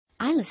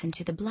I listen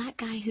to the Black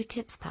Guy Who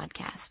Tips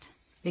podcast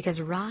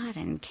because Rod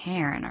and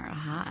Karen are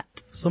hot.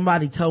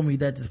 Somebody told me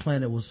that this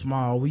planet was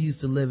small. We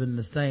used to live in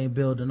the same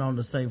building on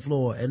the same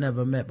floor and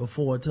never met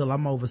before until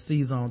I'm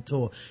overseas on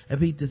tour and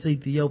meet this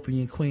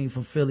Ethiopian queen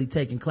from Philly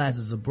taking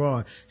classes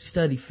abroad. She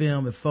studied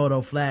film and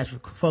photo, flash,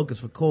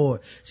 focus,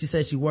 record. She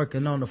said she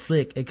working on a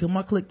flick. And could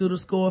my click through the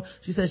score?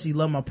 She said she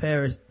loved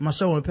my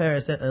show in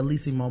Paris at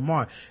Elysee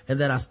Montmartre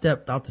and that I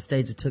stepped off the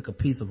stage and took a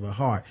piece of her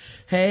heart.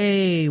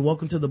 Hey,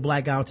 welcome to the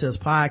Black Guy Who Tips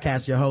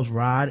podcast. Your host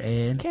Rod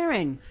and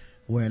Karen.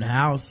 We're in the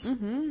house.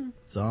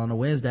 It's on a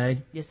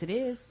Wednesday. Yes, it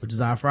is. Which is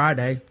our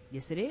Friday.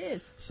 Yes, it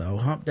is. So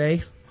hump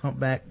day,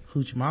 humpback,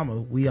 hoochie mama.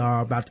 We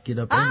are about to get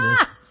up in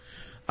this.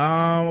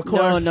 Of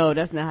course. No,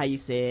 that's not how you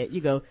say it.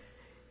 You go,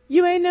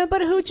 you ain't nothing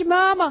but a hoochie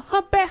mama.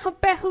 Humpback,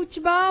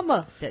 hoochie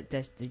mama.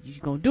 You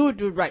gonna do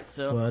it right,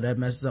 sir. Well, that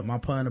messes up my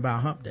pun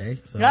about hump day.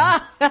 So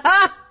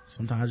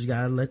sometimes you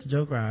gotta let the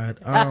joke ride.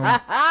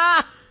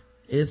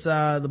 It's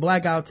the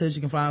Black Guy Who Tips.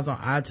 You can find us on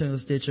iTunes,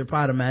 Stitcher,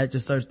 Podomatic.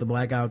 Just search the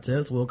Black Guy Who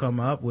Tips. We'll come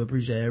up. We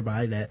appreciate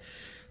everybody that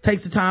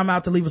takes the time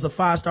out to leave us a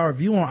 5-star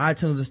review on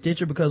iTunes and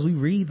Stitcher, because we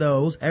read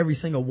those, every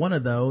single one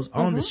of those,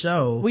 on the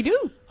show. We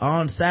do.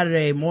 On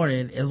Saturday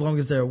morning, as long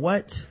as they're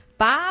what?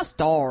 5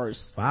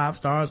 stars. 5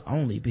 stars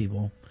only,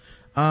 people.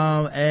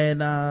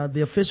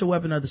 The official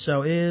weapon of the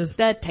show is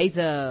the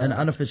taser. And the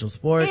unofficial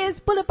sport is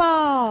bullet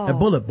ball. And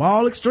bullet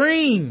ball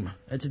extreme.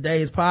 And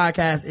today's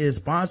podcast is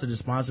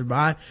sponsored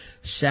by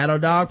Shadow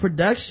Dog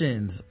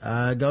Productions.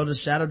 Go to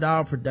Shadow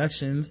Dog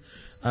Productions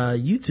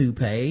YouTube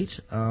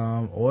page,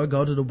 or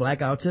go to the Black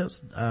Guy Who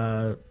Tips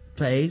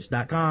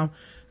page.com,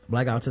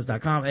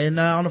 blackguywhotips.com. And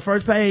on the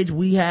first page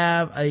we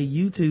have a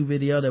YouTube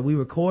video that we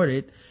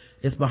recorded.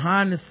 It's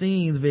behind the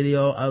scenes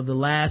video of the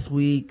last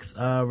week's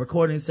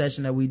recording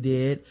session that we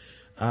did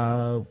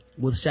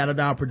with Shadow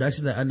Dog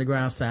Productions at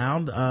Underground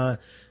Sound.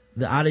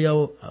 The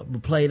audio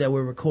play that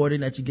we're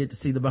recording that you get to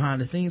see the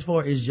behind the scenes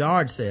for is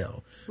Yard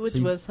Sale, which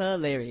was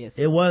hilarious.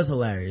 It was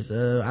hilarious.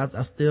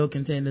 I still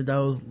contend that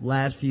those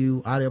last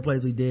few audio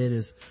plays we did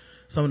is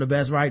some of the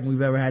best writing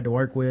we've ever had to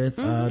work with.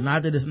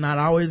 Not that it's not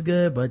always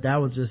good, but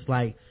that was just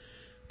like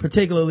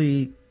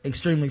particularly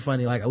extremely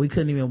funny. Like, we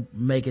couldn't even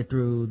make it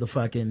through the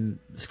fucking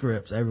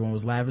scripts. Everyone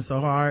was laughing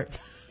so hard.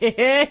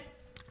 So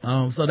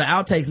the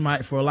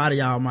outtakes for a lot of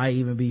y'all might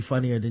even be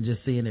funnier than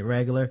just seeing it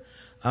regular.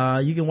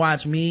 You can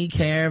watch me,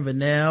 Karen,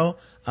 Vanell,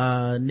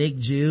 Nick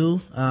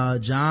Jew,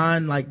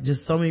 John, like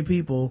just so many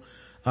people,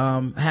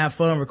 have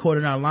fun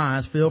recording our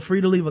lines. Feel free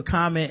to leave a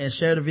comment and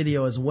share the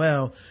video as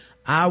well.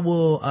 I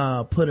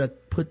will,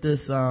 put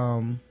this,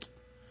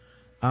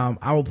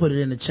 I will put it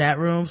in the chat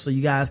room so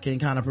you guys can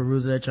kind of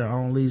peruse it at your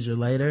own leisure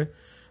later.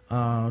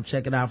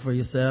 Check it out for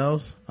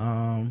yourselves.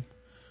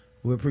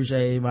 We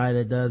appreciate anybody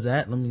that does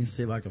that. Let me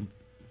see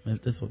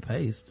if this will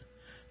paste.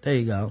 There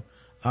you go.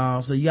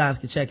 So you guys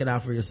can check it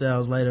out for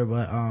yourselves later,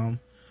 but,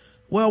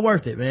 well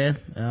worth it, man.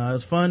 It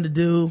was fun to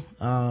do,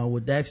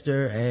 with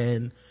Dexter,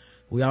 and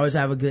we always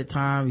have a good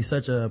time. He's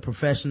such a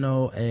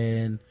professional,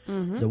 and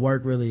the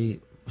work really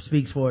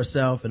speaks for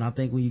itself. And I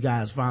think when you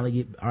guys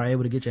finally are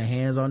able to get your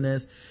hands on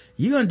this,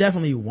 you're gonna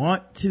definitely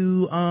want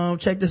to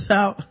check this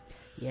out.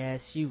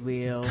 Yes, you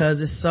will,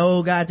 because it's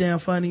so goddamn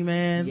funny,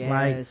 man. Yes,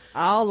 like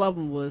all of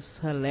them was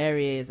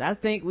hilarious. I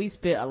think we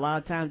spent a lot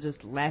of time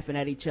just laughing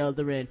at each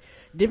other and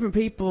different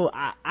people.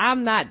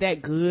 I'm not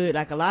that good.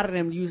 Like, a lot of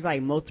them use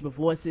like multiple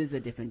voices or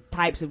different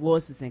types of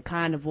voices and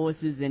kind of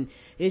voices, and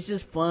it's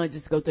just fun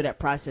just to go through that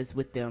process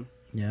with them.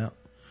 Yeah.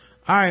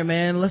 All right,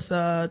 man, let's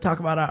talk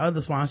about our other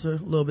sponsor, a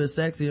little bit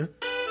sexier.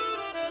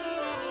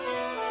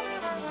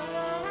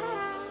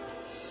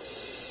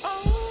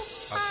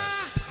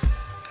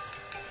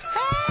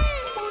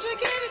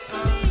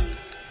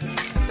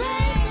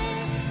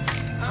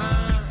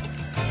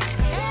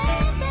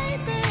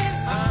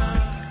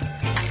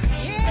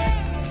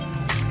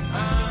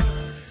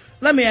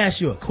 Let me ask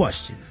you a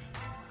question.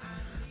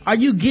 Are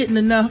you getting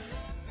enough?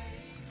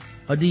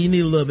 Or do you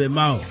need a little bit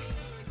more?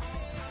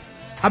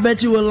 I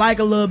bet you would like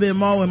a little bit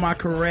more. Am I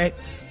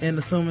correct in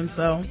assuming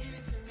so?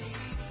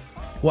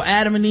 Well,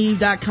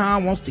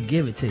 AdamandEve.com wants to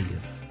give it to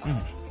you.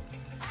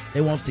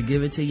 They wants to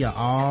give it to you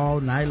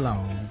all night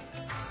long.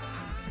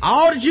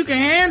 All that you can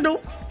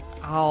handle.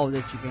 All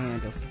that you can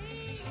handle.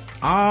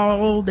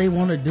 All they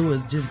want to do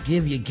is just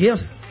give you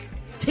gifts.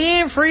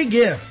 10 free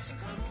gifts.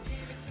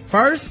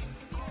 First,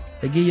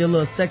 they give you a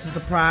little sexy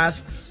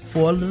surprise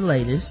for the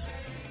ladies.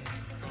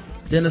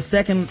 Then a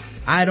second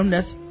item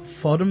that's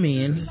for the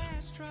men's.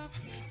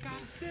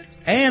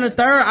 And a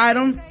third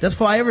item that's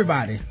for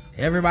everybody.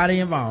 Everybody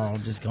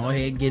involved. Just go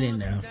ahead and get in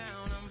there.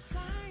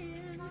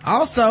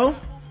 Also,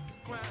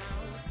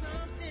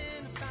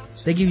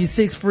 they give you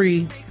 6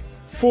 free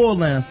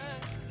full-length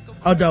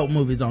adult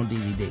movies on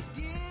DVD.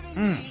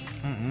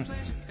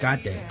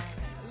 Goddamn.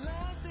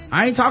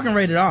 I ain't talking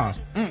rated R.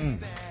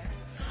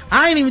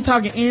 I ain't even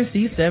talking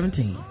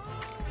NC-17.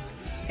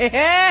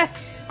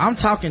 I'm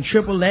talking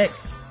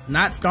XXX,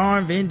 not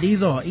starring Vin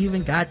Diesel or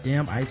even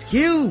goddamn Ice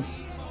Cube.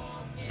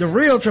 The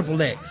real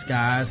XXX,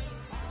 guys.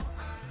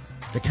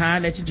 The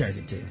kind that you're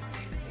jerking to.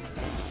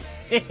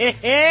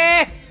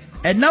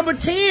 At number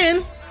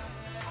 10,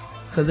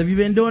 because if you've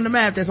been doing the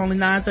math, that's only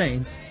 9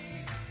 things.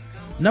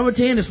 Number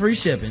 10 is free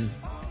shipping.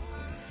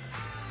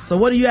 So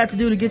what do you have to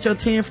do to get your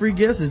 10 free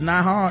gifts? It's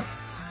not hard.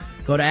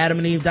 Go to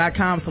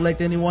adamandeve.com,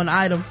 select any one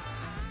item.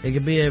 It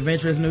could be an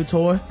adventurous new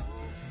toy,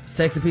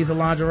 sexy piece of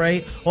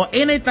lingerie, or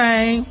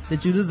anything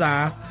that you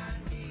desire.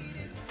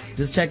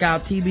 Just check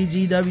out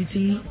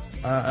TBGWT.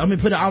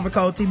 Put an offer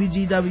code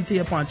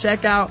TBGWT upon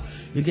checkout.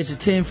 You'll get your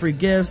 10 free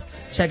gifts.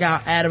 Check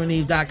out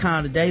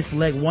adamandeve.com today.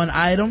 Select one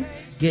item.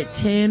 Get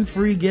 10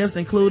 free gifts,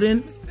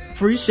 including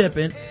free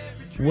shipping,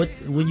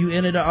 when you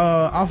enter the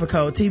offer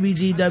code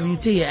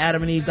TBGWT at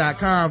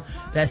adamandeve.com.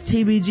 That's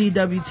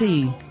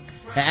TBGWT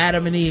at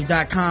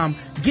adamandeve.com.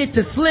 Get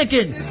to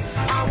slicking.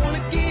 I wanna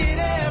get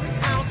every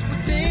ounce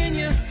within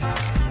you.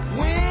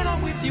 When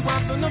I'm with you, I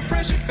feel no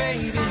pressure,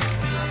 baby.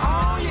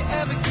 All you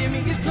ever give me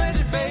is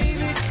pleasure,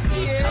 baby.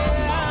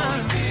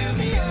 Yeah. Fill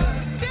me up.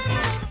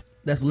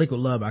 That's Liquid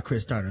Love by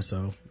Chris Turner,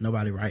 so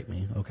nobody write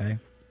me, okay?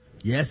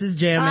 Yes, it's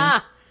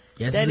jamming.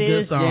 Yes, it's a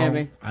good song.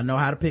 Jamming. I know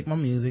how to pick my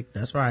music.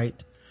 That's right.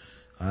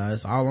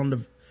 It's all on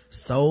the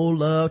Soul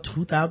Love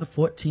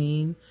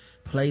 2014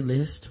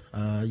 playlist.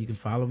 You can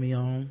follow me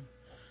on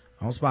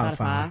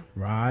Spotify.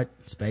 Rod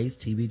space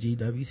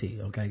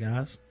TBGWT. Okay,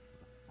 guys?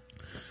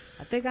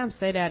 I think I'm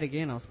Say That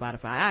Again on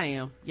Spotify. I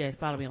am. Yeah,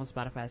 follow me on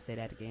Spotify. Say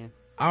That Again.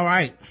 All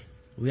right.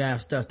 We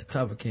have stuff to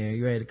cover, Karen.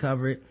 You ready to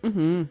cover it?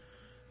 Mm-hmm.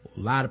 A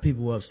lot of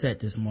people were upset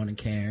this morning,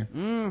 Karen.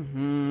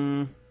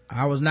 Mm-hmm.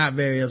 I was not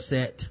very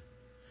upset.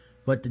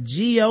 But the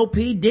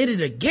GOP did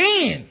it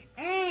again.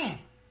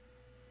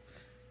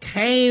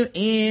 Came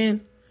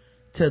in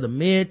to the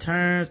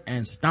midterms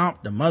and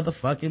stomped the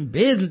motherfucking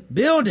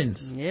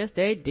buildings. Yes,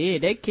 they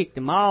did. They kicked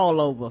them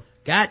all over.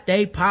 Got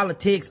they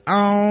politics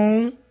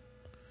on.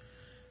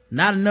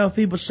 Not enough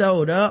people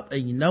showed up,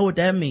 and you know what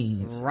that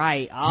means.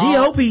 Right.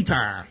 GOP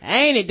time.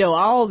 Ain't it though?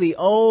 All the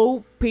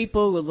old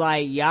people was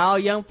like, y'all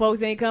young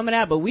folks ain't coming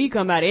out, but we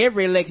come out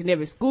every election,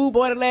 every school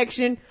board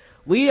election.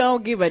 We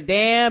don't give a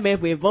damn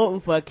if we're voting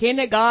for a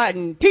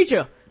kindergarten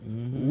teacher.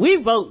 Mm-hmm. We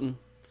voting.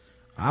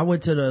 I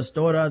went to the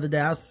store the other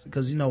day,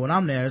 cause you know, when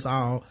I'm there, it's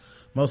all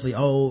mostly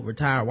old,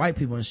 retired white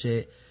people and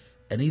shit.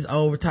 And these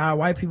old, retired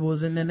white people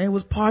was in there, and they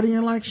was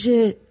partying like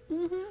shit.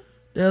 Mm-hmm.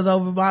 They was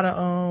over by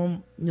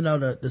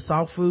the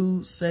soft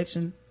food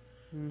section,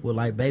 mm-hmm. with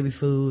like baby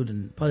food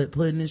and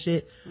pudding and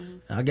shit. Mm-hmm.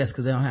 I guess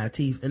cause they don't have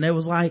teeth. And they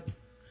was like,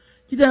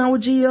 you down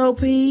with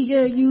GOP?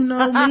 Yeah, you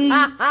know me.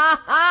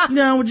 You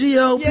down with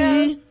GOP?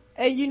 Yeah.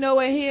 And you know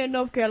what, here in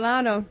North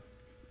Carolina,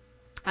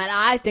 and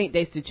I think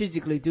they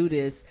strategically do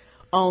this,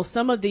 on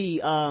some of the,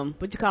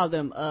 what you call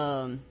them,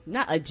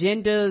 not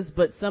agendas,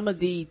 but some of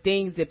the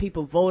things that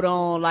people vote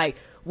on, like,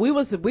 we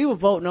were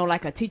voting on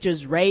like a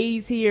teacher's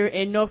raise here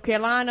in North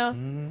Carolina.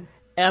 Mm-hmm.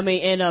 I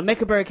mean, in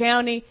Mecklenburg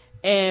County,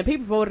 and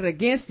people voted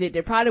against it.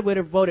 They probably would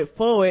have voted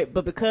for it,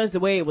 but because the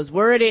way it was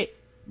worded,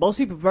 most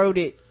people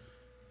voted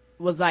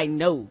was like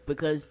no,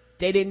 because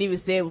they didn't even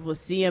say it was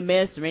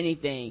CMS or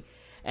anything.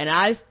 And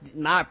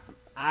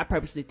I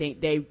purposely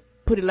think they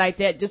put it like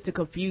that just to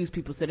confuse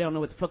people so they don't know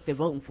what the fuck they're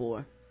voting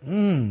for.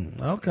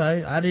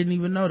 Okay. I didn't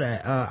even know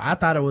that. I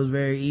thought it was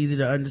very easy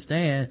to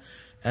understand,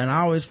 and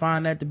I always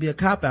find that to be a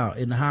cop-out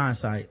in the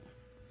hindsight.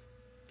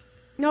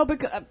 No,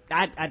 because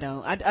I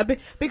don't.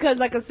 Because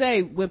like I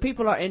say, when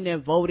people are in there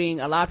voting,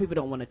 a lot of people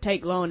don't want to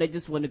take long. They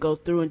just want to go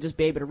through and just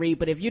be able to read.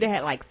 But if you'd have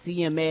had like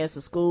CMS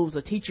or schools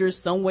or teachers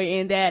somewhere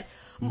in that,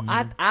 mm-hmm.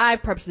 I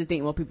purposely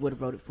think more people would have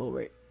voted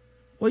for it.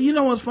 Well, you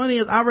know what's funny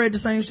is I read the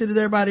same shit as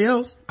everybody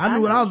else. I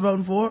knew what I was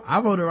voting for.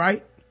 I voted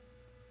right.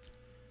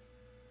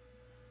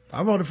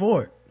 I voted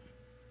for it.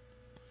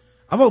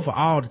 I vote for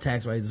all the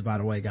tax raises, by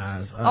the way,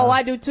 guys.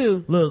 I do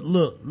too.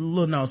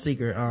 Little no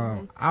secret.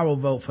 I will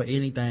vote for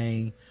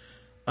anything,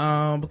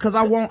 because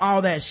I want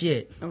all that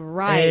shit.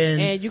 Right.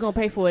 And you're gonna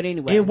pay for it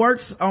anyway. It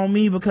works on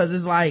me because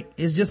it's like,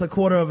 it's just a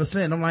quarter of a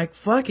cent. I'm like,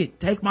 fuck it.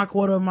 Take my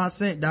quarter of my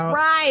cent, dog.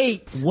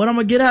 Right. What I'm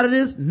gonna get out of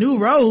this? New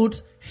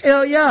roads?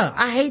 Hell yeah.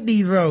 I hate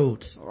these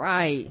roads.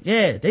 Right.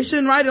 Yeah. They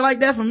shouldn't write it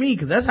like that for me,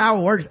 because that's how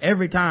it works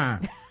every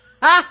time.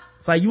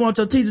 It's like, you want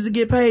your teachers to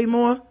get paid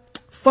more?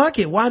 Fuck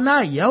it, why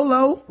not?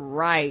 YOLO.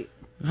 Right.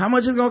 How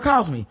much is gonna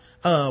cost me?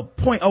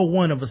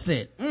 0.01 of a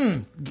cent.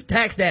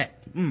 Tax that.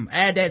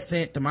 Add that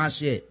cent to my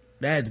shit.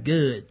 That's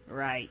good.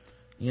 Right.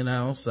 You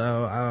know,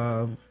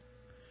 so,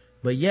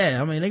 but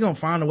yeah, I mean, they gonna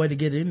find a way to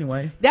get it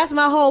anyway. That's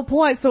my whole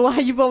point. So why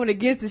you voting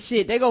against the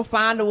shit? They gonna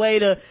find a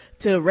way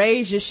to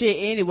raise your shit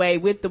anyway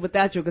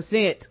without your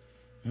consent.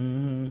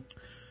 Mm-hmm.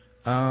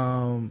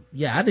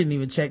 Yeah, I didn't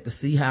even check to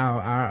see how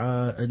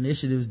our,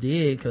 initiatives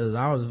did, cause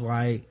I was just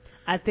like,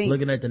 I think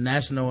looking at the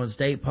national and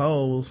state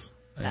polls,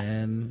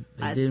 and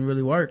it didn't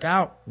really work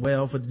out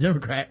well for the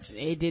Democrats.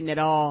 It didn't at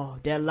all.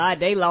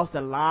 They lost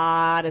a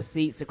lot of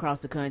seats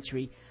across the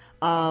country.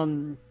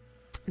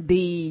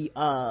 The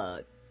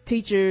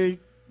teacher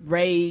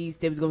raise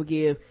they was gonna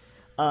give,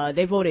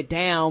 they voted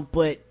down,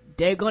 but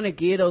they're gonna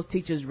give those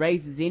teachers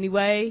raises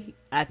anyway.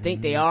 I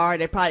think they are.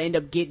 They probably end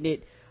up getting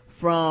it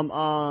from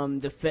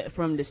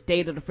the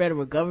state or the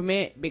federal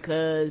government,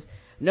 because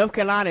North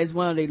Carolina is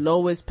one of the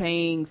lowest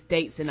paying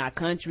states in our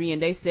country,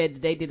 and they said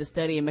that they did a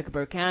study in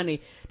Mecklenburg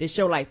County that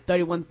showed like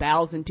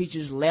 31,000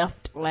 teachers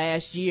left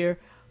last year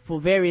for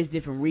various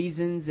different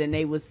reasons, and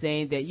they was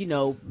saying that, you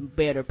know,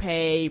 better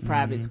pay,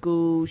 private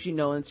schools, you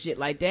know, and shit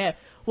like that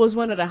was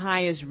one of the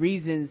highest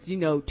reasons, you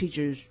know,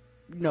 teachers,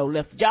 you know,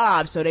 left the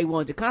job, so they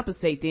wanted to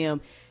compensate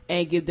them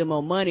and give them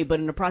more money.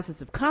 But in the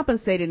process of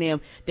compensating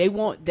them, they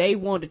want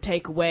to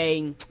take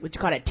away what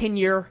you call that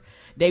tenure.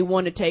 They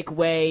want to take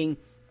away,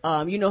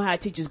 you know how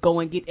teachers go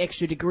and get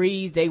extra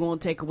degrees. They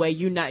won't take away,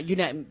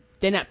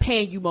 they're not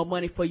paying you more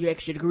money for your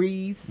extra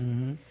degrees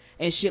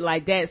and shit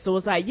like that. So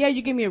it's like, yeah,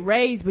 you give me a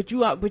raise, but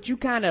you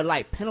kind of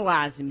like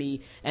penalizing me.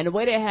 And the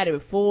way they had it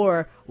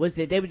before was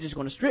that they were just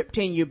going to strip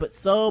tenure, but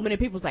so many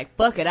people was like,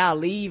 fuck it, I'll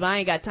leave. I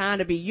ain't got time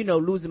to be, you know,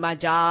 losing my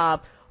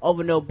job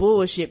over no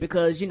bullshit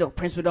because, you know,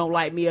 principal don't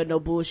like me or no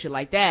bullshit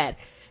like that.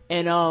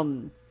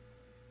 And,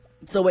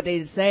 so what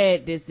they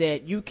said is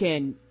that you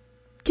can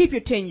keep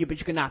your tenure, but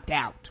you can opt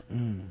out.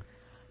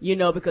 You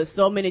know, because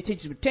so many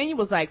teachers with tenure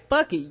was like,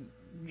 fuck it.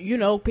 You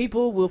know,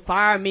 people will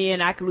fire me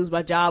and I can lose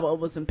my job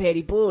over some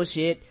petty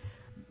bullshit.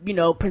 You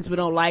know, principal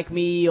don't like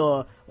me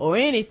or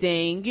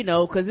anything, you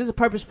know, cause there's a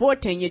purpose for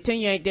tenure.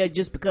 Tenure ain't there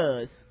just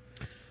because.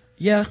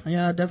 Yeah,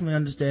 I definitely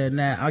understand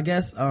that. I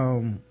guess,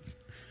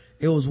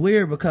 it was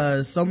weird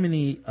because so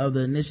many of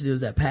the initiatives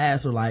that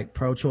passed were like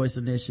pro-choice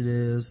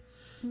initiatives.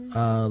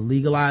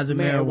 Legalizing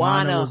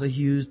marijuana was a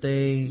huge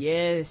thing.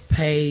 Yes.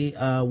 Pay,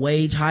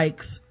 wage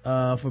hikes,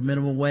 for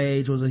minimum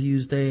wage was a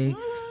huge thing.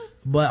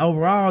 But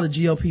overall, the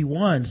GOP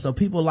won. So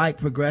people like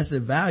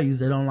progressive values.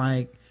 They don't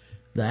like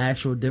the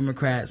actual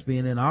Democrats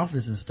being in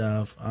office and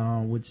stuff,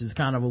 which is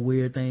kind of a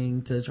weird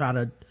thing to try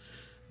to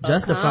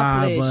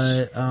justify.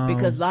 But,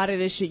 because a lot of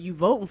this shit you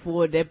voting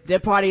for, their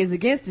party is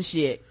against the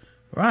shit.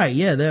 Right.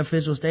 Yeah. Their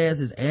official stance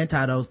is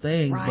anti those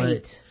things, right.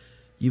 But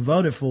you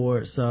voted for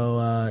it.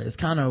 So, it's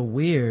kind of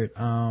weird.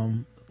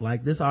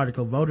 Like this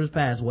article, voters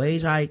passed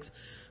wage hikes,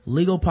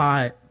 legal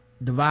pot,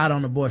 divide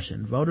on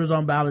abortion. Voters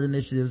on ballot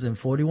initiatives in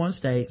 41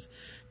 states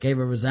gave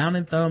a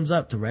resounding thumbs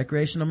up to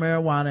recreational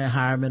marijuana and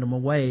higher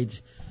minimum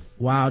wage,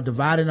 while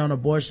dividing on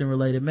abortion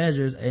related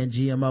measures and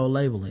GMO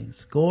labeling.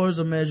 Scores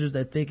of measures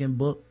that thicken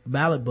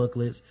ballot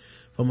booklets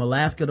from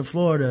Alaska to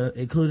Florida,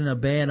 including a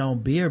ban on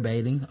beer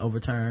baiting,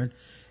 overturned,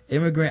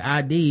 immigrant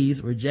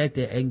IDs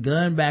rejected, and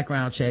gun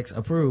background checks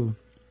approved.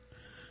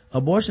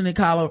 Abortion in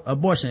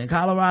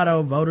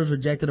Colorado, voters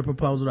rejected a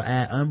proposal to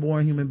add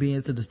unborn human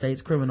beings to the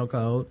state's criminal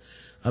code,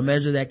 a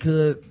measure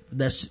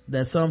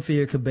that some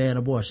fear could ban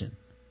abortion.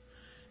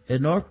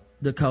 In North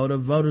Dakota,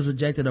 voters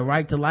rejected a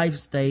right to life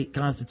state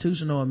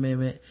constitutional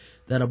amendment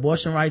that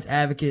abortion rights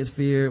advocates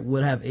feared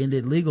would have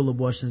ended legal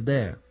abortions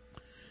there.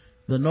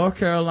 The North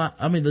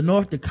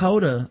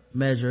Dakota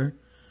measure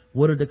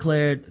would have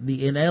declared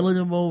the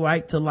inalienable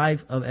right to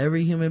life of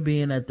every human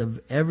being at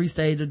every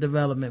stage of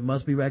development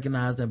must be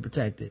recognized and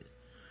protected.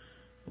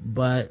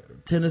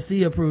 But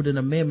Tennessee approved an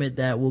amendment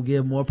that will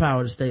give more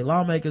power to state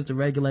lawmakers to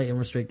regulate and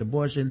restrict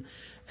abortion,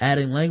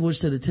 adding language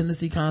to the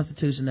Tennessee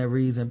Constitution that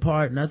reads, in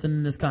part, nothing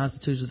in this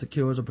Constitution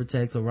secures or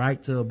protects a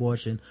right to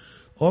abortion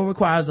or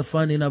requires the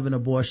funding of an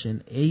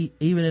abortion,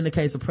 even in the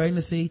case of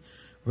pregnancy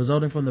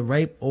resulting from the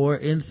rape or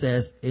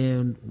incest,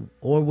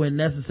 or when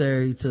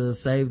necessary to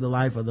save the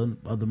life of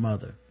the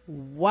mother.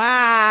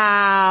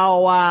 Wow.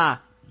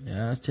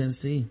 Yeah, that's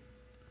Tennessee.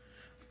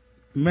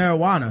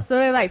 Marijuana. So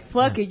they're like,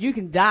 fuck it, you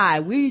can die.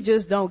 We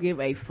just don't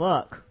give a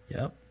fuck.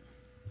 Yep.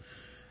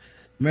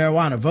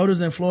 Marijuana.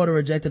 Voters in Florida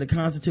rejected a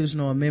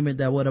constitutional amendment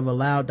that would have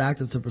allowed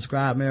doctors to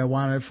prescribe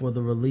marijuana for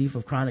the relief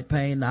of chronic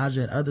pain,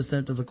 nausea, and other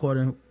symptoms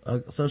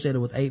associated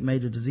with 8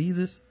 major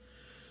diseases.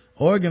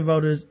 Oregon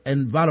voters,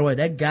 and by the way,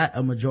 that got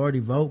a majority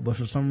vote, but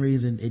for some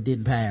reason it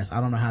didn't pass. I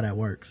don't know how that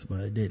works, but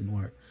it didn't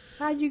work.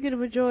 How'd you get a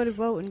majority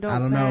vote and don't pass?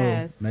 I don't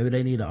know. Maybe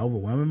they need an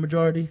overwhelming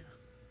majority.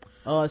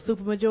 Or a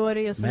super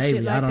majority or some Maybe.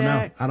 shit like I don't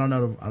that?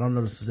 know. I don't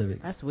know the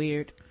specifics. That's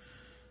weird.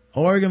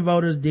 Oregon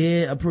voters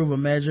did approve a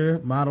measure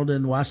modeled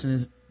in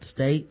Washington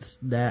states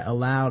that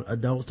allowed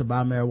adults to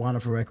buy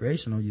marijuana for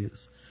recreational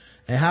use.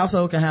 A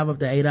household can have up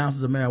to 8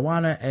 ounces of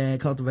marijuana and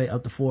cultivate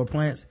up to 4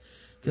 plants.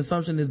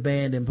 Consumption is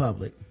banned in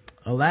public.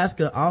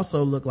 Alaska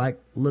also looked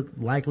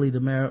likely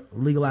to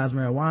legalize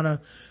marijuana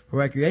for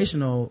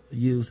recreational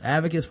use.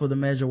 Advocates for the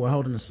measure were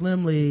holding a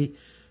slim lead,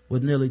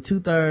 with nearly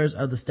 2/3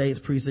 of the state's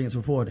precincts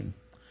reporting.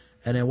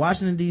 And in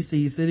Washington,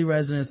 D.C., city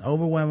residents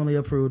overwhelmingly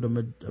approved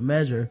a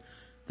measure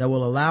that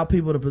will allow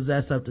people to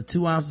possess up to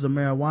 2 ounces of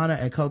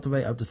marijuana and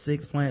cultivate up to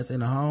 6 plants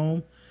in a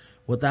home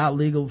without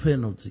legal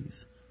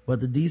penalties.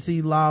 But the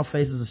D.C. law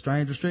faces a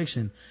strange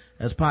restriction,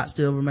 as pot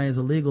still remains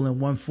illegal in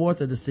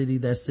 1/4 of the city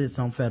that sits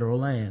on federal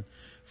land.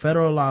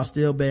 Federal law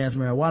still bans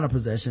marijuana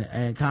possession,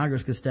 and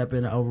Congress could step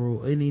in and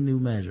overrule any new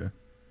measure.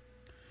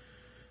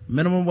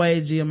 Minimum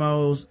wage,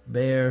 GMOs,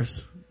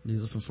 bears.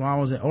 These are some small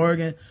ones. In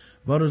Oregon,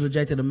 voters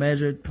rejected a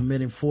measure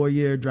permitting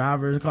 4-year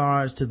driver's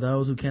cards to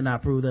those who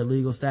cannot prove their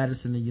legal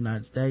status in the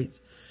United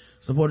States.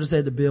 Supporters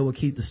said the bill would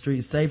keep the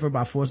streets safer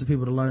by forcing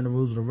people to learn the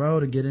rules of the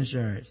road and get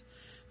insurance.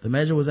 The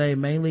measure was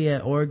aimed mainly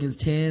at Oregon's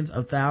tens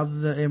of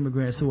thousands of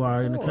immigrants who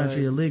are in the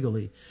country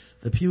illegally.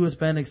 The Pew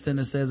Hispanic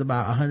Center says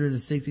about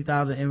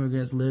 160,000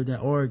 immigrants living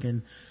in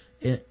Oregon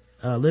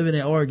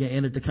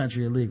entered the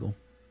country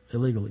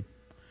illegally.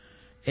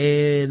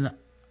 In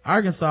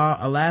Arkansas,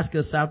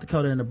 Alaska, South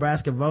Dakota, and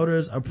Nebraska,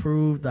 voters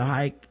approved the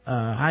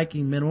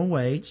hiking minimum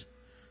wage.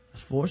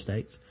 That's 4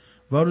 states.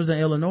 Voters in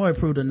Illinois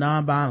approved a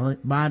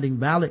non-binding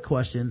ballot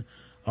question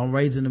on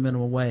raising the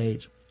minimum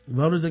wage.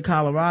 Voters in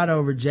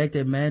Colorado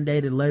rejected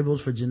mandated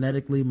labels for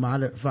genetically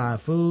modified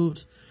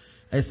foods.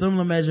 A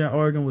similar measure in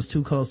Oregon was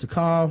too close to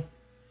call.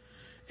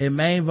 In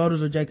Maine,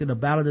 voters rejected a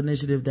ballot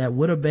initiative that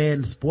would have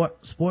banned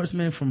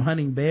sportsmen from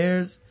hunting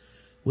bears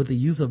with the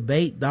use of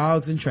bait,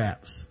 dogs, and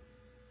traps.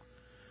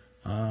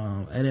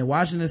 And in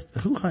Washington,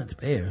 who hunts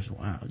bears?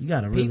 Wow, you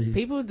gotta really...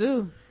 People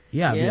do. You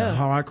gotta be a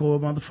hardcore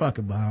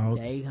motherfucker, dog.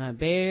 They hunt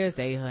bears,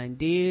 they hunt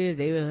deer,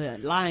 they would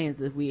hunt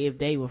lions if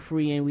they were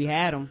free and we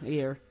had them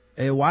here.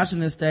 In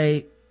Washington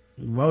state,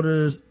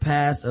 voters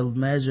passed a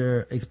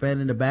measure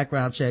expanding the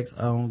background checks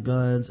on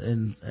guns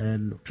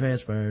and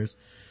transfers.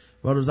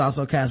 Voters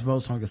also cast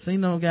votes on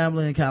casino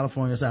gambling in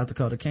California, South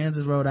Dakota,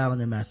 Kansas, Rhode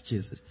Island, and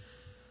Massachusetts.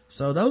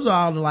 So those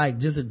are all like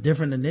just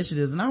different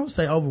initiatives, and I would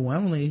say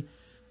overwhelmingly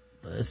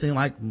it seemed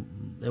like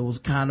it was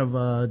kind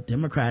of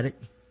democratic,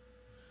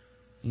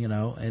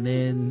 and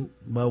then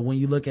but when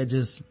you look at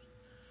just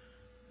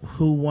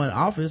who won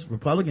office,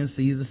 Republicans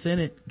seized the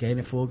Senate,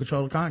 gaining full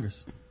control of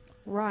Congress.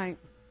 Right.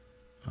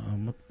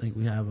 I think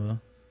we have a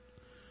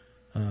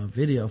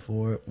video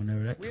for it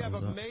whenever that comes up. We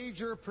have a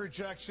major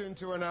projection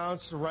to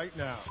announce right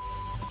now.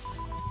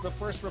 The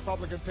first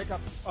Republican pickup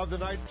of the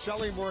night,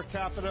 Shelley Moore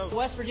Capito.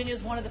 West Virginia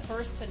is one of the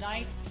first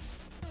tonight,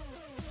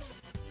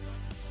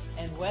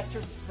 and West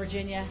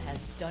Virginia has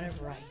done it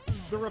right.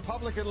 The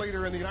Republican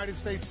leader in the United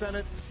States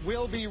Senate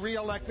will be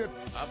reelected.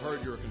 I've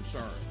heard your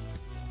concern.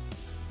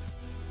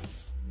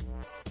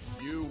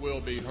 You will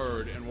be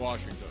heard in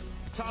Washington.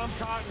 Tom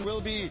Cotton will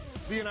be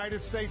the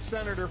United States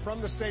Senator from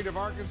the state of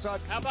Arkansas.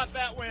 How about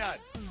that win?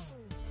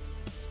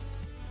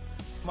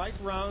 Mike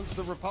Rounds,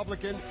 the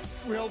Republican,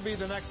 will be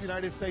the next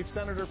United States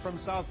Senator from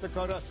South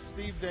Dakota.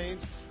 Steve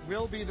Daines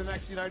will be the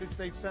next United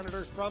States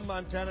Senator from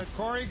Montana.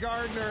 Cory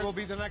Gardner will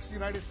be the next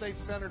United States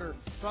Senator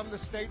from the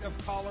state of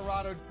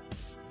Colorado.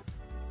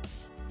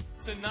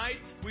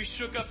 Tonight, we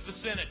shook up the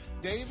Senate.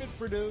 David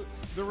Perdue,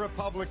 the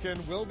Republican,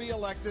 will be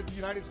elected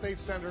United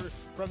States Senator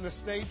from the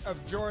state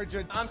of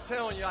Georgia. I'm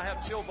telling you, I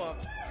have chill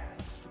bumps.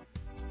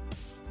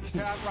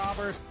 Pat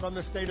Roberts from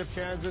the state of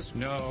Kansas.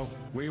 No,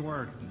 we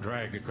weren't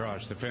dragged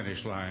across the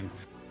finish line.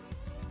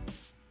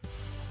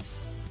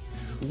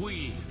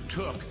 We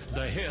took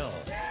the hill.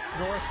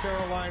 North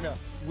Carolina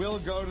will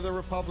go to the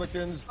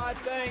Republicans. I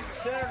think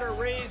Senator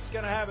Reid's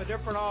going to have a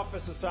different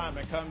office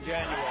assignment come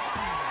January.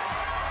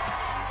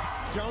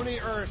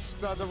 Joni Ernst,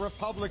 the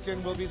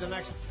Republican, will be the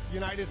next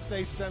United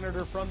States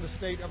Senator from the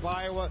state of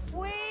Iowa.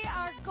 We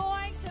are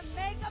going to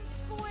make them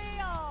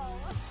squeal.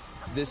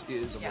 This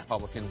is a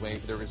Republican way.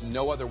 There is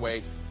no other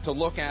way to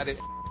look at it.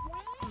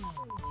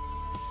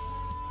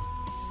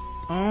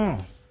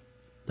 That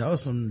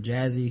was some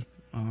jazzy,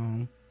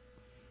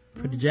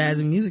 pretty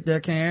jazzy music there,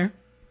 Karen.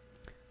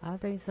 I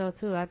think so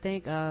too. I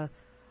think a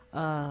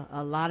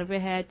lot of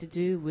it had to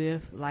do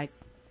with, like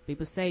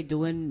people say,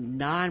 doing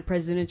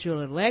non-presidential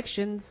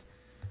elections.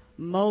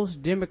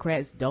 Most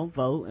Democrats don't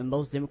vote, and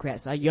most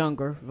Democrats are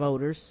younger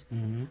voters,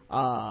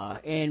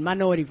 and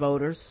minority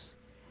voters.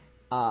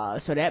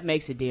 So that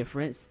makes a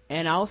difference.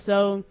 And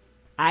also,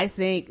 I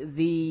think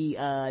the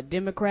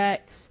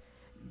Democrats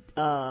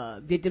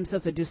did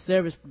themselves a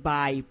disservice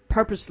by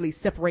purposely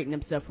separating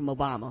themselves from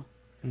Obama.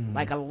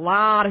 Like a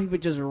lot of people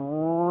just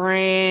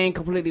ran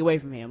completely away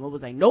from him. It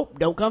was like, nope,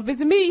 don't come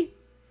visit me.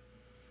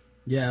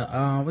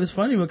 Yeah, it's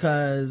funny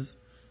because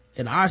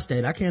in our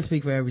state, I can't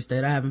speak for every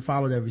state. I haven't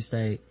followed every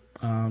state,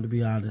 to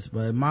be honest.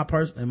 But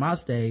in my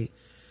state,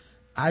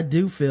 I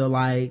do feel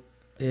like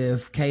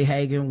if Kay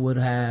Hagan would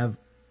have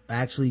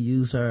actually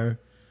used her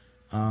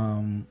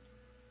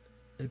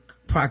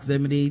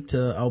proximity to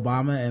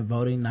Obama and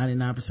voting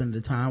 99% of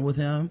the time with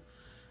him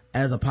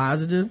as a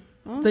positive,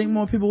 I think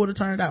more people would have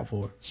turned out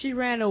for her. She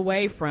ran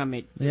away from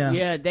it.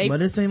 Yeah.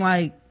 But it seemed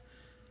like,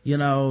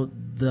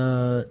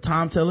 the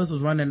Tom Tillis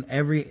was running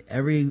every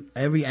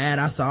ad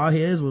I saw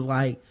his was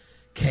like,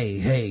 Kay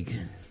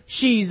Hagan.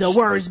 She's the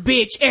worst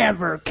bitch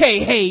ever, Kay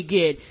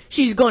Hagan.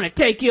 She's gonna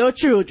take your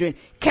children,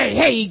 Kay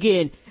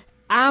Hagan.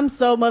 I'm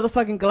so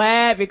motherfucking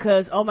glad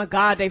because, oh my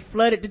God, they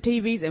flooded the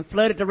TVs and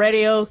flooded the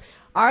radios.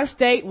 Our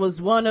state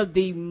was one of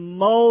the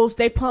most,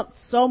 they pumped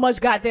so much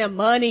goddamn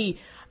money.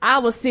 I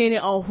was seeing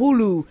it on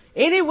Hulu.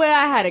 Anywhere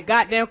I had a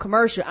goddamn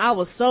commercial, I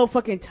was so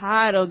fucking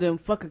tired of them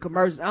fucking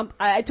commercials.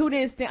 To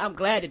the extent, I'm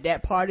glad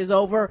that part is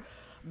over.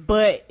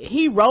 But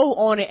he wrote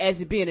on it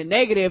as it being a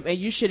negative, and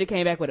you should have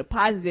came back with a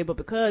positive. But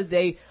because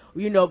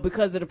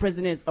because of the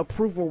president's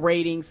approval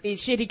ratings, he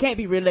can't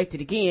be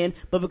reelected again.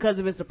 But because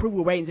of his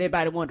approval ratings,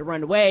 everybody wanted to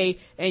run away,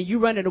 and you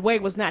running away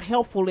was not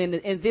helpful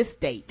in this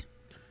state.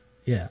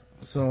 Yeah,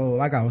 So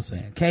like I was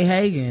saying, Kay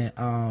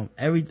Hagan,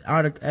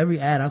 every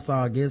ad I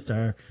saw against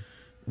her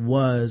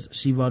was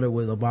she voted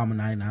with Obama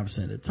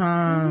 99% of the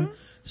time.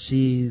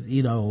 She's,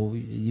 you know,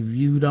 if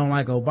you don't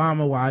like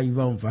Obama, why are you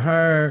voting for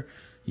her?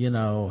 You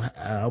know,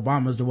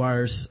 Obama's the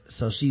worst,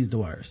 so she's the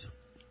worst.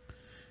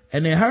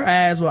 And then her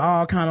ads were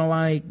all kind of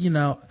like, you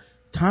know,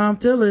 Tom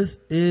Tillis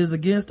is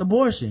against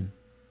abortion.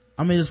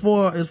 I mean,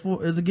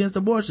 it's against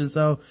abortion,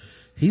 so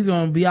he's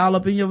gonna be all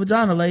up in your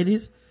vagina,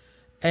 ladies.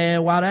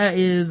 And while that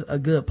is a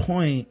good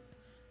point,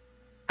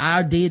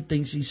 I did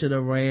think she should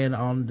have ran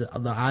on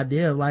the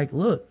idea of like,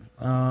 look,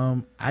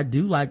 I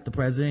do like the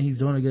president. He's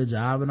doing a good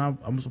job and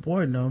I'm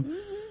supporting him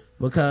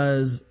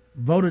because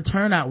voter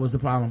turnout was the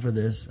problem for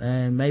this.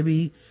 And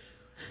maybe,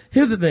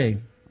 here's the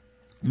thing.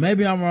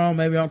 Maybe I'm wrong.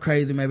 Maybe I'm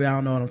crazy. Maybe I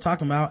don't know what I'm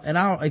talking about. And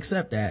I'll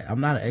accept that.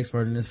 I'm not an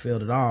expert in this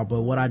field at all.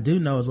 But what I do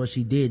know is what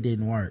she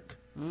didn't work.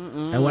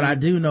 And what I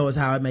do know is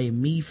how it made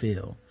me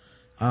feel.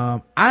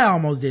 I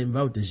almost didn't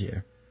vote this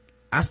year.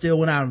 I still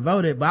went out and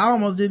voted, but I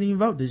almost didn't even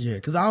vote this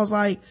year. Cause I was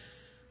like,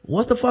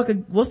 what's the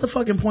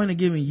fucking point of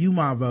giving you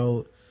my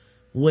vote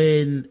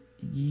when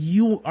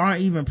you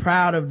aren't even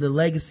proud of the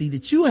legacy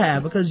that you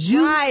have? Because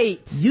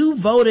you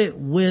voted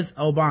with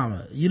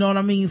Obama. You know what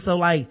I mean? So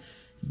like,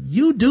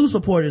 you do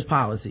support his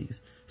policies.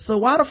 So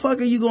why the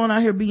fuck are you going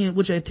out here being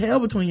with your tail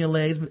between your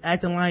legs,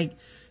 acting like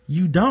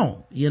you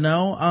don't, you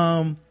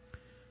know?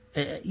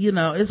 You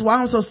know, it's why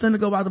I'm so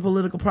cynical about the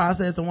political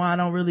process and why I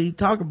don't really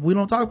we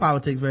don't talk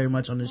politics very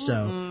much on this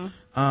show.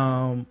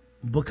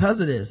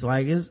 Because of this,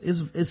 like,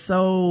 it's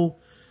so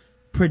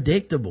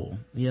predictable,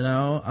 you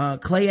know?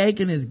 Clay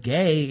Aiken is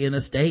gay in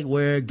a state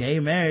where gay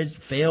marriage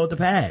failed to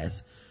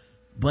pass,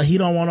 but he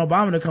don't want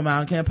Obama to come out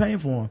and campaign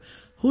for him.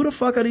 Who the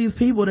fuck are these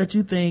people that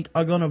you think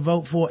are gonna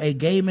vote for a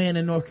gay man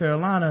in North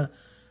Carolina,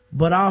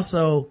 but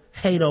also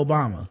hate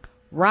Obama?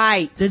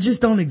 Right. They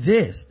just don't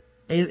exist.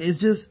 It's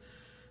just,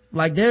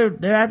 like they're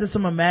after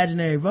some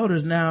imaginary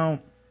voters. Now,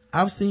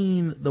 I've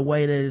seen the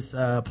way that it's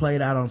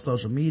played out on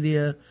social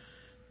media,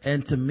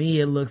 and to me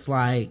it looks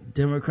like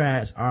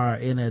Democrats are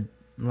in a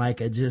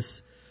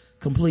just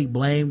complete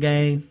blame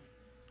game.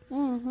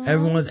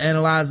 Everyone's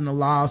analyzing the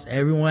loss,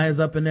 everyone is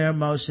up in their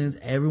emotions,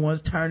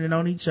 everyone's turning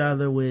on each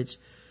other, which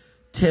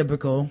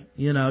typical,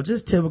 you know,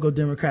 just typical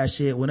Democrat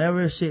shit.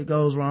 Whenever shit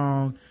goes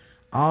wrong,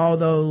 all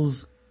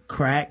those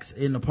cracks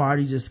in the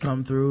party just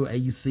come through,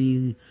 and you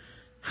see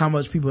how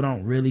much people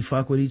don't really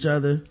fuck with each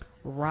other.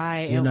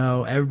 Right. You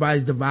know,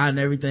 everybody's dividing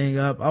everything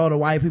up. Oh, the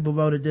white people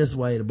voted this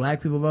way. The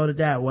black people voted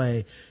that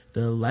way.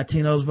 The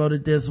Latinos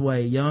voted this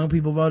way. Young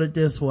people voted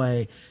this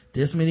way.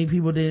 This many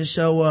people didn't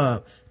show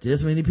up.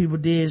 This many people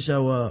did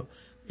show up.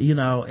 You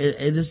know, it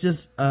is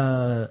just,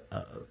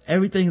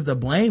 everything's the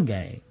blame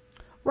game.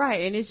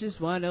 Right. And it's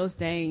just one of those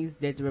things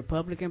that the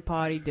Republican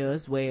Party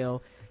does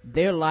well.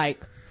 They're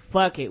like,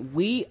 fuck it.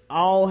 We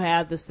all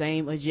have the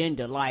same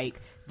agenda.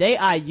 Like, they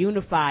are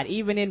unified.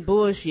 Even in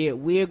bullshit,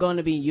 we're going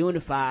to be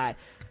unified.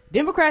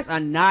 Democrats are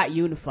not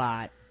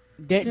unified.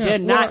 They're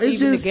not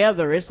even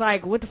together. It's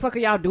like, what the fuck are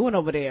y'all doing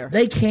over there?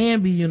 They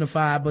can be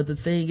unified, but the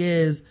thing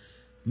is,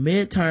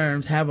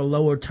 midterms have a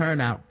lower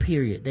turnout,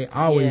 period. They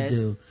always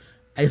do.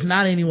 It's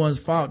not anyone's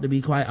fault, to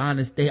be quite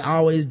honest. They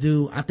always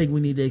do. I think we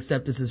need to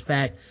accept this as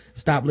fact.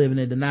 Stop living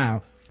in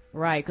denial.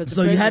 Right.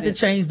 So you have to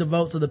change the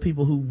votes of the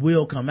people who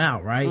will come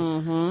out, right?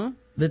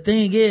 The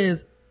thing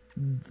is,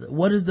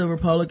 what is the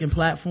Republican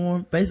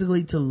platform?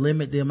 Basically to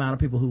limit the amount of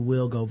people who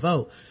will go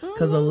vote.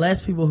 Cause the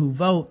less people who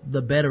vote,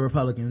 the better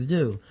Republicans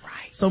do.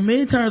 Right. So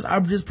midterms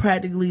are just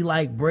practically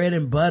like bread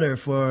and butter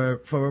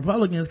for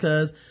Republicans,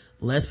 cause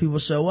less people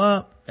show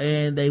up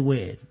and they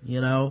win,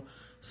 you know?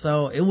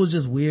 So it was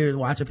just weird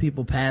watching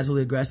people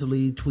passively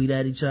aggressively tweet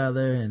at each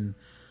other and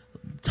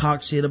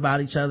talk shit about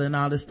each other and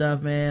all this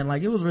stuff, man.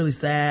 Like, it was really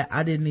sad.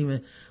 I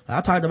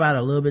talked about it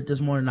a little bit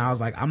this morning. I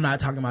was like, I'm not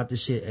talking about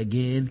this shit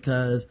again,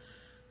 cause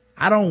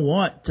I don't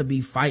want to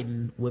be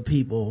fighting with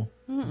people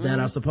that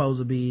are supposed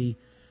to be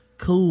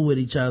cool with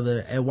each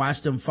other and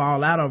watch them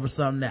fall out over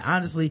something that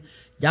honestly,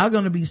 y'all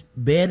gonna be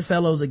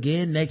bedfellows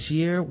again next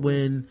year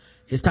when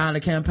it's time to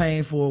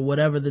campaign for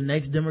whatever the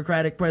next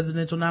Democratic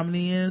presidential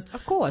nominee is.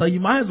 Of course. So you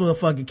might as well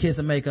fucking kiss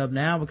and make up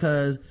now,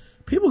 because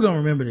people gonna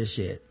remember this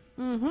shit.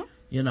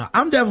 You know,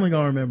 I'm definitely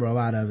gonna remember a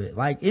lot of it.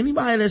 Like,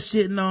 anybody that's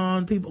shitting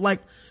on people,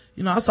 like,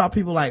 you know, I saw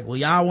people like, well,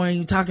 y'all weren't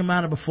even talking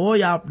about it before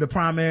the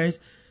primaries.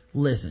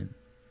 Listen,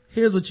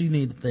 here's what you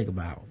need to think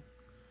about.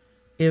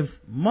 If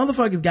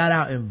motherfuckers got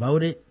out and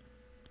voted,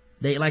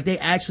 they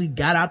actually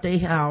got out their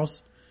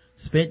house,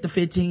 spent the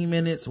 15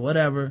 minutes,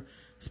 whatever,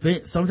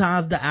 spent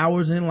sometimes the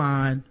hours in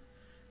line,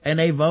 and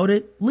they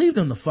voted, leave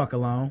them the fuck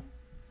alone.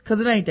 Cause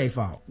it ain't their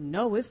fault.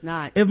 No, it's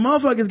not. If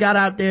motherfuckers got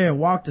out there and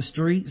walked the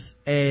streets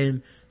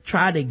and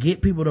tried to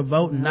get people to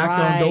vote and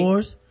knocked on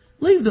doors,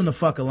 leave them the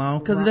fuck alone,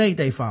 cause it ain't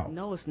their fault.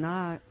 No, it's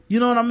not. You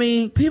know what I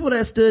mean? People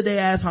that stood their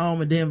ass home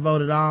and didn't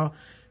vote at all,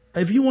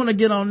 if you want to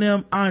get on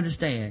them, I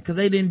understand, cause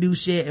they didn't do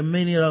shit, and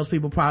many of those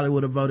people probably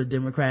would have voted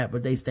Democrat,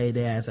 but they stayed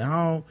their ass at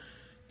home.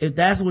 If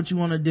that's what you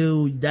want to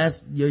do,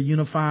 that's your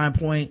unifying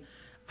point,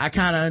 I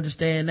kind of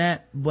understand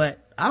that, but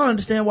I don't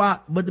understand why,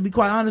 but to be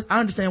quite honest, I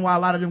understand why a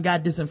lot of them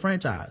got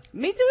disenfranchised.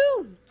 Me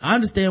too. I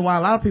understand why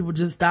a lot of people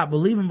just stopped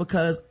believing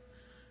because,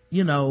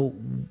 you know,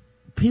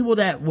 people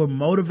that were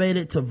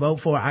motivated to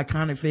vote for an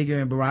iconic figure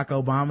in Barack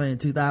Obama in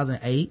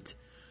 2008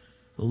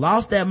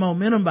 lost that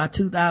momentum by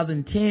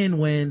 2010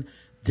 when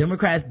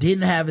Democrats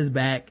didn't have his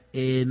back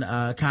in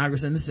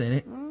Congress and the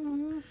Senate.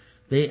 And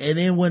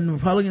then when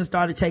Republicans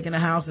started taking the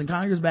House and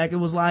Congress back, it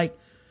was like,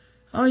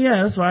 oh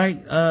yeah, that's right.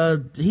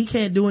 He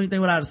can't do anything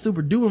without a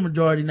super duper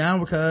majority now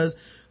because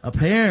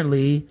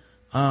apparently,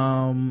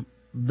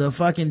 the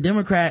fucking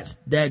Democrats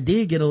that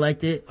did get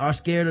elected are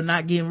scared of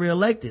not getting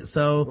reelected.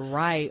 So.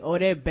 Right. Or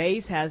their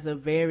base has a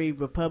very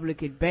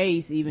Republican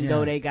base, even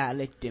though they got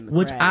elected Democrat.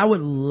 Which I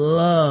would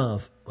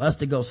love us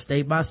to go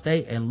state by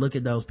state and look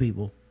at those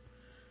people.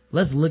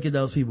 Let's look at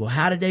those people.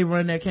 How did they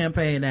run their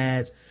campaign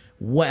ads?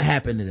 What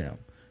happened to them?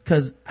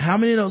 Cause how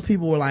many of those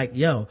people were like,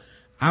 yo,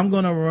 I'm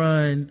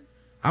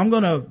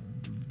gonna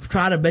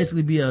try to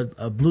basically be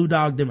a blue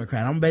dog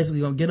Democrat. I'm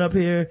basically gonna get up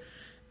here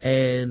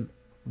and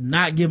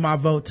not give my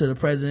vote to the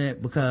president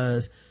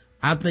because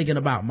I'm thinking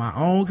about my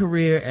own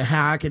career and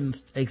how I can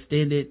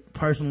extend it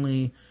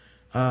personally.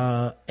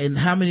 And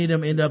how many of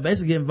them end up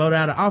basically getting voted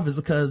out of office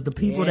because the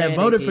people that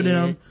voted for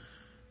them,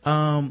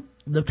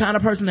 the kind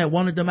of person that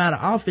wanted them out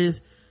of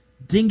office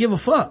didn't give a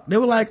fuck. They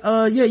were like,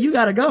 yeah, you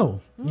gotta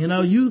go. You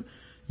know, you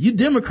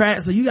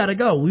Democrat, so you gotta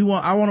go.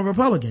 I want a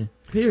Republican.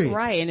 Period.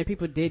 Right, and the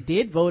people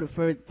did vote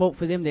for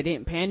them. They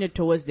didn't pander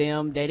towards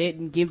them. They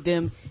didn't give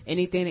them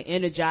anything to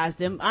energize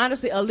them.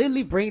 Honestly,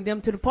 literally bring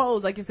them to the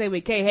polls. Like you say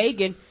with Kay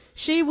Hagan,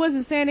 she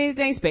wasn't saying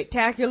anything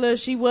spectacular.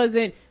 She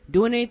wasn't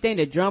doing anything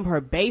to drum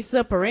her base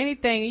up or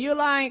anything. And you're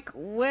like,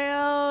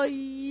 well,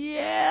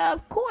 yeah,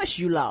 of course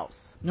you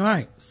lost.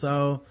 Right.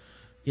 So,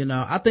 you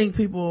know, I think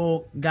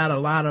people got a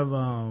lot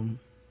of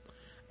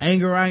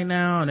anger right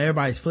now, and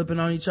everybody's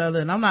flipping on each other.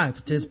 And I'm not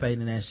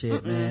participating in that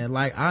shit, man.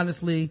 Like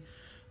honestly.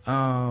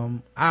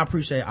 I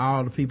appreciate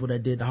all the people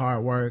that did the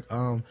hard work.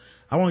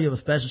 I want to give a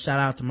special shout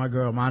out to my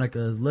girl Monica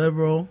is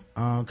liberal,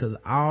 cause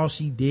all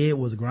she did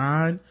was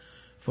grind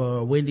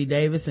for Wendy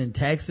Davis in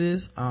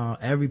Texas.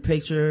 Every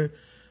picture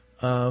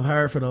of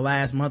her for the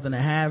last month and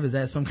a half is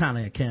at some kind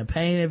of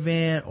campaign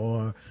event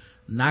or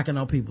knocking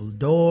on people's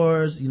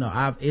doors. You know,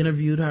 I've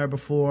interviewed her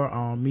before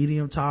on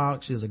Medium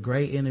Talk. She was a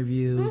great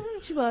interview.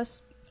 She was.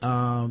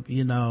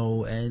 You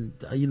know, and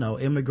you know,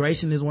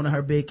 immigration is one of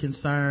her big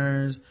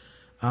concerns.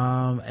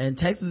 And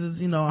Texas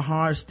is, you know, a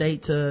hard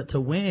state to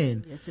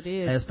win. Yes, it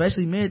is. And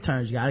especially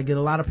midterms. You gotta get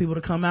a lot of people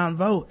to come out and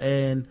vote.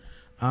 And,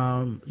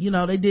 you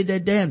know, they did their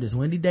damnedest.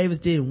 Wendy Davis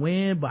didn't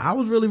win, but I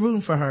was really rooting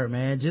for her,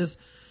 man.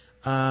 Just,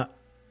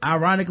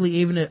 ironically,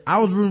 even if I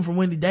was rooting for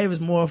Wendy Davis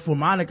more for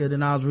Monica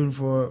than I was rooting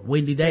for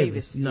Wendy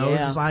Davis. You know,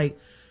 it's just like,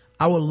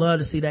 I would love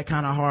to see that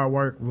kind of hard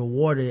work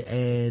rewarded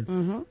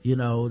and, you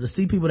know, to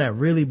see people that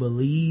really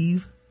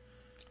believe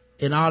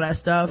and all that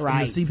stuff, and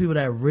to see people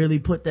that really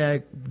put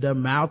their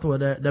mouth where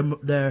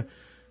their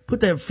put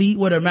their feet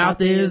where their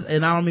mouth is,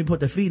 and I don't mean put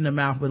their feet in their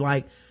mouth, but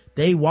like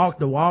they walk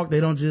the walk.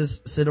 They don't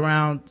just sit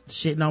around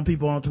shitting on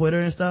people on Twitter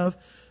and stuff.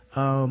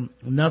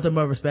 Nothing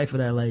but respect for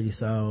that lady.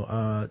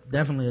 So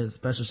definitely a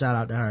special shout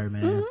out to her,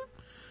 man.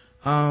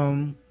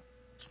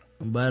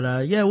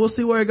 But yeah, we'll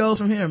see where it goes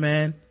from here,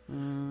 man.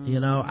 You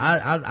know,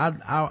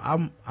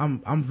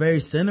 I'm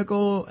very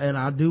cynical, and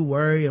I do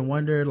worry and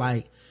wonder,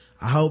 like,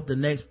 I hope the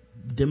next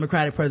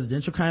Democratic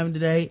presidential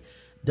candidate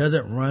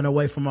doesn't run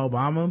away from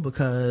Obama,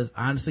 because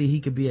honestly he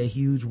could be a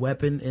huge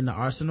weapon in the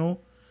arsenal,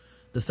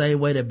 the same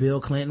way that Bill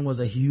Clinton was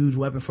a huge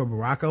weapon for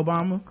Barack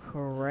Obama.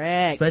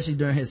 Correct. Especially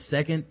during his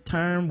second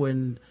term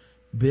when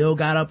Bill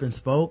got up and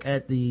spoke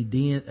at the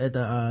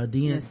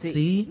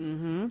DNC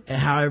and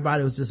how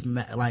everybody was just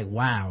like,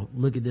 wow,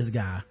 look at this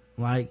guy.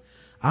 Like,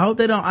 I hope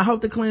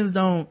the Clintons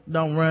don't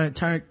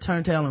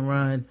turn tail and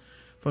run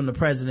from the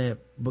president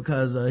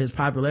because of his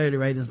popularity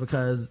ratings,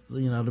 because,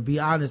 you know, to be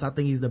honest, I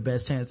think he's the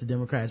best chance the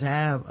Democrats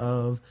have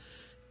of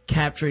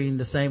capturing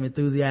the same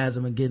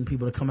enthusiasm and getting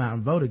people to come out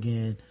and vote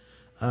again,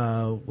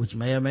 which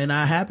may or may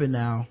not happen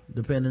now,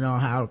 depending on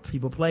how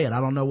people play it. I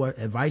don't know what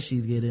advice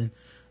she's getting,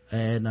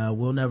 and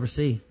we'll never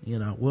see. You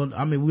know,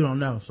 we don't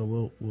know,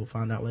 so we'll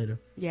find out later.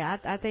 Yeah,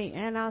 I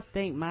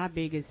think my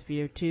biggest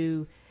fear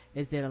too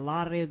is that a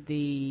lot of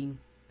the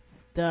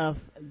stuff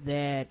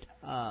that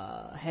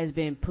has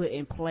been put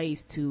in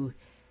place to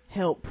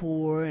help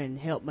poor and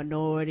help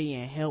minority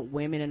and help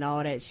women and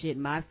all that shit,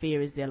 my fear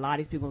is that a lot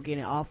of these people get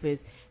in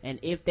office, and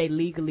if they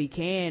legally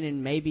can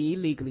and maybe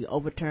illegally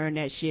overturn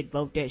that shit,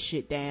 vote that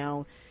shit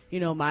down,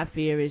 you know, my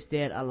fear is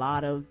that a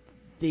lot of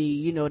the,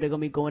 you know, they're gonna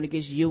be going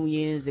against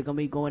unions, they're gonna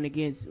be going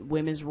against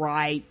women's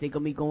rights, they're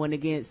gonna be going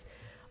against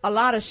a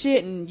lot of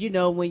shit. And, you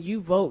know, when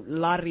you vote a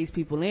lot of these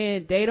people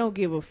in, they don't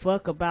give a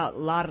fuck about a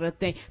lot of the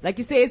things. Like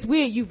you said, it's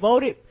weird, you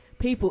voted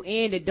people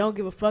in that don't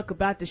give a fuck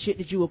about the shit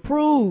that you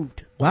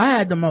approved. Well, I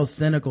had the most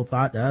cynical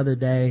thought the other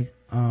day,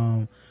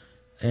 and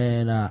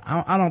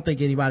I don't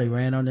think anybody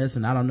ran on this,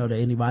 and I don't know that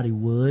anybody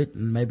would,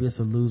 and maybe it's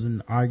a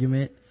losing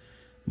argument,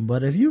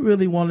 but if you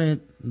really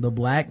wanted the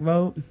black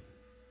vote,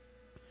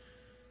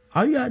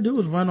 all you gotta do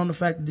is run on the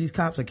fact that these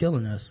cops are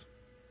killing us.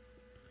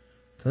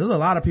 Cause there's a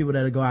lot of people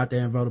that'll go out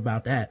there and vote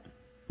about that.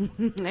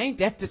 Ain't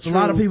that the truth? A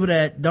lot of people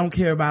that don't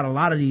care about a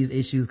lot of these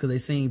issues because they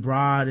seem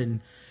broad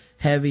and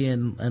heavy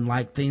and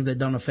like things that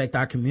don't affect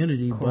our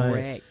community.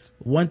 Correct.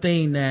 But one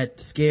thing that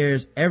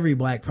scares every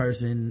black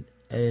person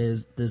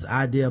is this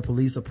idea of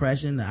police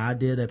oppression, the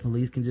idea that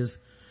police can just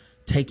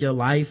take your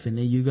life and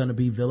then you're going to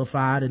be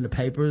vilified in the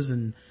papers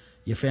and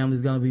your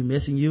family's going to be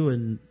missing you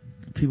and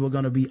people are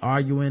going to be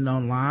arguing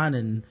online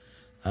and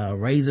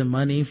raising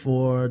money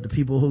for the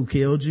people who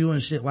killed you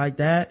and shit like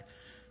that.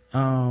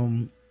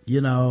 You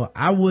know,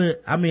 I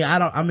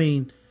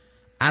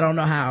don't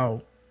know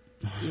how.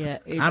 Yeah.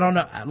 I don't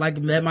know, like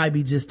that might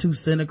be just too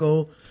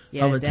cynical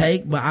of a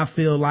take, but I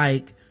feel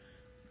like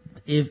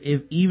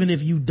if even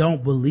if you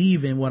don't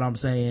believe in what I'm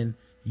saying,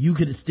 you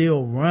could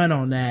still run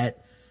on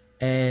that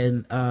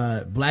and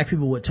black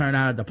people would turn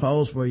out at the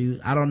polls for you.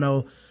 I don't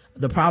know.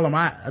 The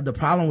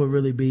problem would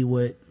really be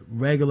with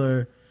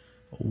regular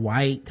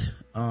white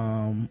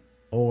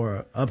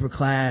or upper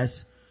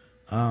class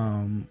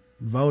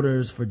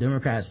voters for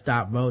Democrats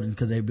stop voting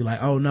because they'd be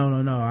like, oh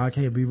no, I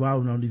can't be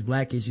voting on these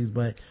black issues.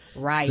 But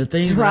right,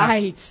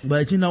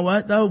 but you know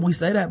what though, we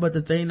say that, but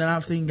the thing that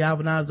I've seen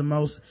galvanize the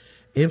most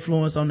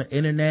influence on the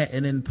internet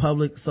and in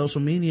public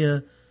social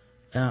media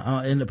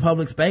in the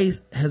public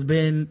space has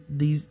been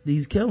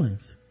these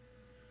killings.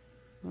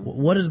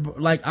 What is,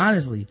 like,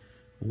 honestly,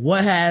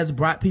 what has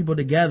brought people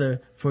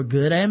together for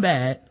good and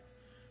bad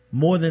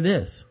more than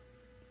this?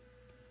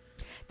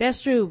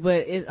 That's true,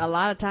 but a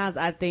lot of times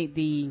I think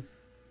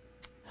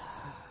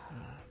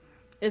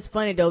it's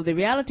funny though, the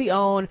reality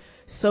on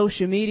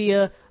social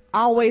media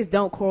always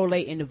don't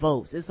correlate in the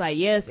votes. It's like,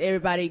 yes,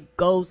 everybody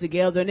goes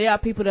together and there are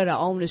people that are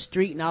on the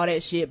street and all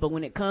that shit, but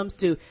when it comes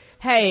to,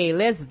 hey,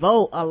 let's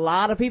vote, a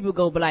lot of people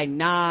go, but like,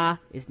 nah,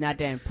 it's not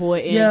that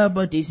important. Yeah,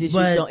 but these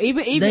issues don't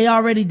even they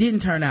already didn't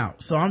turn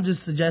out, so I'm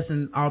just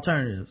suggesting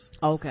alternatives.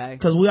 Okay.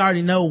 Because we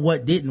already know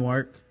what didn't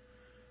work,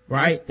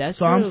 right? That's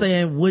so true. I'm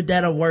saying, would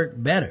that have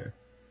worked better?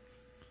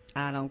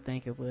 I don't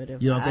think it would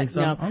have. You don't think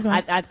so? No,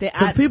 okay.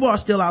 Because people are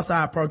still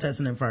outside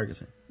protesting in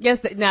Ferguson.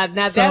 Yes, now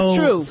that's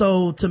true.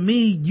 So to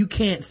me, you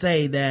can't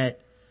say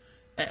that.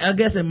 I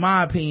guess in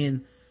my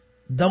opinion,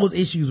 those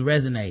issues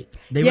resonate.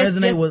 They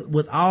resonate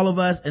with all of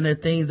us, and they're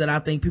things that I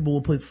think people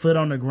will put feet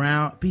on the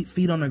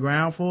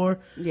ground for.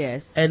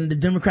 Yes. And the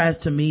Democrats,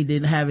 to me,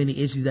 didn't have any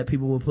issues that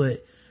people would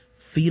put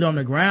feet on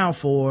the ground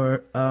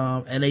for,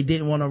 and they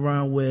didn't want to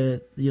run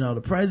with,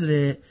 the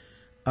president,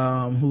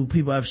 who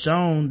people have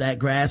shown that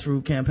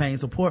grassroots campaign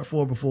support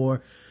for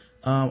before.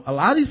 A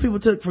lot of these people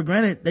took for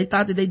granted, they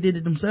thought that they did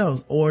it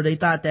themselves, or they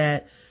thought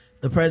that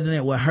the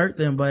president would hurt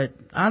them. But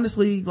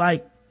honestly,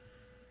 like,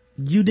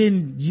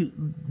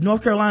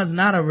 North Carolina's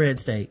not a red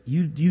state.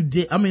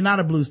 Not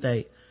a blue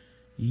state.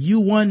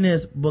 You won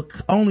this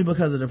only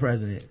because of the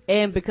president.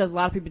 And because a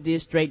lot of people did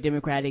straight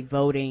Democratic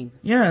voting.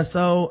 Yeah,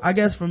 so I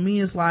guess for me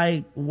it's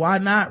like, why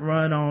not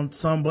run on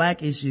some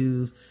black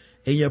issues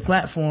in your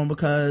platform?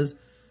 Because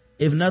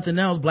if nothing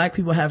else, black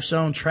people have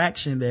shown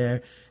traction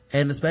there.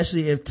 And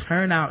especially if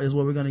turnout is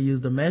what we're going to use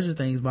to measure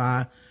things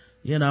by,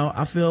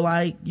 I feel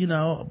like,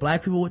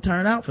 black people would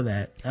turn out for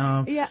that.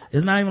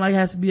 It's not even like it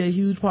has to be a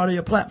huge part of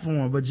your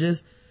platform, but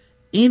just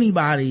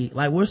anybody.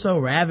 Like, we're so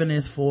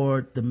ravenous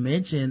for the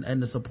mention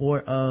and the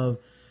support of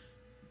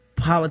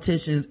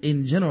politicians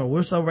in general.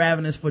 We're so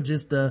ravenous for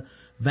just the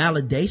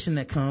validation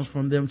that comes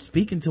from them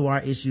speaking to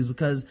our issues,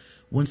 because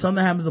when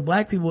something happens to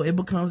black people, it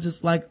becomes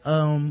just like,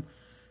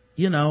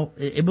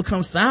 it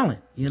becomes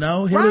silent,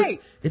 Right.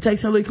 It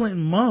takes Hillary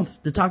Clinton months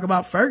to talk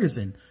about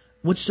Ferguson,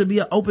 which should be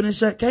an open and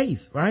shut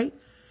case, right?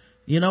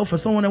 For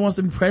someone that wants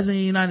to be president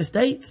of the United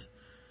States.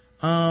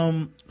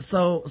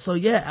 So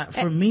yeah,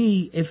 for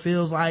me, it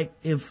feels like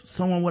if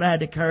someone would have had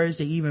the courage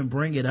to even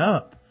bring it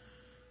up,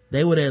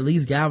 they would at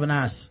least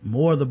galvanize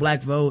more of the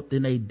black vote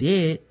than they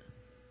did.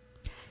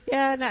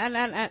 Yeah,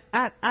 and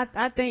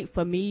I think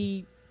for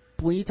me,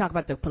 when you talk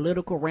about the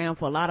political realm,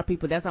 for a lot of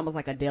people, that's almost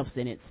like a death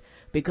sentence,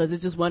 because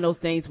it's just one of those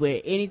things where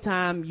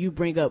anytime you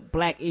bring up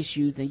black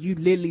issues and you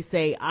literally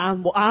say,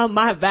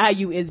 my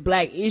value is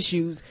black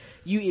issues,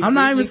 I'm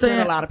not even saying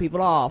turn a lot of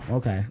people off.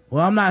 Okay.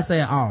 Well, I'm not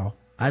saying all.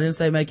 I didn't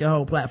say make your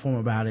whole platform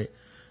about it.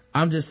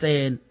 I'm just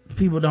saying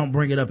people don't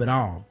bring it up at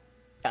all.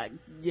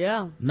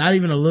 Yeah. Not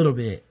even a little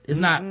bit. It's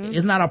not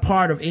a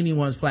part of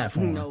anyone's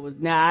platform.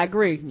 No, I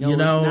agree. No, it's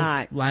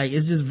not. Like,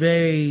 it's just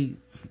very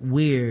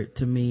weird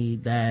to me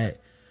that,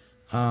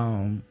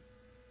 cause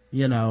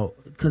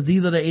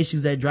these are the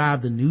issues that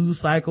drive the news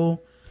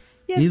cycle.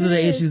 Yes, these are the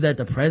is. issues that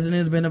the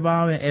president's been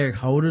involved in, Eric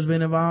Holder's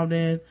been involved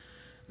in.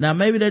 Now,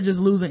 maybe they're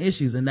just losing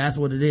issues, and that's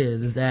what it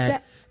is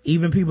that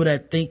even people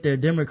that think they're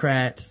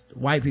Democrats,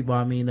 white people,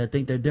 that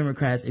think they're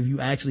Democrats, if you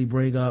actually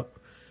bring up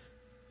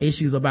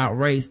issues about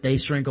race, they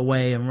shrink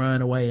away and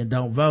run away and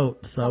don't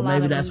vote. So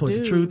maybe that's what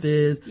the truth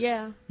is.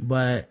 Yeah.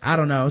 But I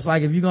don't know. It's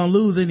like, if you're gonna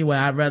lose anyway,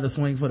 I'd rather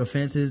swing for the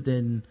fences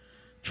than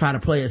try to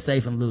play it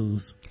safe and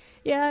lose.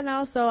 Yeah, and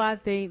also I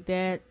think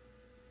that,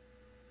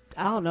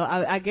 I don't know,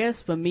 I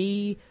guess for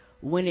me,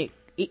 when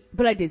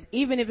but like this,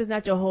 even if it's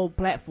not your whole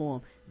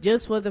platform,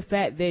 just for the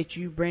fact that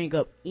you bring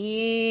up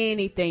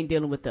anything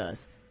dealing with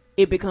us,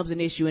 it becomes an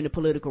issue in the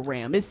political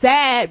realm. It's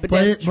sad, but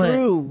that's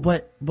true.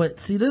 But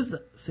see this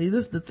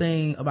the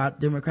thing about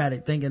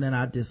Democratic thinking that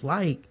I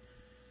dislike.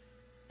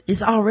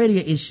 It's already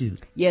an issue.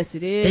 Yes,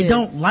 it is. They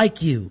don't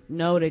like you.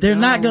 No, they're don't.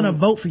 Not gonna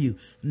vote for you.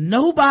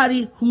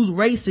 Nobody who's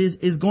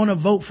racist is gonna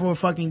vote for a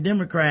fucking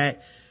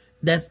Democrat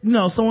that's,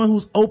 someone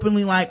who's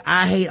openly like,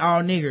 I hate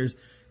all niggers.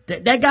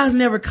 That guy's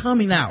never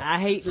coming out. I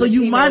hate so Latinos,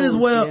 you might as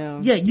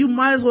well, you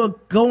might as well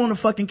go on a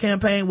fucking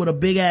campaign with a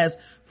big ass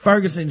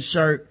Ferguson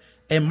shirt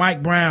and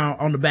Mike Brown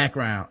on the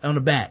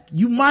back.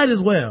 You might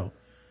as well.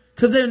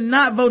 Cause they're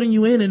not voting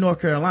you in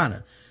North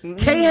Carolina. Mm-hmm.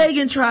 Kay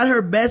Hagan tried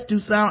her best to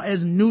sound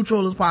as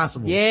neutral as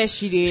possible. Yes,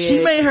 she did.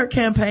 She made her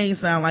campaign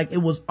sound like it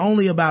was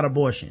only about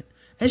abortion.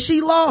 And she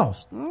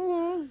lost.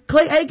 Mm-hmm.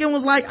 Clay Aiken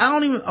was like,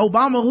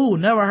 Obama who?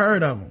 Never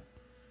heard of him.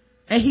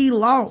 And he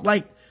lost.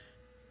 Like,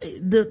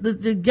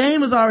 the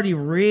game is already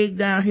rigged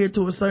down here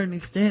to a certain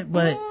extent,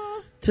 but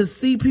to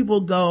see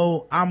people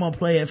go, I'm gonna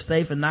play it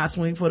safe and not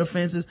swing for the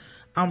fences.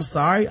 I'm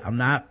sorry. I'm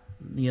not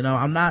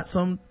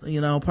some,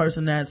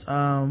 person that's,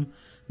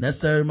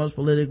 necessarily the most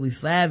politically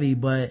savvy,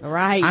 but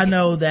right. I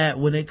know that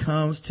when it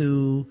comes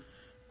to,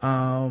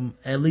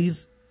 at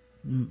least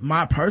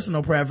my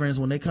personal preference,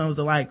 when it comes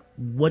to like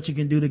what you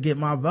can do to get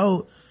my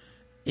vote,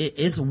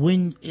 it's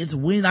when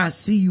I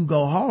see you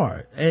go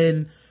hard.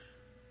 And,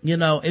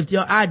 if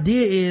your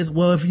idea is,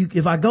 well,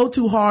 if I go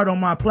too hard on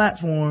my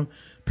platform,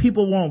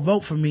 people won't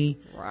vote for me.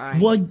 Right.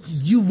 Well,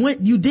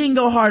 you didn't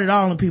go hard at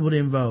all and people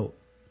didn't vote.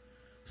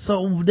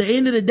 So at the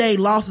end of the day,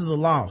 loss is a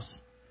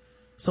loss.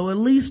 So at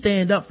least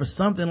stand up for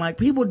something. Like,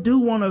 people do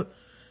want to,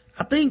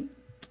 I think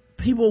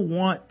people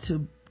want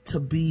to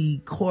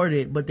be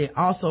courted, but they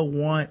also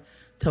want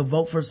to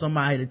vote for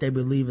somebody that they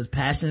believe is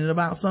passionate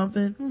about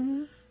something.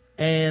 Mm-hmm.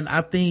 And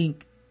I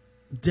think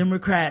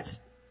Democrats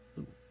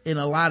in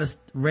a lot of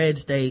red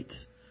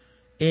states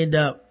end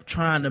up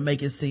trying to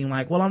make it seem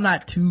like, well, I'm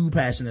not too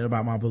passionate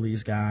about my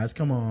beliefs, guys.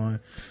 Come on.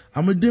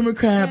 I'm a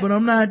Democrat, but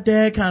I'm not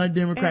that kind of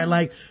Democrat.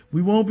 Like,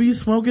 we won't be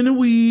smoking the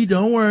weed.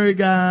 Don't worry,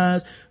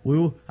 guys.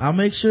 I'll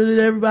make sure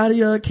that everybody,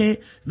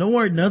 don't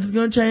worry. Nothing's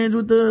going to change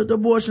with the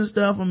abortion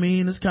stuff. I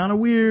mean, it's kind of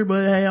weird,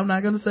 but hey, I'm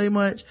not going to say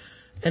much.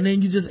 And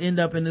then you just end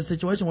up in this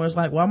situation where it's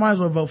like, well, I might as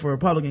well vote for a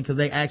Republican because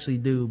they actually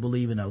do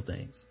believe in those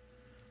things.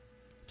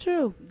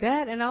 True.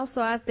 That, and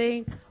also I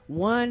think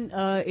one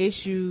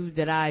issue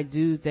that I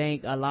do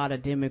think a lot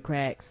of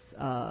Democrats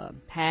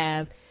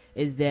have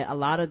is that a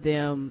lot of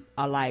them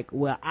are like,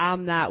 well,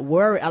 I'm not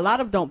worried. A lot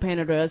of them don't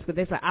pander to us, but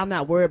they're like, I'm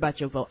not worried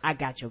about your vote. I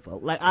got your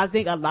vote. Like, I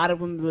think a lot of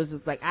them was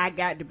just like, I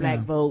got the black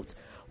votes.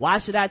 Why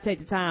should I take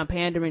the time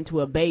pandering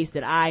to a base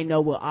that I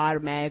know will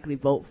automatically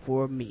vote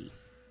for me?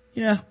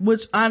 Yeah,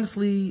 which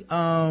honestly,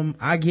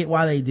 I get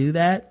why they do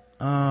that.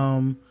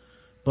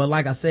 But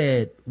like I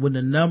said, when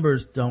the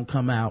numbers don't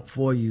come out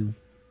for you,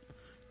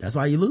 that's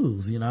why you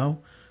lose,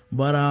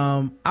 But,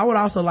 I would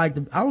also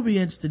I would be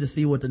interested to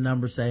see what the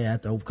numbers say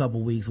after a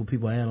couple weeks when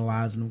people are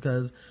analyzing them,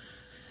 because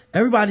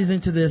everybody's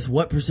into this,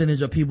 what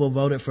percentage of people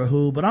voted for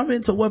who, but I'm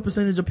into what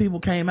percentage of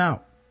people came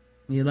out,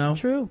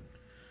 True.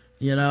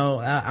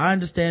 I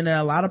understand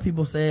that a lot of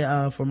people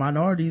say, for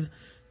minorities,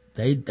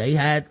 they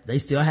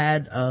still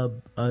had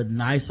a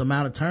nice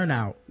amount of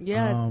turnout.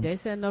 Yeah, they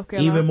said North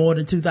Carolina. Even more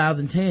than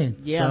 2010.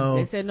 Yeah, so,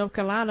 they said North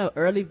Carolina,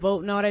 early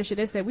vote and all that shit.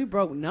 They said we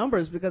broke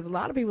numbers because a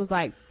lot of people was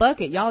like,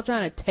 fuck it, y'all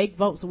trying to take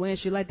votes away and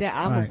shit like that.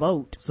 I'm a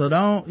vote. So I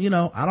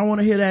don't want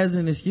to hear that as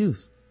an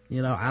excuse. I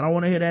don't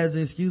want to hear that as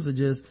an excuse of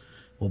just,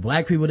 well,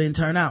 black people didn't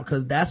turn out,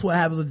 because that's what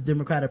happens with the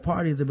Democratic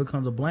Party is it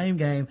becomes a blame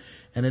game,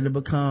 and then it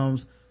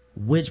becomes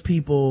which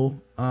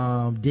people,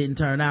 didn't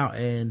turn out,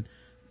 and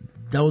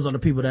those are the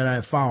people that are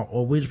at fault,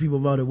 or which people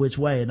voted which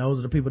way, and those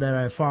are the people that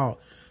are at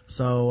fault.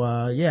 So,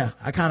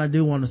 I kind of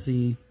do want to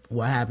see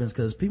what happens,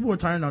 because people were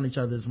turning on each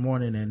other this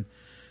morning, and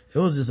it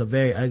was just a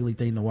very ugly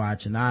thing to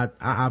watch. And I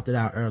opted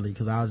out early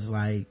because I was just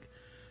like,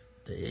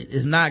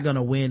 it's not going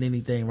to win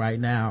anything right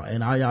now,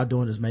 and all y'all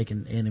doing is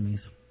making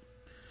enemies.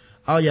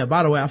 Oh yeah,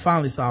 by the way, I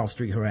finally saw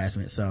street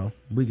harassment, so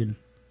we can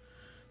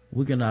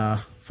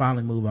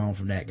finally move on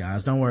from that,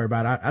 guys. Don't worry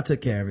about it. I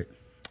took care of it.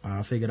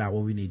 I figured out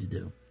what we need to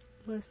do.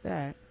 What's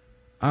that?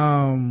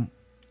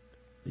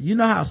 You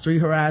know how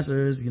street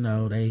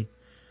harassers, they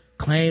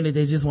claim that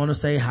they just want to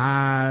say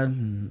hi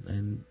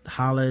and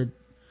holler at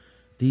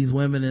these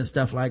women and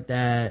stuff like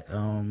that.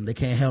 They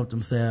can't help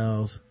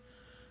themselves.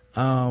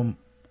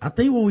 I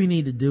think what we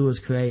need to do is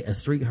create a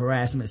street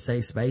harassment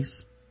safe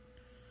space,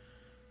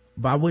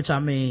 by which I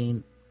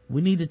mean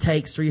we need to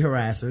take street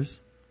harassers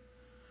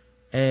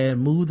and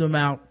move them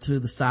out to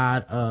the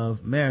side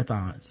of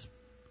marathons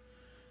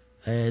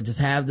and just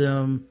have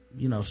them,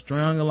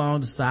 strung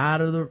along the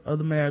side of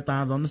the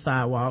marathons on the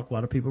sidewalk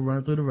while the people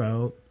run through the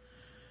road.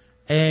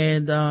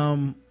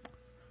 And,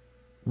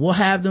 we'll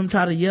have them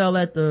try to yell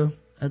at the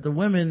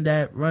women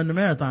that run the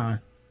marathon.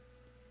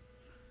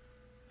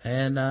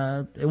 And,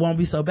 it won't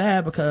be so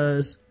bad,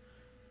 because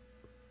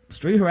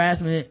street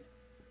harassment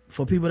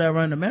for people that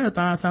run the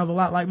marathon sounds a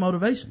lot like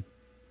motivation.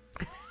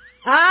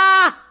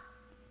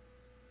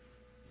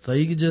 So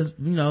you could just,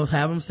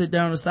 have them sit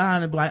down on the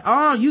side and be like,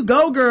 oh, you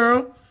go,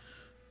 girl.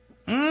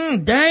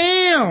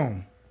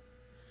 Damn.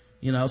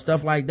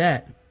 Stuff like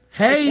that.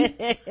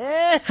 Hey,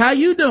 how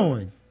you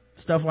doing?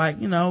 Stuff like,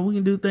 we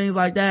can do things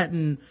like that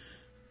and,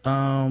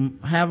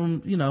 have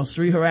them,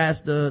 street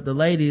harass the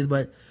ladies,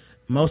 but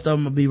most of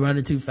them will be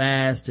running too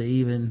fast to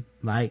even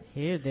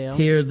hear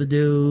the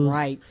dudes.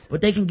 Right.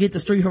 But they can get the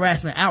street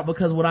harassment out,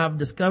 because what I've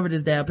discovered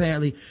is that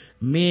apparently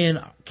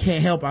men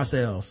can't help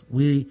ourselves.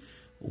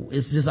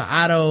 It's just an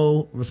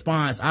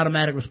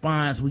automatic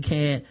response. We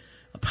can't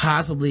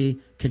possibly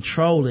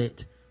control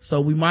it.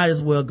 So we might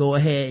as well go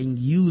ahead and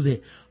use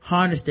it,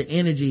 harness the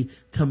energy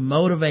to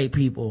motivate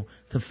people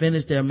to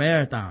finish their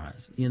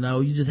marathons. You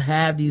just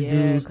have these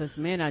dudes. Because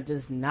men are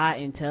just not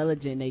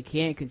intelligent. They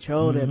can't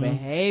control their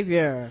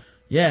behavior.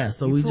 Yeah,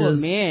 so we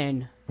just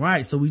men.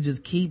 Right, so we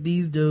just keep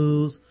these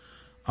dudes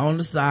on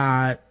the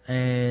side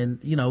and,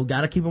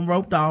 gotta keep them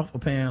roped off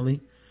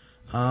apparently.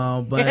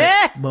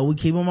 But we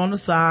keep them on the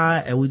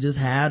side and we just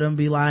have them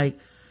be like,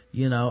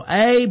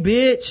 hey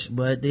bitch.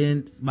 But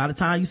then by the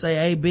time you say,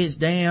 hey bitch,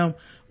 damn,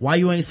 why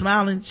you ain't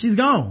smiling? She's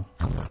gone.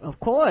 Of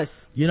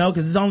course.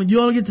 Cause you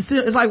only get to see,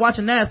 it's like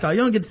watching NASCAR.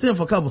 You only get to see them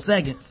for a couple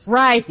seconds.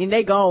 Right. And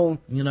they gone.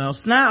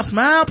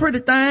 Smile pretty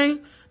thing.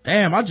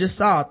 Damn, I just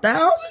saw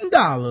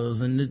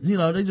 $1,000 and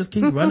they just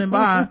keep running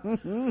by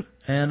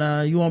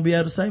and, you won't be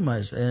able to say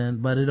much.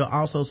 But it'll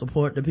also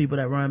support the people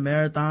that run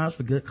marathons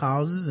for good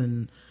causes.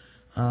 And,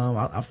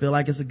 I feel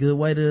like it's a good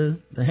way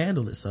to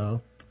handle it.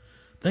 So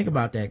think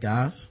about that,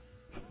 guys.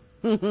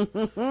 We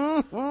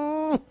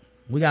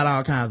got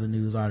all kinds of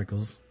news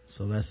articles.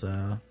 So let's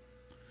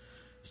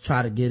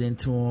try to get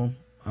into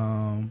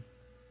them.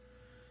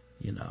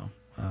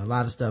 A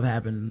lot of stuff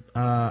happened.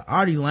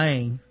 Artie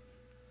Lang,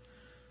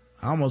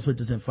 I almost put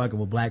this in fucking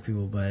with black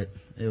people, but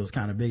it was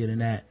kind of bigger than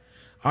that.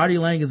 Artie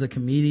Lang is a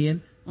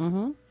comedian.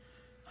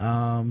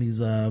 He's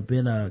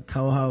been a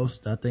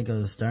co-host, I think, of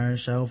the Stern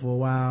Show for a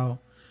while.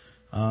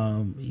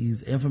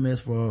 He's infamous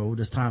for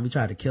this time he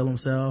tried to kill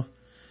himself.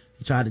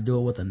 He tried to do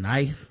it with a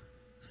knife,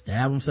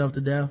 stab himself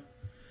to death.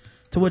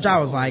 To which I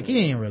was like, you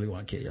ain't really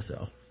want to kill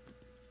yourself.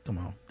 Come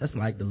on. That's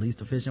like the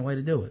least efficient way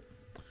to do it.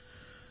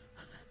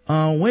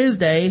 On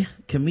Wednesday,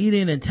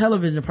 comedian and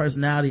television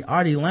personality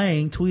Artie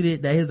Lang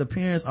tweeted that his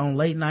appearance on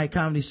late night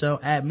comedy show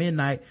At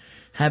Midnight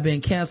had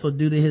been canceled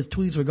due to his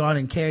tweets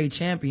regarding Carrie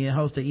Champion,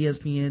 host of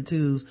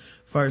ESPN2's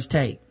First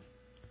Take.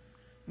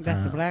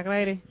 That's the black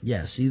lady?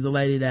 Yes, she's the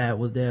lady that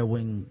was there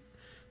when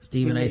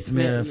Stephen A.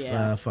 Smith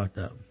fucked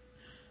up.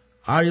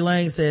 Artie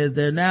Lang says,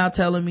 they're now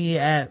telling me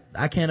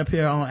I can't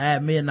appear on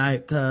At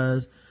Midnight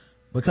because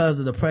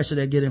of the pressure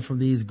they're getting from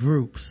these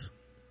groups.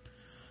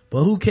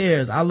 But who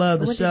cares? I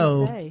love the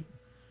show. Say?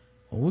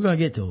 Well, we're gonna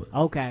get to it.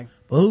 Okay.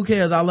 But who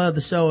cares? I love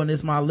the show and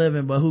it's my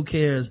living, but who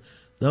cares?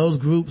 Those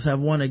groups have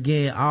won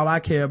again. All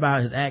I care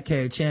about is At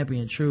Carrie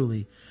Champion,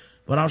 truly.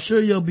 But I'm sure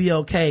you'll be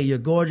okay. You're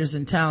gorgeous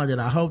and talented.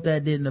 I hope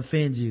that didn't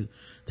offend you.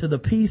 To the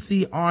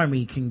PC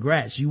Army,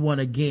 congrats. You won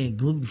again.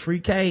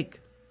 Gluten-free cake.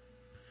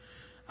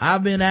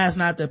 I've been asked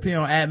not to appear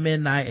on At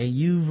Midnight and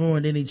you've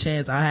ruined any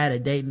chance I had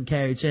at dating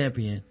Carrie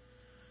Champion.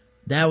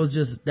 That was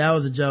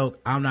a joke.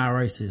 I'm not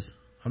racist.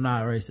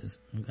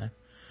 Okay.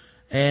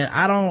 And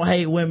I don't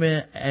hate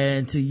women,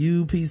 and to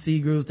you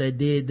PC groups that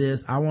did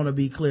this, I want to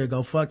be clear.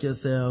 Go fuck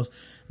yourselves.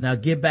 Now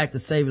get back to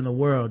saving the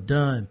world.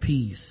 Done.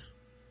 Peace.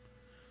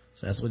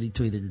 So that's what he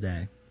tweeted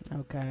today.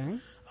 Okay.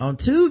 On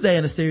Tuesday,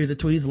 in a series of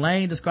tweets,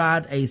 Lane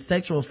described a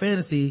sexual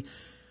fantasy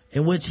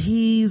in which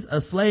he's a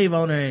slave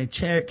owner and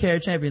Carrie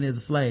Champion is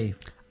a slave.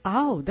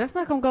 Oh, that's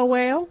not gonna go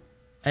well.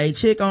 A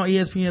chick on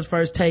ESPN's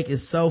First Take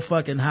is so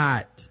fucking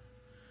hot.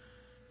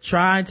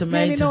 Trying to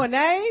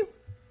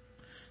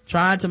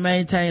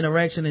maintain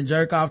erection and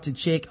jerk off to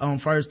chick on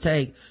First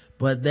Take,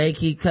 but they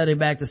keep cutting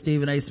back to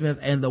Stephen A. Smith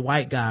and the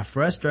white guy.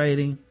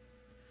 Frustrating.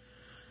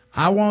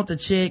 I want the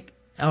chick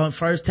on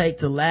First Take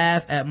to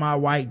laugh at my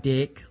white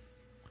dick.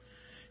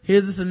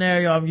 Here's a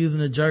scenario I'm using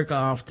to jerk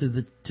off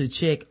to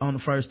chick on the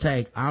First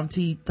Take. I'm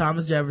T.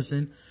 Thomas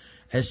Jefferson,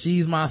 and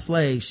she's my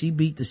slave. She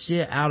beat the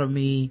shit out of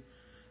me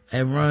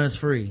and runs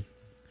free.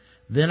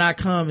 Then I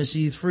come and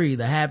she's free.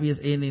 The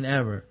happiest ending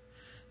ever.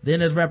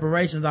 Then as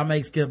reparations, I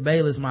make Skip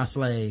Bayless my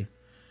slave.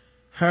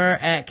 Her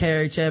at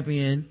Carrie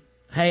Champion.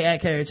 Hey,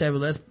 at Carrie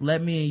Champion,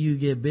 let me and you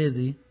get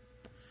busy.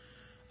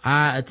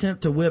 I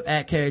attempt to whip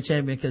at Carrie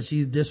Champion because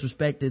she's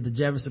disrespected the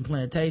Jefferson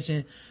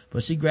plantation,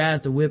 but she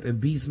grabs the whip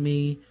and beats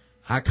me.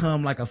 I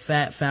come like a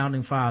fat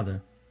founding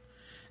father.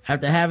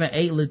 After having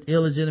 8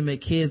 illegitimate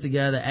kids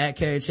together, at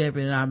Carrie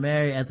Champion and I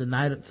married at the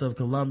Knights of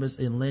Columbus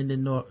in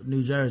Linden,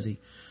 New Jersey.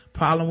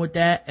 Problem with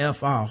that?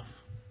 F off.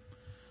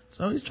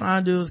 So he's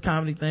trying to do his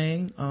comedy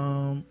thing.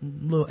 A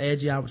little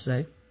edgy, I would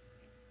say.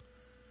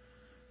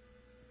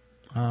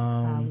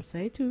 I would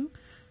say too.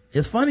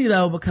 It's funny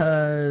though,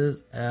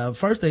 because,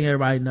 first thing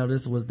everybody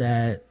noticed was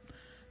that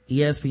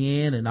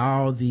ESPN and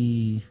all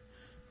the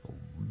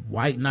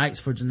white knights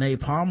for Janae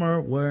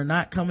Palmer were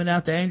not coming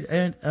out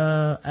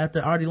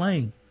after Artie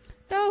Lang.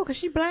 No, cause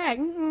she black.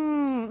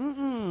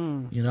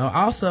 You know,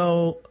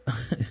 also,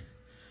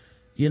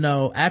 you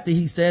know, after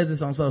he says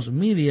this on social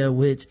media,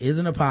 which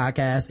isn't a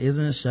podcast,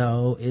 isn't a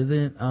show,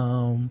 isn't,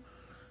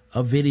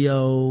 a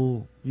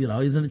video, you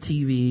know, isn't a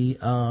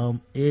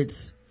TV,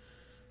 it's,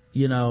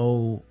 you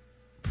know,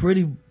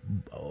 pretty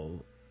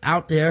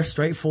out there,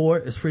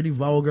 straightforward. It's pretty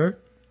vulgar.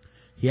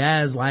 He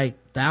has like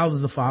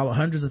thousands of followers,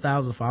 hundreds of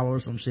thousands of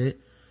followers, some shit.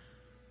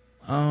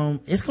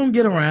 It's gonna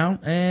get around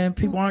and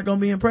people aren't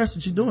gonna be impressed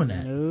with you doing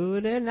that. No,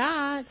 they're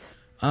not.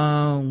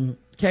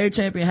 Carrie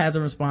Champion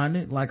hasn't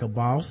responded like a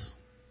boss.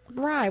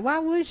 Right, why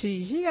would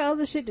she? She got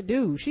other shit to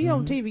do. She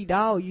on TV,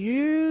 dog.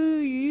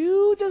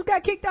 You just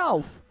got kicked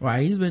off.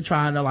 Right, he's been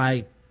trying to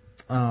like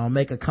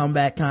make a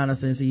comeback kind of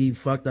since he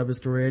fucked up his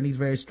career, and he's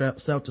very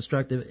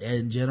self-destructive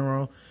in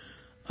general.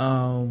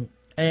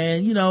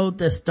 And you know,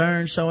 the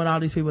Stern Show and all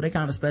these people, they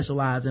kind of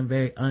specialize in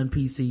very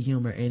un-PC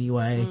humor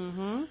anyway.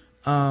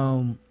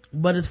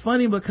 But it's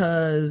funny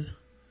because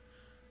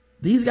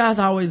these guys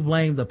always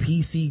blame the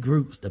PC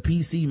groups, the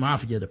PC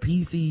mafia, the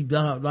PC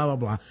blah blah blah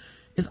blah.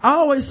 It's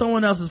always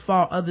someone else's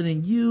fault other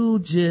than you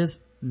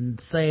just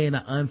saying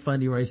an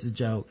unfunny racist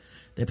joke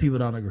that people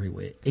don't agree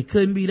with. It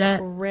couldn't be that.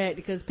 Correct,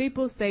 because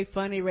people say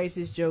funny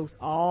racist jokes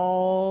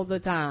all the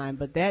time,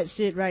 but that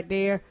shit right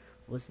there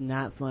was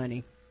not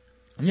funny.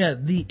 Yeah,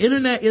 the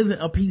internet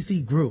isn't a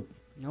PC group.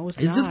 No, it's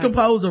just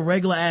composed of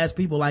regular ass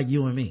people like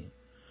you and me.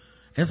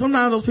 And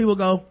sometimes those people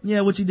go,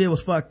 yeah, what you did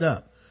was fucked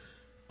up.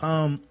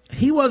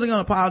 He wasn't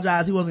gonna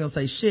apologize. He wasn't gonna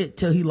say shit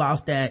till he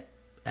lost that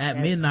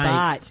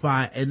midnight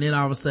spot. And then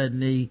all of a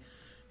sudden he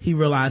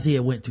realized he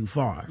had went too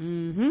far.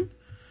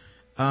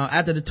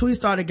 After the tweet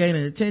started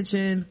gaining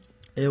attention,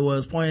 it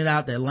was pointed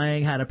out that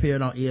Lang had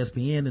appeared on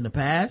ESPN in the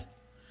past.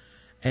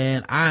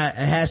 And a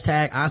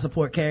hashtag I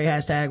support Carrie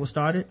hashtag was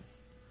started.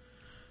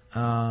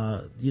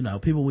 You know,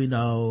 people we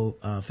know,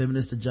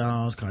 Feminista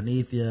Jones,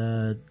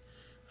 Carnethia,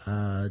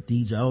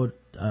 DJ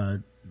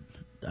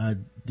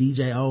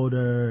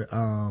Older,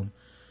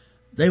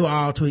 they were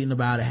all tweeting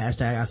about it,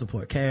 hashtag I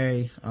support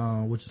Carrie,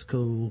 which is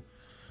cool.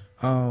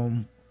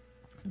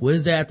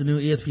 Wednesday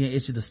afternoon, ESPN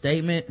issued a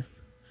statement.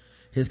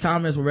 His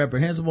comments were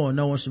reprehensible and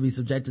no one should be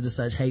subjected to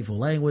such hateful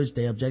language.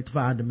 They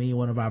objectified to me,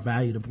 one of our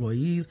valued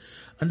employees,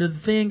 under the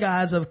thin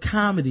guise of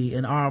comedy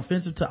and are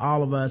offensive to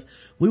all of us.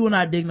 We will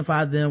not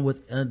dignify them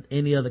with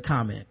any other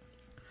comment.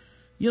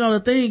 You know,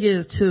 the thing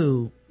is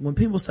too, when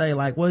people say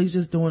like, well, he's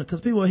just doing it,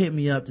 cause people hit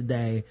me up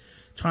today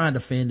trying to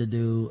offend the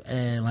dude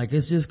and like,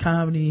 it's just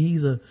comedy.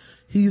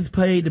 He's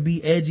paid to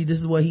be edgy. This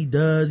is what he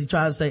does. He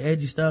tries to say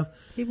edgy stuff.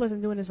 He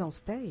wasn't doing this on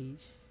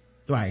stage.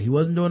 Right. He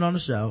wasn't doing it on the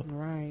show.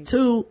 Right.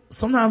 Two,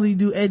 sometimes when you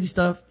do edgy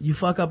stuff, you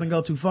fuck up and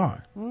go too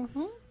far.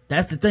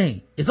 That's the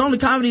thing. It's only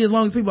comedy as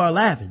long as people are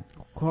laughing.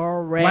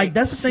 Correct. Like,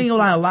 that's the thing,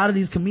 like a lot of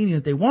these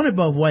comedians, they want it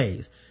both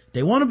ways.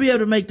 They want to be able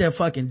to make their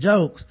fucking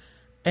jokes.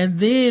 And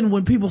then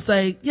when people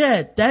say,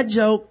 yeah, that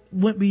joke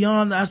went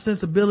beyond our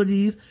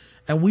sensibilities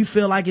and we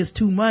feel like it's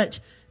too much,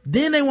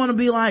 then they want to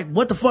be like,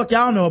 what the fuck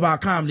y'all know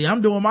about comedy?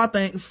 I'm doing my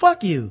thing.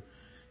 Fuck you.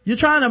 You're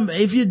trying to,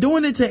 if you're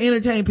doing it to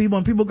entertain people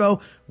and people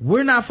go,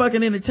 we're not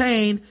fucking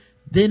entertained,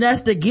 then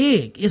that's the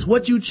gig. It's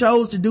what you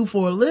chose to do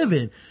for a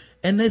living.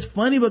 And it's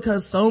funny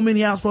because so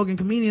many outspoken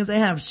comedians, they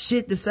have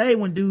shit to say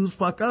when dudes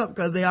fuck up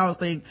because they always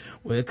think,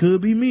 well, it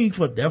could be me,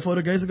 for therefore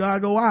the grace of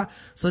God go I.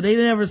 So they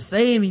never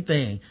say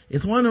anything.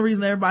 It's one of the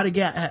reasons everybody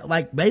got,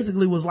 like,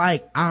 basically was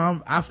like,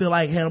 I feel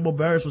like Hannibal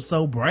Buress was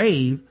so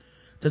brave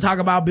to talk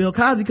about Bill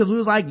Cosby because we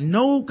was like,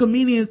 no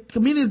comedians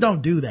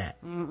don't do that.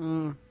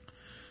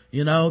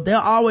 You know, they'll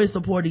always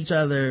support each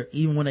other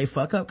even when they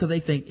fuck up because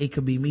they think it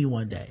could be me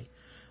one day.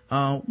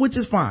 Which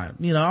is fine.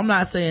 You know, I'm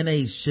not saying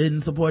they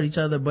shouldn't support each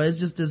other, but it's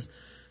just this,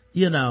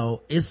 you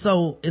know, it's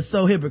so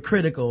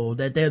hypocritical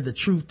that they're the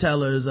truth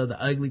tellers of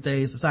the ugly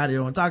things society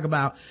don't want to talk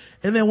about.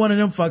 And then one of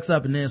them fucks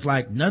up and then it's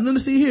like, nothing to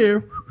see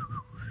here.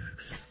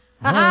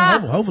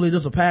 Hopefully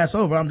this will pass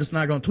over. I'm just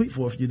not going to tweet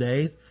for a few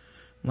days.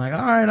 I'm like,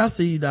 all right, I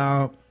see you,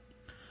 dog.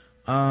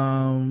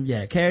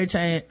 Yeah, Carrie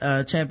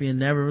Champion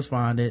never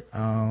responded.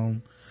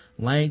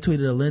 Lang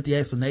tweeted a lengthy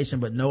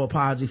explanation, but no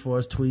apology for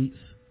his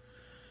tweets.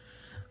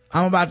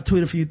 I'm about to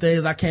tweet a few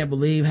things I can't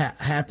believe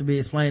have to be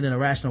explained in a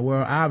rational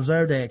world. I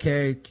observed that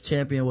Carrie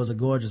Champion was a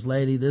gorgeous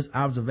lady. This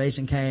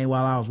observation came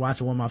while I was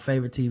watching one of my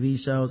favorite TV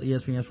shows,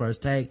 ESPN's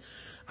First Take.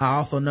 I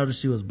also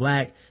noticed she was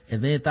black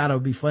and then thought it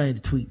would be funny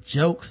to tweet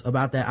jokes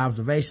about that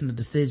observation or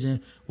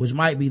decision, which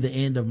might be the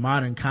end of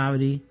modern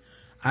comedy.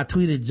 I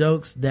tweeted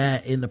jokes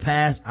that in the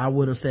past I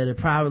would have said it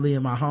privately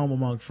in my home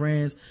among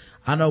friends.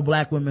 I know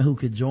black women who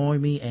could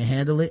join me and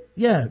handle it.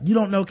 Yeah, you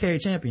don't know Carrie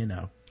Champion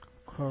though.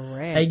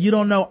 Correct. And you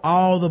don't know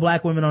all the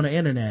black women on the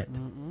internet.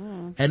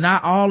 And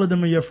not all of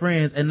them are your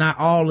friends and not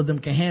all of them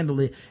can handle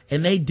it.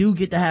 And they do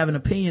get to have an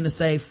opinion to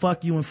say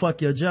fuck you and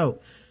fuck your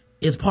joke.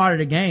 It's part of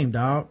the game,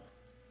 dog.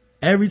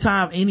 Every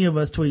time any of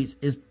us tweets,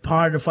 it's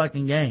part of the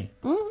fucking game.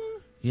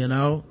 You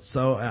know?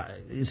 So,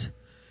 it's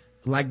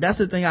like, that's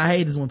the thing I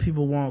hate is when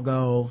people won't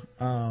go,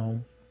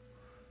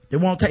 they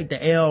won't take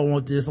the L,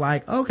 won't just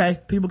like, okay,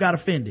 people got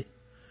offended.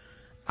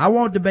 I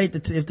won't debate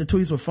if the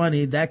tweets were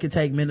funny. That could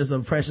take minutes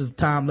of precious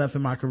time left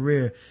in my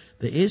career.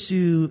 The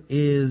issue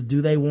is,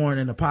 do they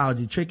warrant an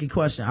apology? Tricky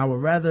question. I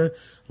would rather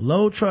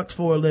load trucks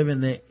for a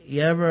living than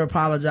ever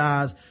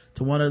apologize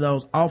to one of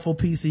those awful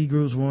PC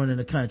groups ruining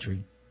the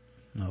country.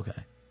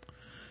 Okay.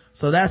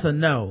 So that's a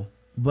no.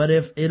 But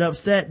if it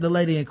upset the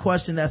lady in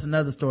question, that's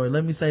another story.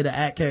 Let me say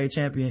to @Carrie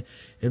Champion,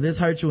 if this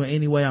hurt you in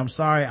any way, I'm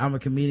sorry. I'm a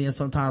comedian.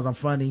 Sometimes I'm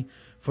funny.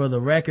 For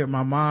the record,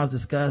 my mom's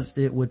discussed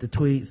it with the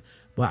tweets,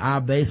 but I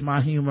base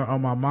my humor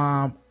on my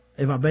mom.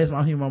 If I base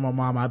my humor on my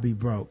mom, I'd be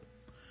broke.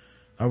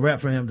 A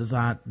rep for him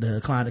declined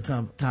to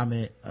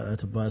comment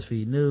to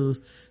BuzzFeed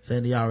News,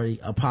 saying he already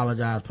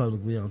apologized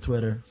publicly on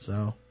Twitter.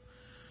 So,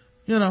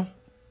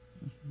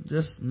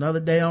 just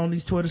another day on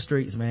these Twitter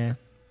streets, man.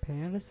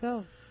 Apparently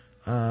so.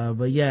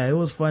 But yeah, it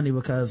was funny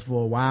because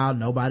for a while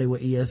nobody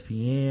with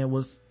ESPN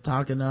was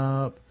talking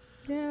up.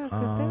 Yeah,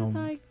 cause that's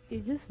like,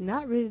 it's just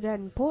not really that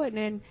important.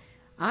 And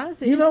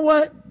honestly, you know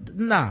what?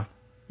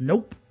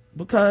 Nope.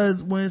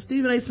 Because when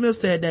Stephen A. Smith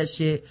said that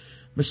shit,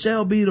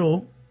 Michelle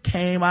Beadle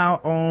came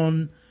out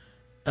on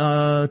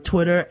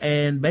Twitter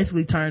and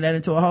basically turned that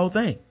into a whole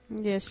thing.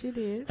 Yes, she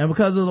did. And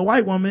because of the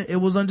white woman, it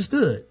was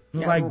understood. It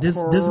was like,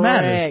 this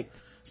matters.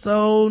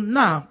 So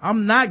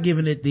I'm not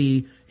giving it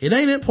it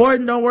ain't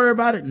important, don't worry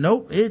about it.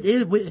 Nope.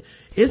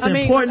 It's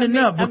important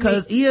enough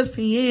because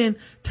ESPN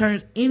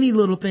turns any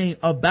little thing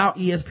about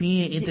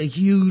ESPN into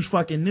huge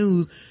fucking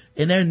news,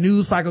 and their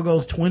news cycle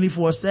goes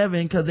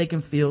 24/7 because they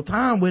can fill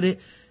time with it.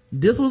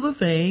 This was a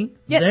thing.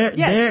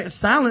 Their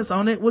silence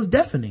on it was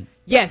deafening.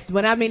 Yes,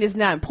 when I mean it's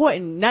not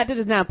important, not that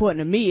it's not important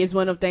to me, it's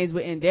one of the things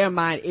where in their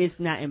mind it's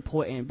not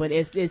important, but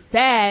it's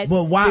sad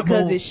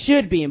because it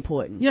should be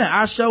important. Yeah,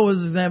 our show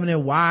is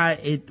examining why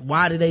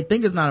do they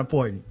think it's not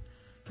important?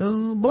 Because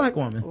it's a black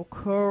woman. Oh,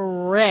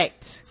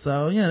 correct.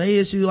 So, they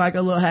issue like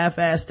a little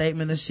half-ass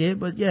statement and shit,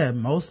 but yeah,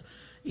 most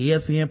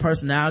ESPN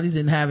personalities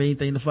didn't have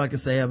anything to fucking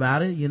say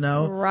about it,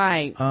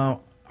 Right.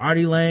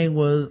 Artie Lang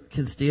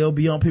can still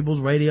be on people's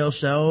radio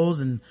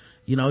shows, and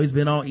he's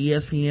been on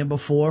ESPN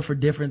before for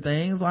different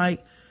things.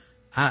 Like,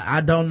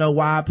 I don't know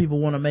why people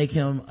want to make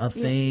him a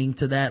thing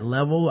to that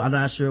level. I'm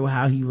not sure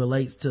how he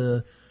relates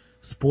to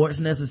sports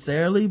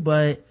necessarily,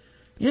 but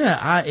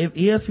yeah, if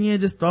ESPN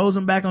just throws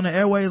him back on the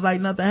airways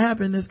like nothing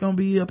happened, it's gonna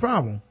be a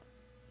problem.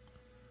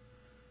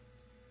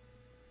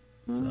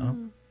 So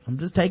I'm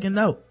just taking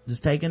note.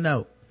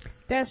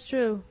 That's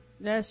true.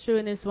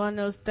 And it's one of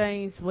those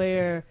things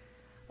where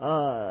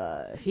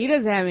he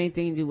doesn't have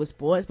anything to do with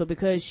sports, but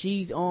because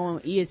she's on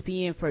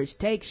ESPN First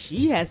Take,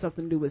 she has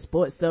something to do with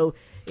sports, so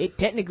it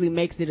technically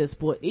makes it a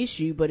sport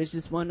issue, but it's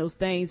just one of those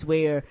things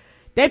where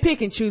they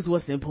pick and choose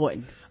what's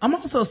important. I'm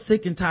also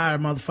sick and tired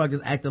of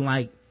motherfuckers acting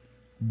like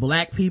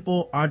black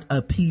people are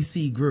a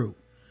PC group.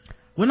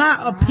 We're not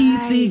a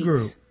PC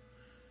group.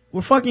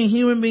 We're fucking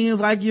human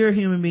beings like you're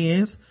human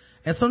beings,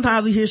 and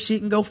sometimes we hear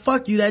shit and go,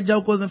 fuck you, that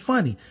joke wasn't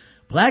funny.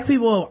 Black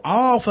people of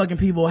all fucking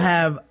people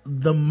have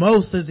the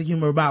most sense of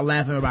humor about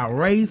laughing about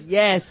race.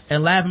 Yes.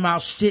 And laughing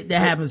about shit that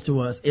happens to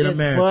us in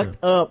America. It's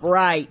fucked up,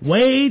 right.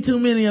 Way too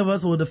many of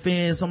us will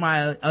defend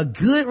a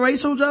good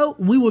racial joke,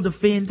 we will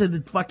defend to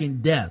the fucking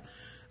death.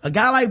 A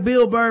guy like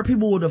Bill Burr,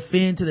 people will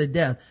defend to the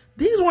death.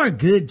 These weren't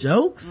good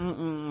jokes.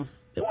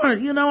 They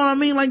weren't, you know what I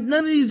mean? Like,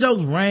 none of these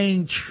jokes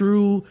rang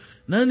true.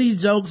 None of these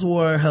jokes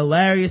were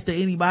hilarious to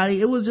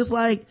anybody. It was just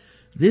like,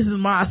 this is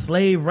my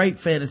slave rape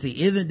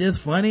fantasy. Isn't this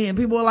funny? And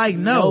people are like,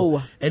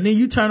 no. And then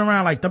you turn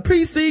around like, the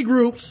PC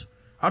groups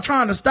are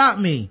trying to stop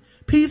me.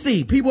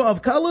 PC, people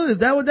of color? Is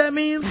that what that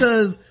means?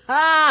 Cause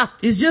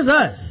it's just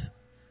us.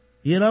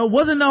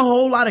 Wasn't no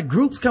whole lot of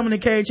groups coming to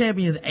Carrie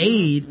Champion's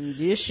aid.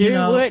 You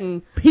sure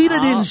wouldn't. PETA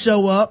didn't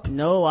show up.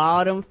 No,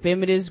 all them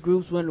feminist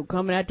groups were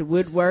coming out the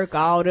woodwork,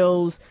 all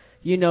those,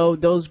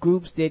 those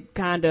groups that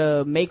kind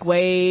of make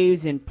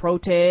waves and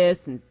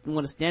protest and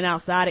want to stand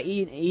outside of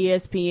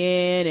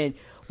ESPN and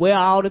wear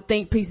all the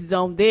think pieces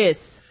on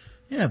this.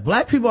 Yeah,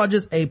 black people are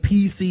just a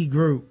PC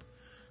group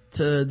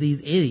to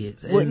these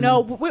idiots. We're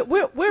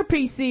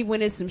PC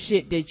when it's some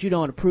shit that you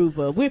don't approve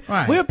of. We're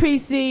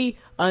PC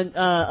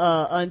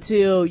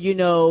until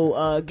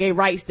gay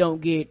rights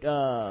don't get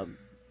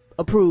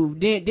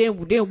approved. Then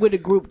we're the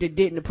group that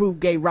didn't approve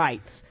gay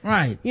rights.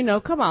 Right.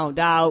 Come on,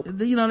 dog.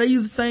 They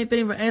use the same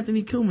thing for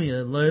Anthony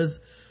Cumia.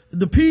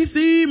 The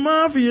PC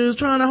mafia is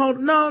trying to hold.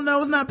 No,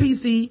 it's not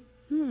PC.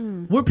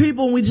 We're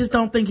people and we just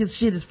don't think his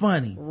shit is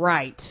funny.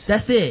 Right.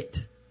 That's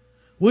it.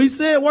 Well, he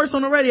said worse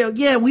on the radio.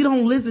 Yeah, we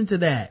don't listen to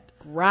that.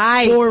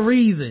 Right. For a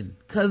reason.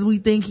 Cause we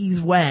think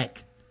he's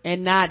whack.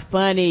 And not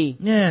funny.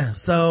 Yeah.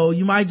 So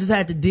you might just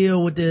have to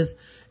deal with this.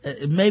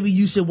 Maybe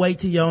you should wait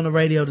till you're on the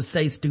radio to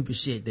say stupid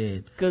shit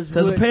then. Cause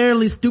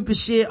apparently stupid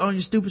shit on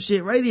your stupid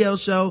shit radio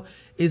show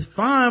is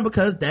fine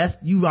because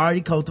you've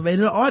already cultivated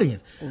an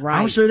audience.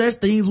 Right. I'm sure there's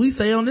things we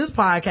say on this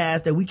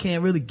podcast that we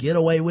can't really get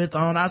away with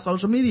on our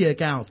social media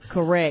accounts.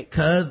 Correct.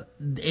 Cause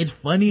it's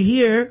funny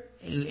here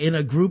in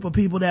a group of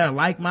people that are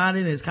like-minded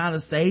and it's kind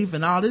of safe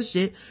and all this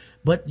shit,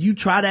 but you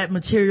try that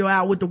material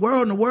out with the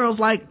world and the world's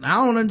like,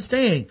 I don't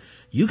understand.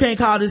 You can't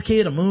call this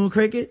kid a moon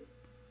cricket.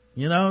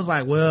 You know, it's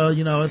like, well,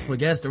 you know, it's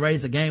against the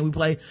race, a game we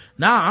play.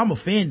 Nah, I'm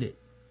offended.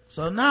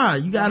 So nah,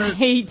 you gotta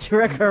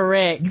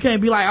correct. You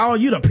can't be like, oh,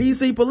 you the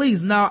PC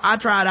police. No, I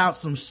tried out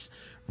some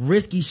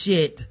risky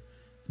shit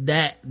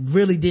that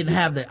really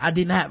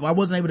I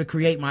wasn't able to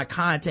create my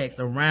context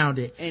around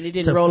it. And it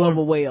didn't roll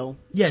over well.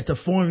 Yeah, to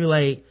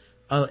formulate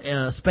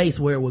a space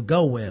where it would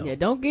go well. Yeah,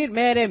 don't get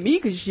mad at me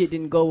because shit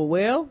didn't go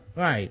well.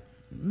 Right.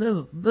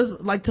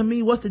 This, like, to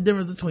me, what's the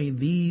difference between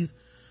these?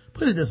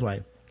 Put it this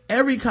way.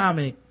 Every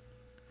comic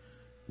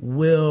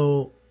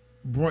will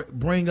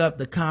bring up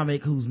the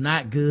comic who's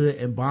not good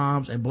and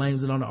bombs and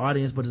blames it on the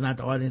audience, but it's not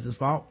the audience's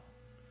fault.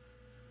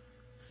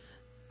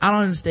 I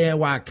don't understand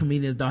why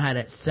comedians don't have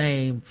that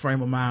same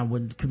frame of mind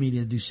when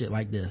comedians do shit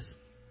like this.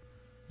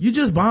 You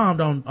just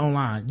bombed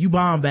online. You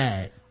bombed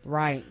bad.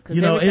 Right.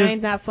 Because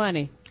everything's not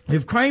funny.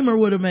 If Kramer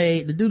would have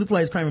made, the dude who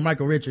plays Kramer,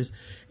 Michael Richards,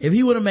 if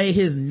he would have made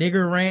his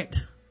nigger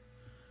rant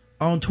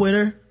on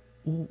Twitter,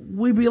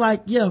 we'd be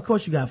like, yeah, of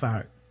course you got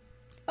fired.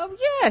 Oh,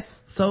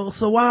 yes.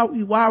 So why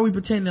are we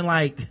pretending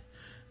like,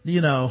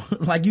 you know,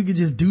 like you could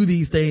just do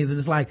these things and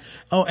it's like,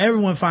 oh,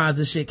 everyone finds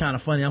this shit kind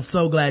of funny. I'm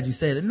so glad you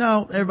said it.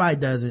 No, everybody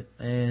does it,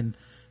 and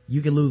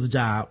you can lose a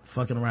job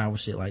fucking around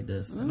with shit like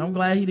this. And I'm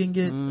glad he didn't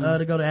get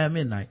to go to At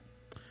Midnight.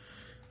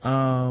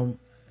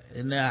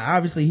 And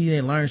obviously he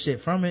didn't learn shit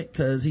from it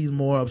because he's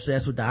more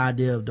obsessed with the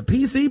idea of the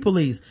PC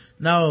police.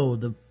 No,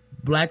 the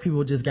black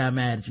people just got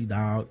mad at you,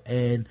 dog,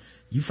 and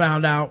you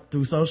found out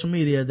through social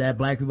media that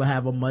black people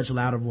have a much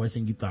louder voice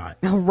than you thought.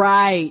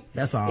 Right.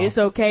 That's all. It's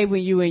okay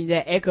when you in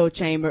that echo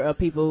chamber of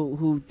people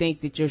who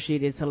think that your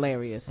shit is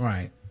hilarious.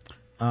 Right.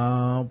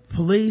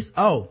 Police.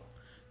 Oh,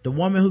 the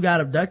woman who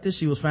got abducted,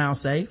 she was found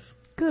safe.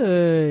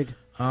 Good.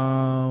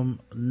 No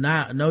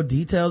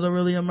details are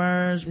really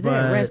emerged. Did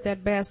but they arrest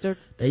that bastard?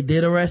 They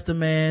did arrest the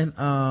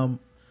man.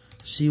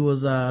 She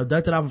was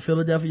abducted off of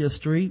Philadelphia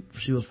Street.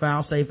 She was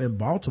found safe in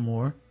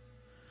Baltimore.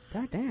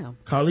 Goddamn.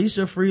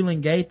 Carlisha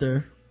Freeland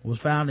Gaither was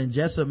found in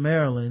Jessup,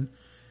 Maryland,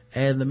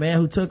 and the man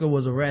who took her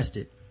was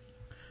arrested.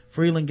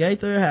 Freeland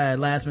Gaither had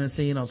last been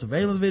seen on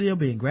surveillance video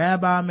being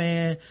grabbed by a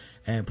man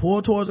and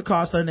pulled towards a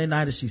car Sunday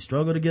night as she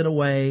struggled to get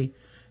away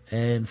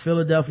in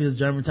Philadelphia's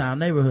Germantown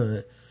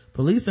neighborhood.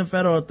 Police and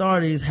federal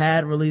authorities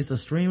had released a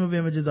stream of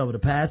images over the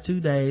past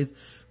 2 days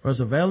from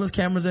surveillance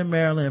cameras in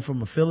Maryland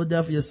from a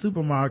Philadelphia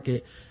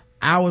supermarket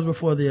hours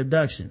before the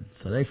abduction.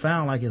 So they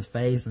found like his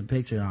face and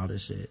picture and all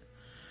this shit.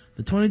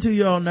 The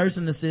 22-year-old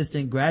nursing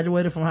assistant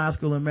graduated from high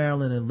school in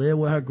Maryland and lived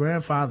with her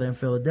grandfather in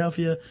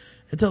Philadelphia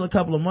until a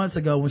couple of months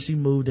ago when she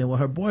moved in with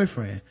her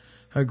boyfriend.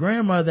 Her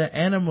grandmother,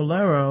 Anna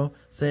Mulero,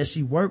 says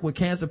she worked with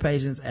cancer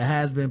patients and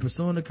has been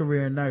pursuing a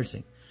career in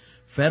nursing.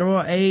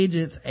 Federal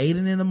agents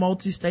aiding in the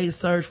multi-state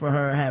search for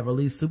her have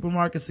released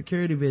supermarket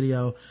security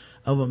video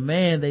of a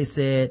man they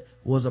said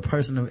was a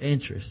person of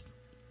interest.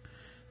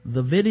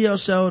 The video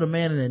showed a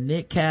man in a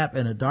knit cap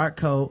and a dark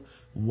coat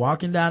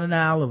walking down an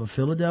aisle of a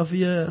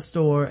Philadelphia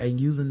store and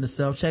using the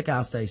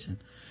self-checkout station.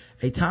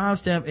 A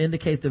timestamp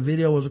indicates the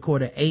video was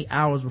recorded 8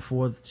 hours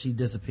before she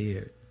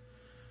disappeared.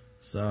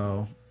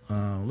 So,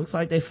 looks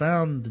like they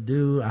found the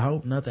dude. I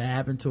hope nothing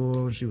happened to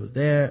her when she was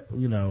there,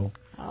 you know.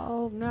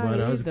 Oh, no,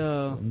 either.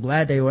 I'm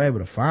glad they were able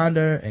to find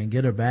her and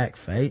get her back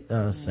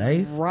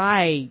safe.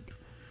 Right.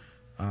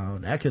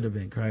 That could have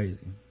been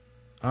crazy.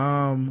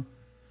 M.A.$E.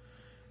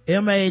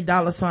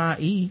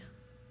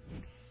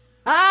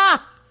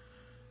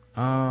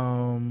 No,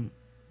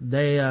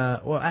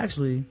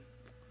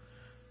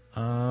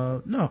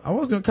 I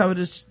was gonna cover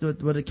this,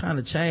 but it kind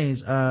of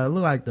changed. It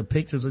looked like the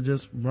pictures are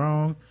just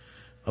wrong.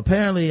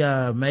 Apparently,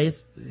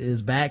 Mace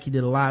is back. He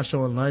did a live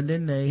show in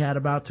London. They had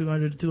about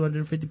 200 to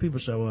 250 people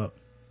show up.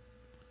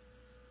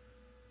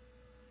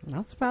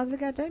 I'm surprised they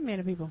got that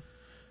many people.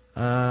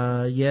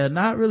 Yeah,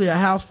 not really a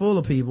house full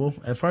of people.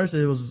 At first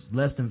it was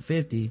less than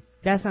 50.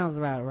 That sounds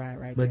about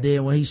right. But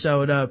then when he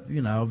showed up,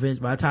 you know,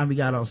 by the time he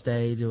got on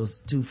stage, it was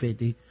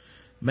 250.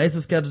 Mace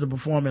was scheduled to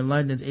perform in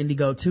London's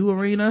Indigo 2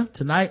 Arena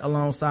tonight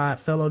alongside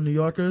fellow New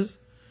Yorkers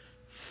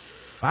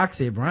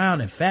Foxy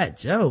Brown and Fat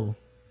Joe.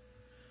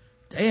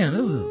 Damn,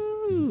 this is,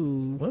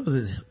 what was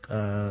this,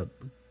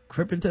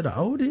 Crippin' to the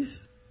Oldies?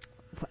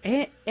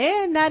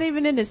 And not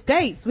even in the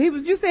States.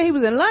 You say he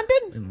was in London?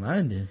 In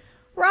London.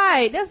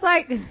 Right, that's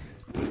like,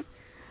 like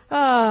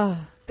the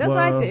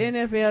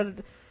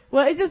NFL.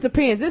 Well, it just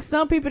depends. There's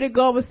some people that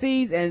go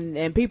overseas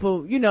and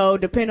people, you know,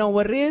 depend on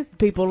what it is,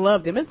 people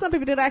love them. There's some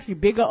people that are actually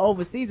bigger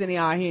overseas than they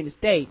are here in the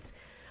States.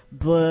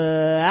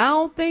 But I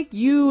don't think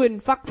you and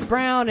Fox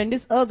Brown and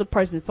this other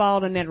person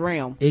fall in that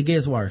realm. It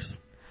gets worse.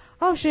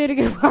 Oh shit, it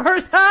gets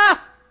worse.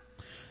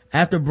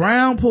 After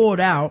Brown pulled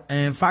out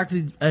and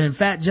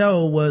Fat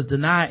Joe was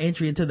denied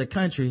entry into the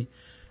country,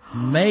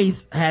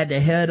 Mace had to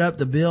head up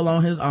the bill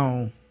on his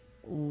own.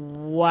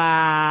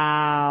 Wow.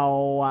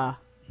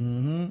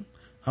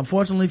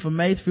 Unfortunately for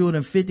Mace, fewer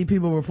than 50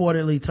 people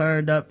reportedly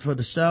turned up for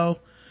the show,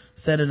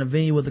 set in a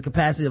venue with a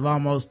capacity of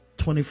almost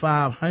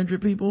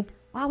 2,500 people.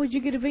 Why would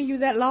you get a venue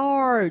that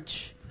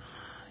large?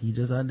 He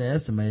just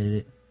underestimated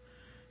it.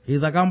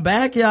 He's like, I'm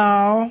back,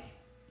 y'all.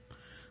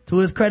 To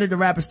his credit, the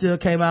rapper still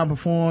came out and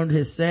performed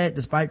his set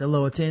despite the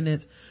low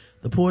attendance.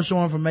 The poor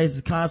showing from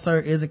Mace's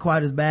concert isn't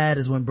quite as bad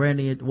as what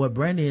Brandy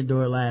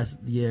endured last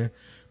year.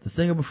 The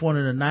singer performed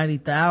in a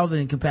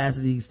 90,000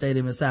 capacity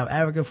stadium in South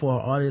Africa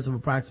for an audience of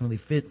approximately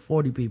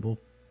 40 people.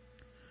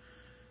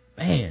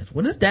 Man,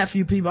 when it's that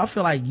few people, I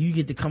feel like you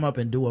get to come up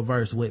and do a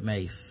verse with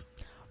Mace.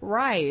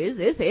 Right.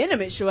 It's an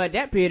intimate show at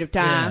that period of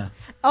time. Yeah.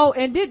 Oh,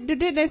 and did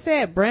they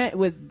say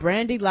with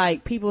Brandy,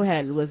 like people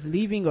was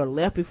leaving or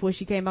left before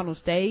she came out on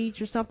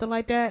stage or something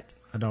like that?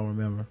 I don't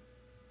remember.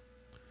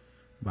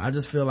 But I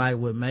just feel like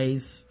with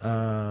Mace,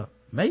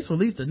 Mace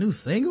released a new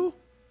single?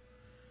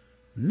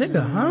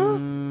 Nigga, huh?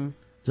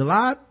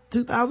 July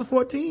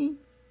 2014.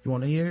 You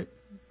want to hear it?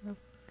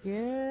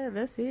 Yeah,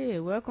 let's hear it.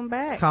 Welcome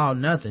back. It's called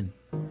Nothing.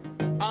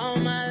 All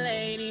my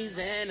ladies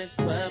in the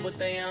club with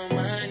their own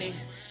money.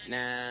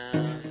 Now,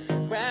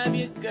 grab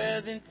your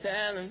girls and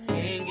tell them he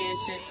ain't get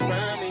shit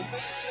from me.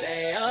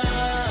 Say, oh,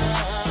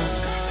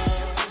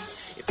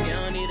 if you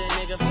don't need a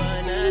nigga for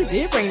nothing. He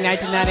did bring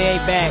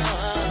 1998 back.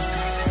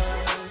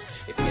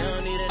 If you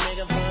don't need a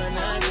nigga for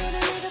nothing.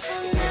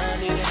 You don't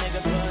need a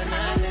nigga for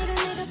nothing.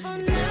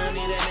 You don't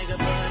need a nigga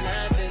for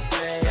nothing.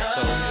 Say, oh.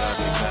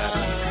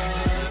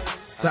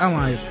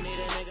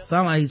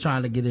 Sound like he's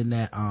trying to get in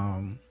that,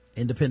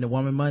 independent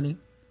woman money.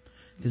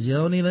 Cause you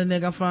don't need a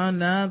nigga for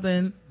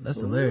nothing.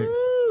 That's the lyrics.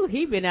 Ooh,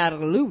 he been out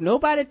of the loop.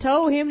 Nobody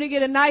told him to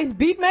get a nice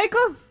beat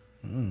maker.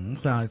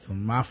 Sound like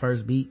some My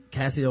First Beat,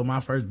 Casio My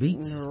First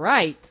Beats.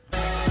 Right.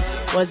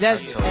 Well,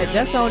 that's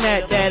on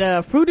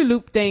that Fruity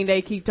Loop thing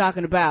they keep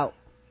talking about.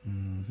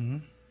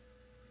 She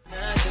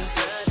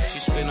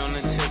spit on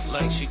the tip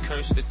like she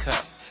cursed the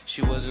cop.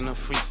 She wasn't a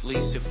freak,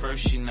 least at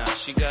first she not.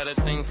 She got a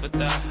thing for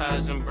thigh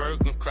highs and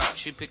burger crop.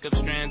 She pick up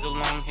strands of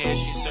long hair,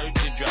 she search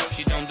to drop.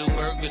 She don't do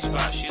burger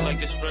spots, she like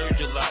to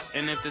splurge a lot.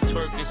 And if the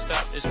twerking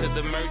stop, it's cause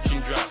the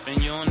merchant drop.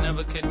 And you'll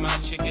never catch my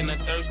chick in a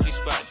thirsty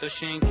spot. Though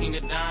she ain't king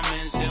of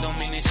diamonds, it don't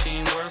mean that she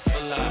ain't worth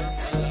a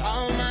lot.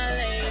 All my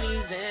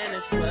ladies in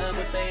the club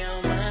with their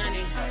own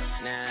money.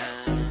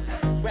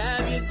 Now,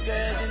 grab your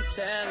girls and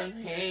tell them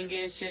he ain't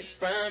getting shit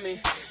from me.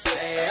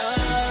 Say,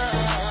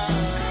 oh.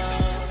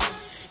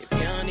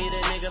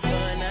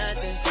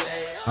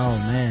 Oh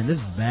man,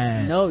 this is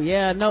bad.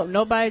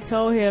 Nobody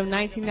told him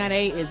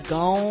 1998 is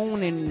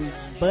gone and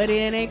Buddy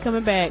ain't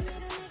coming back.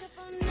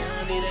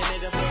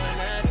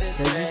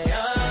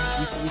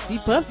 You see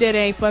Puff Daddy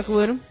ain't fucking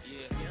with him.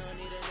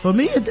 For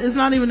me, it's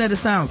not even that it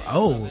sounds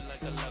old.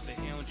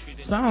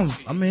 It sounds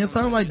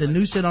like the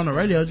new shit on the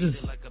radio,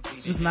 just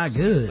not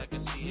good.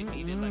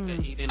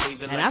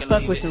 And I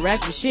fuck with some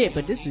ratchet shit,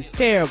 but this is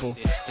terrible.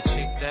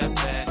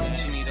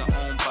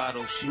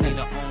 She need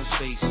her own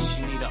space,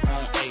 she need her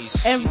own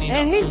ace.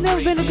 And he's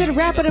never been a good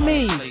rapper to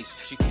me.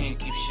 She can't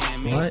keep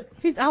sharing me. What?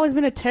 He's always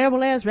been a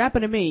terrible ass rapper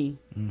to me.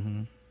 Yep.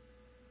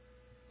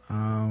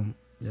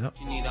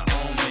 She need her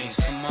own mace,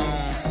 come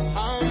on.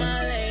 All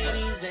my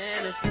ladies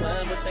in the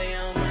club with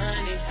their own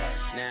money.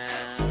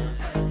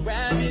 Now,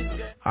 grab your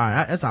girl.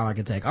 Alright, that's all I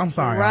can take. I'm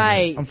sorry. Right.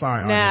 Audience. I'm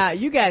sorry. Now,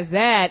 audience. you got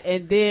that,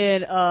 and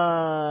then,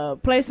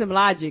 play some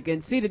Logic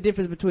and see the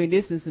difference between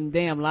this and some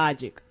damn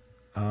Logic.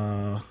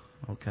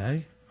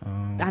 Okay.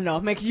 I know,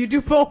 I'm making you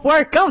do more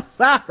work. I'm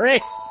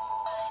sorry.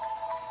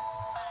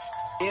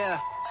 Yeah.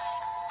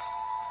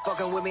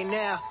 Fucking with me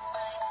now.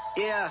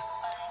 Yeah.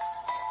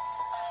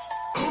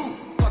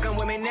 Fucking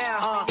with me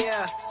now.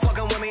 Yeah.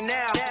 Fucking with me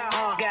now.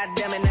 God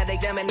damn it, now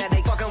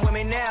they fucking with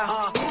me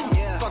now.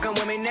 Yeah. Fucking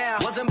with me now.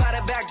 Wasn't about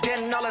it back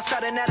then, all of a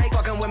sudden now they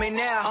fucking with me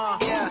now.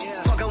 Yeah.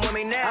 Fucking with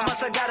me now. I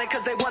must have got it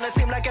cause they wanna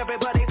seem like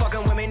everybody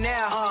fucking with me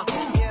now.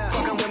 Yeah.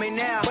 Fucking with me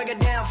now. Break it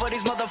down for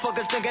these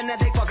motherfuckers thinking that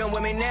they fucking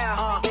with me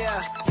now.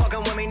 Yeah. Fucking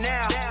with me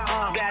now.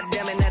 God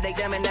damn it, now they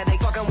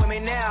fucking with me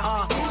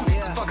now.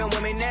 Yeah. Fucking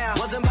with me now.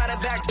 Wasn't about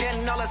it back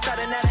then, all of a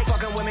sudden now they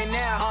fucking with me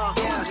now.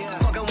 Yeah.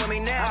 Fucking with me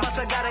now. I must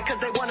have got it cause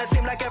they wanna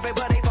seem like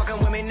everybody fucking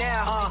with me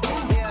now.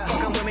 Yeah.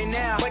 Fucking with me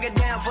now. Break it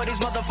down for these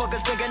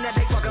motherfuckers thinking that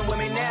they fucking with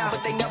me now.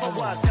 But they never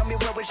was. Tell me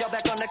where was y'all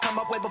back on the come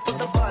up way before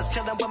the bus.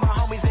 Chilling with my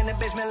homies in the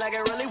basement like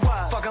it really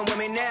was. Fucking with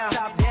me now.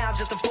 Top down,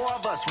 just the four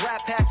of us.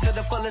 Rap pack to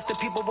the fullest, the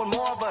people want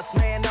more of us.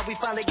 Man, now we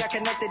finally got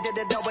connected, did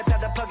it all without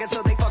the plug-in,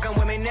 so they fucking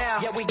with me now.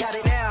 Yeah, we got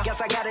it now.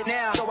 Yes, I got it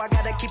now. So I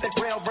gotta keep it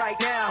real right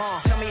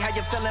now. Tell me how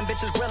you feeling,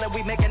 bitches grilling.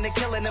 We making a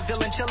killing, a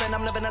villain chilling.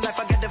 I'm living a life,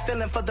 I get the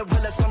feeling for the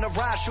realest on the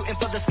rise. Shooting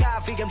for the sky,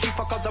 VMG,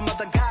 fuck all them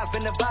other guys.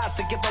 Been advised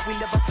to give up, we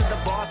live up to the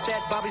bar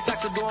set. Bobby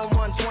Sacks are doing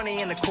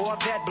 120 in the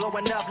Corvette.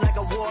 Blowing up like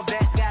a war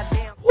vet,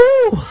 goddamn.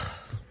 Woo!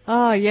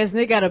 Oh, yes, and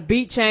they got a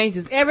beat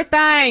changes,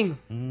 everything.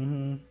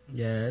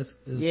 Yeah,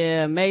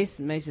 yeah, Mace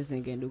just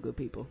ain't getting no good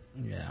people.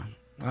 Yeah.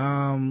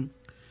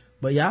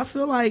 But yeah, I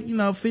feel like,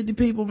 50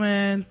 people,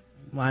 man,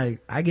 like,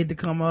 I get to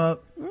come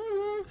up,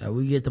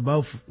 we get to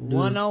both do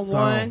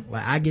one-on-one.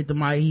 Like, I get the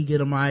mic, he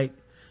get a mic.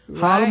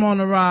 Harlem on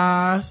the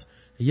rise.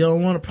 You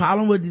don't want a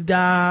problem with these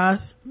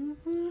guys.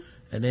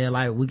 And then,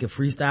 like, we can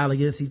freestyle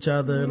against each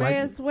other. May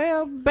as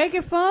well make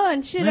it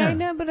fun. Shit, Yeah. ain't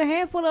nothing but a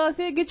handful of us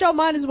here. Get your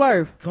money's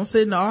worth. Come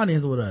sit in the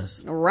audience with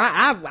us.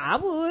 Right, I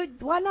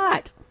would. Why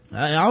not?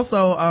 I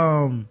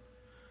also,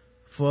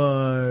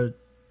 for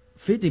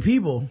 50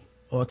 people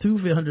or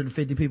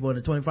 250 people in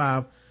a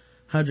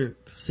 2,500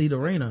 seat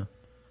arena,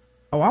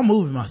 oh, I'm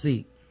moving my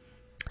seat.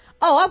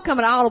 Oh, I'm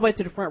coming all the way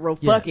to the front row.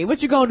 Fuck it.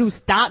 What you gonna do?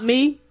 Stop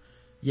me?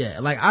 Yeah,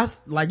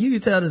 like you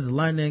can tell this is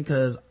London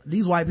because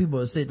these white people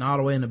are sitting all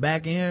the way in the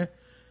back in here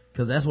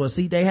because that's what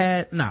seat they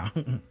had. Nah,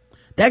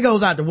 that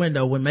goes out the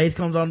window when Mace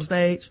comes on the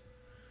stage.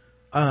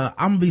 I'm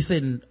gonna be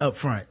sitting up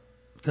front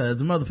because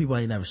the other people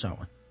ain't never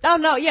showing. Oh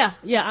no, yeah.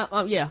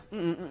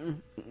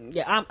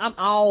 I'm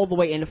all the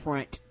way in the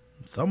front.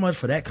 So much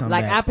for that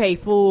comeback. Like I pay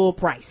full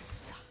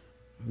price.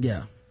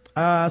 Yeah.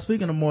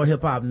 Speaking of more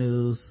hip hop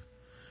news,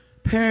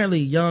 apparently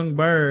Young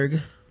Berg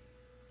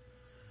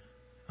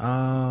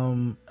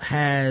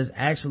has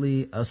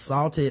actually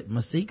assaulted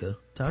Masika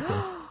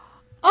Tucker.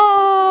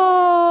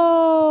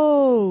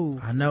 Oh,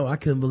 I know, I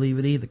couldn't believe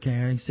it either,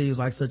 Karen. He seems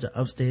like such an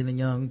upstanding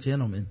young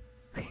gentleman.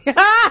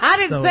 I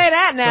didn't say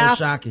that now. So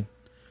shocking.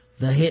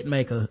 The hit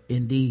maker,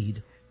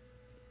 indeed.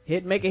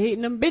 Hit maker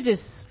hitting them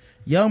bitches.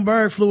 Young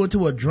Berg flew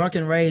into a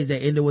drunken rage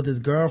that ended with his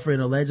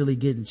girlfriend allegedly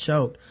getting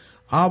choked,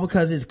 all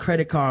because his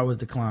credit card was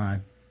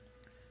declined.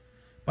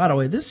 By the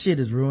way, this shit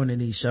is ruining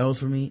these shows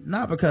for me,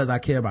 not because I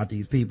care about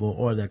these people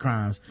or their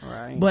crimes,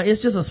 right, but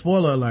it's just a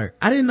spoiler alert.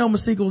 I didn't know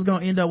Masika was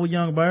gonna end up with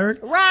Young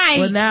Berg. Right.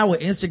 But now with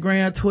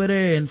Instagram,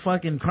 Twitter, and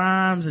fucking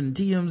crimes and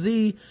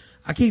TMZ,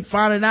 I keep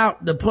finding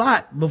out the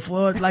plot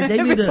before, like,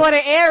 they need before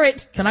they air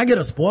it. Can I get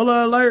a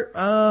spoiler alert,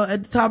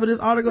 at the top of this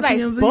article, like,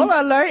 TMZ?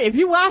 Spoiler alert, if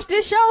you watch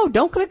this show,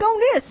 don't click on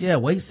this. Yeah,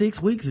 wait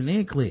 6 weeks and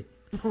then click.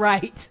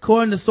 Right.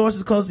 According to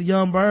sources close to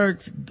Young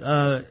Berg,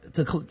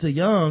 to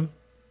Young,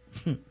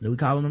 do we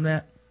calling him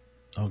that?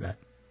 Okay.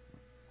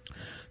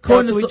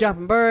 So we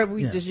jumping Berg,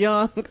 we just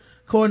Young.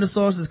 According to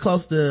sources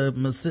close to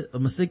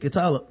Masika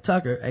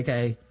Tucker,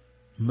 aka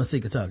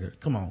Masika Tucker.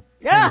 Come on.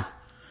 Yeah.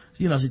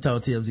 You know she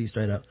told TMZ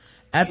straight up.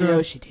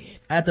 She did.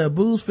 After a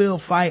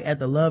booze-filled fight at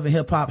the Love and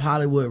Hip Hop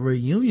Hollywood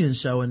reunion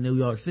show in New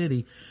York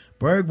City,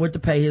 Berg went to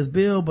pay his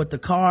bill, but the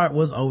card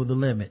was over the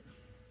limit.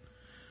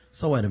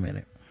 So wait a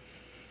minute.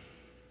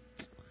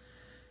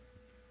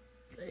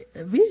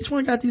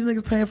 VH1 got these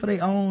niggas paying for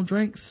their own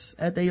drinks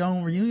at their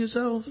own reunion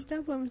shows?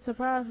 That wouldn't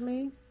surprise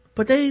me.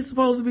 But they ain't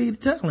supposed to be the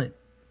talent.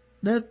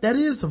 That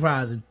is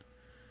surprising.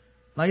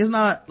 Like, it's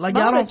not, like,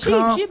 Mona y'all don't cheap.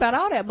 come. She about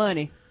all that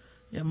money.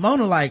 Yeah,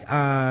 Mona like,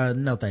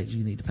 no thanks,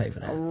 you need to pay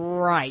for that.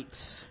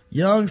 Right.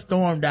 Young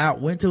stormed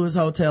out, went to his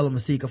hotel, and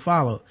Masika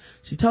followed.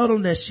 She told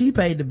him that she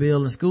paid the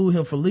bill and schooled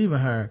him for leaving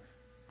her.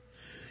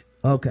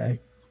 Okay.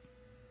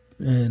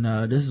 And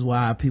this is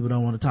why people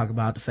don't want to talk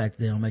about the fact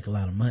that they don't make a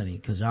lot of money,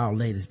 because y'all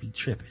ladies be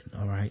tripping,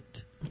 all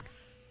right?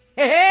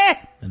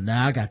 And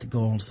now I got to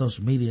go on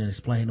social media and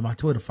explain to my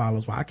Twitter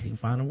followers why I can't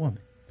find a woman.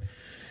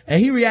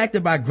 And he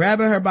reacted by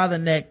grabbing her by the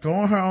neck,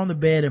 throwing her on the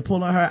bed, and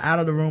pulling her out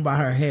of the room by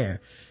her hair.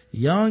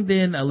 Young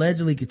then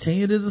allegedly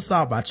continued his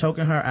assault by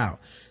choking her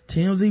out.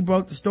 TMZ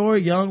broke the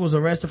story. Young was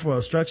arrested for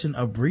obstruction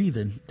of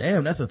breathing.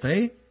 Damn, that's a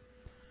thing?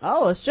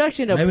 Oh,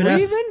 obstruction of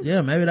breathing? Yeah,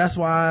 maybe that's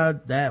why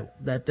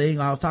that thing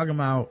I was talking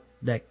about,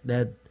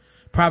 that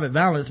private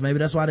violence, maybe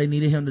that's why they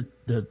needed him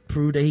to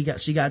prove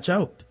that she got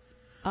choked.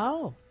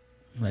 Oh.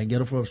 They get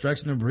her for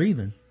obstruction of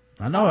breathing.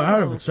 I know I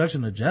heard of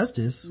obstruction of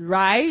justice.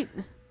 Right.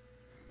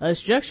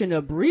 Obstruction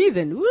of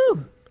breathing.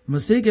 Woo.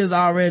 Masika is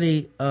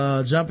already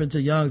jumping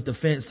to Young's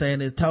defense,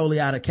 saying it's totally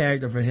out of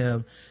character for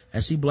him,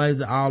 and she blames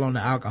it all on the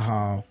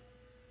alcohol.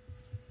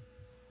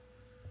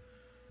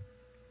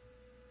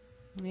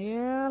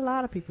 Yeah, a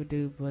lot of people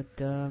do,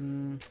 but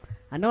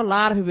I know a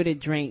lot of people that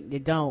drink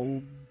that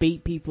don't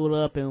beat people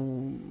up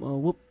and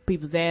whoop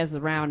people's asses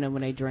around them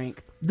when they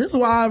drink. This is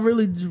why I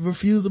really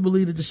refuse to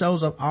believe that the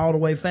shows are all the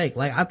way fake.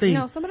 Like, I think,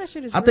 some of that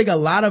shit is I think a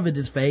lot of it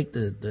is fake.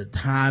 The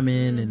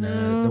timing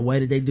and the way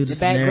that they do the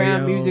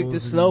background scenarios, music, the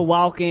slow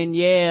walking,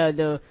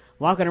 the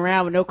walking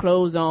around with no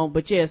clothes on.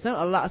 But yeah,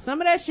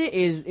 some of that shit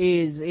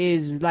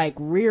is like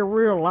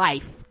real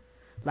life.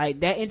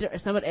 Like that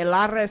a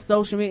lot of that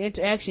social media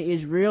interaction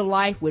is real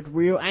life with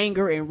real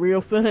anger and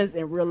real feelings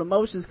and real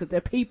emotions because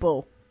they're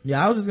people.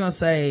 Yeah, I was just gonna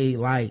say,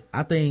 like,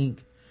 I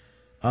think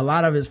a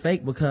lot of it's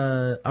fake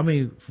because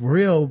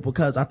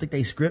I think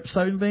they script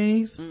certain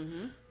things.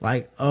 Mm-hmm.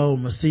 Like, oh,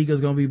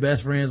 Masika's gonna be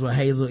best friends with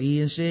Hazel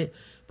E and shit.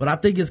 But I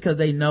think it's because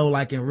they know,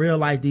 like, in real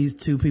life, these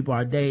two people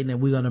are dating and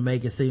we're gonna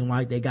make it seem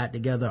like they got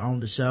together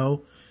on the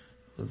show.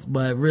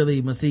 But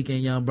really, Masika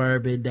and Young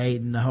Berg been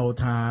dating the whole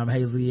time.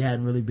 Hazel E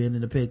hadn't really been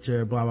in the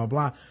picture, blah, blah,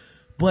 blah.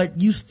 But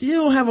you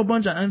still have a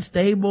bunch of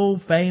unstable,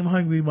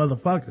 fame-hungry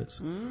motherfuckers.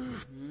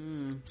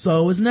 Mm-hmm.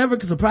 So it's never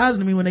surprising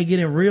to me when they get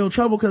in real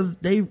trouble because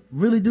they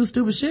really do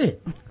stupid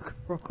shit.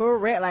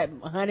 Correct,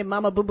 like Honey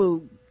Mama Boo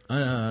Boo.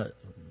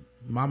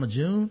 Mama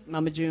June?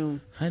 Mama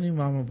June. Honey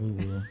Mama Boo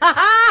Boo.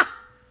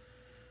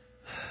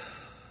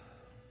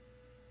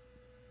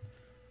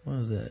 What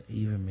does that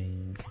even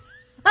mean?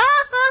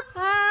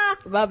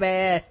 My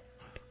bad.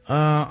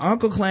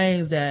 Uncle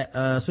claims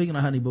that, speaking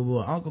of Honey Boo Boo,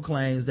 Uncle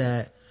claims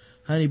that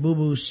Honey Boo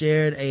Boo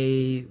shared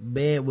a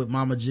bed with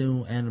Mama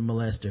June and a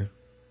molester.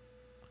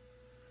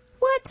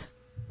 What?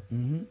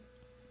 Mm-hmm.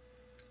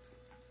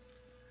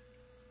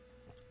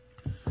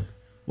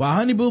 While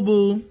Honey Boo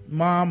Boo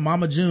mom,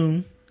 Mama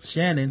June,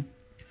 Shannon,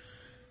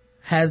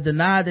 has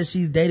denied that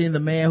she's dating the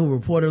man who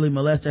reportedly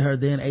molested her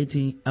then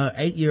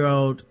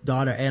 8-year-old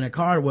daughter Anna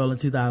Cardwell in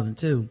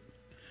 2002.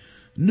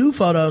 New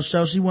photos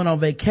show she went on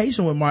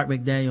vacation with Mark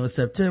McDaniel in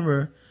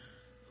September,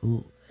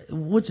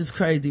 which is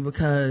crazy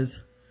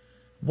because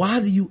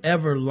why do you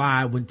ever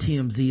lie when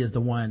TMZ is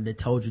the one that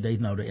told you they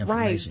know the information?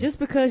 Right. Just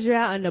because you're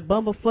out in the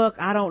bumblefuck,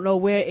 I don't know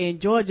where in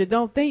Georgia,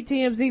 don't think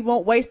TMZ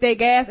won't waste their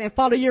gas and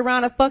follow you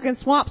around the fucking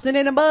swamps and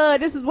in the mud.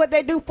 This is what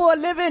they do for a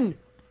living.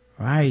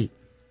 Right.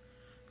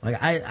 Like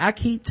I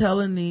keep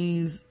telling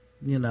these,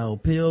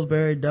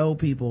 Pillsbury Doe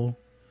people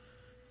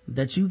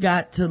that you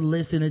got to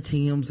listen to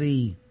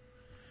TMZ.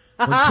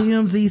 When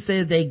TMZ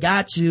says they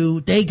got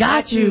you, they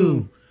got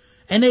you.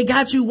 And they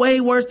got you way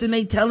worse than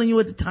they telling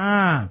you at the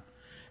time.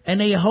 And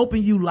they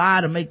hoping you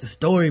lie to make the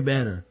story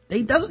better.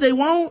 That's what they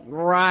want.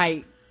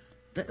 Right.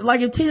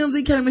 Like if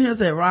TMZ came in here and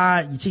said,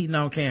 Rod, you cheating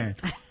on Karen.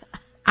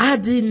 I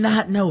did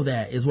not know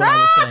that is what I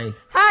would say.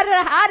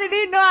 How did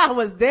he know I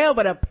was there?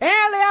 But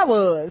apparently I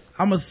was.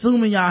 I'm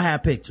assuming y'all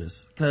have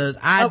pictures. Cause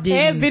I didn't.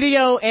 And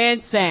video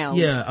and sound.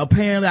 Yeah.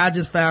 Apparently I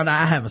just found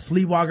out I have a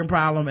sleepwalking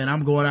problem and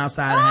I'm going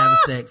outside and having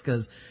sex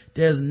cause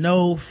there's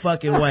no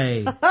fucking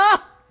way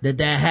that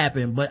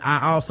happened. But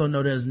I also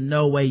know there's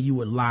no way you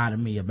would lie to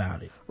me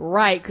about it.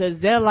 Right, cause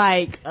they're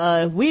like,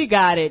 if we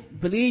got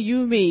it, believe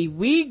you me,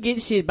 we get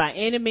shit by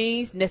any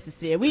means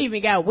necessary. We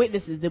even got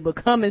witnesses that would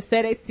come and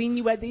say they seen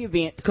you at the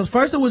event. Cause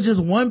first it was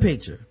just one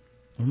picture.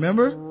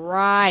 Remember?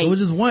 Right. It was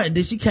just one. And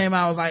then she came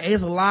out and was like,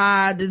 it's a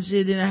lie. This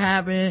shit didn't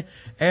happen.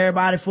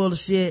 Everybody full of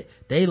shit.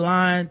 They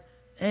lying.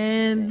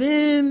 And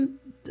then,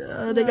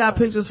 they got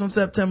pictures from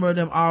September of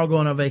them all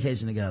going on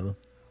vacation together.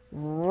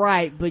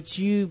 Right. But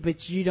you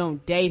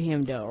don't date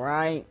him though,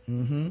 right?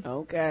 Mm-hmm.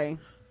 Okay.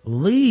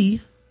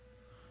 Lee,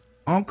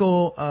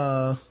 Uncle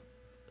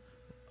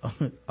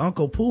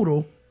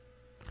Poodle.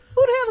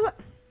 Who the hell is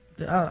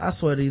that? I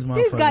swear these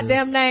motherfuckers. These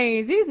goddamn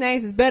names. These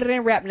names is better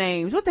than rap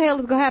names. What the hell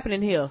is gonna happen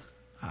in here?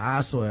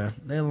 I swear.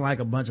 They look like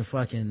a bunch of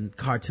fucking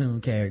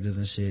cartoon characters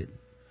and shit.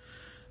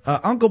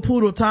 Uncle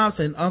Poodle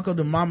Thompson, uncle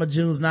to Mama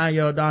June's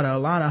 9-year-old daughter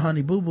Alana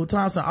Honey Boo Boo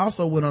Thompson,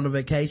 also went on a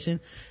vacation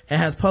and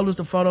has published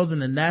the photos in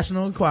the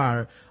National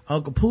Enquirer.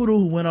 Uncle Poodle,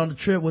 who went on the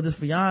trip with his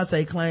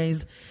fiance,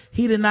 claims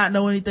he did not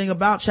know anything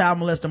about child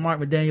molester Mark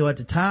McDaniel at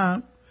the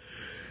time.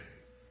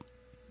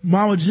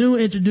 Mama June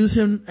introduced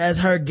him as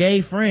her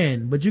gay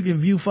friend, but you can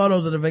view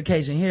photos of the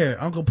vacation here.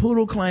 Uncle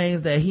Poodle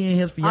claims that he and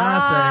his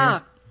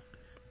fiance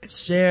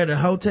shared a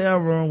hotel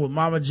room with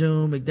Mama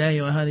June,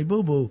 McDaniel, and Honey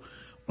Boo Boo.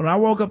 When I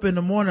woke up in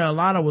the morning,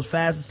 Alana was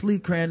fast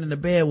asleep, crying in the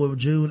bed with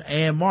June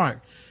and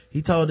Mark.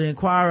 He told the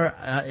Enquirer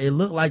it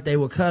looked like they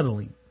were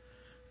cuddling.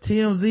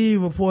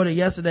 TMZ reported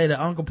yesterday that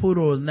Uncle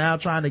Poodle was now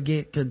trying to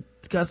get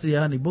custody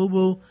of Honey Boo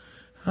Boo.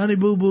 Honey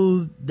Boo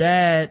Boo's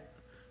dad,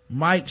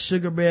 Mike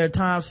Sugar Bear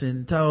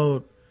Thompson,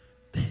 told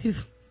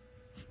it's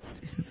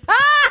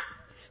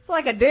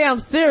like a damn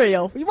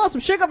cereal. You want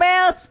some Sugar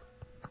Bears?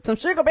 Some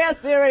Sugar Bear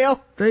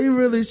cereal. They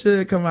really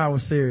should come out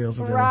with cereals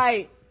for them.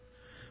 Right.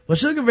 Well,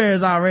 Sugar Bear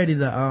is already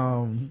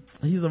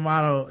he's a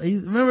model.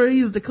 He's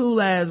the cool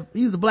ass,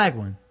 he's the black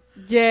one.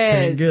 Yes.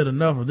 Can't get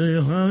enough of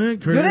this, honey.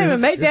 Do they even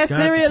make that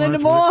cereal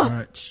anymore?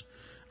 I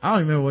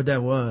don't even remember what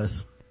that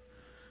was.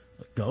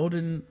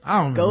 Golden,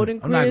 I don't know. Golden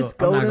Crisp,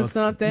 Golden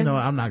something. You know,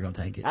 I'm not gonna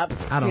take it. I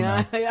don't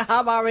know.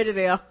 I'm already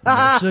there.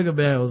 Sugar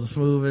Bear was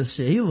smooth as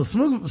shit. He was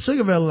smooth.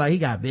 Sugar Bear looked like he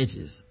got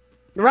bitches.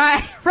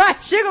 Right.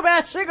 Sugar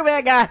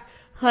Bear got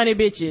honey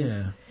bitches.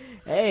 Yeah.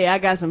 Hey, I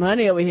got some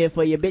honey over here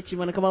for you, bitch. You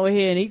want to come over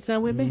here and eat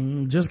some with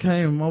me? Just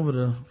came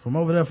from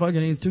over there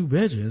fucking these two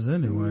bitches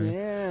anyway.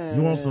 Yes.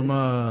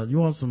 You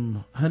want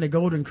some honey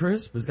golden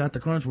crisp? It's got the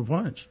crunch with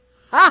punch.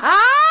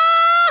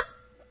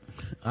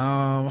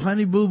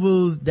 Honey Boo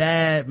Boo's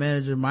dad,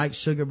 manager Mike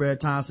Sugar Bear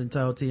Thompson,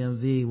 told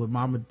TMZ with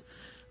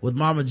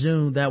Mama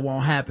June that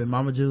won't happen.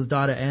 Mama June's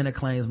daughter Anna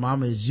claims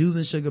Mama is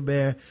using Sugar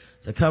Bear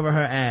to cover her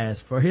ass.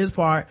 For his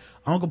part,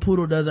 Uncle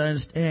Poodle doesn't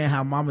understand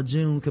how Mama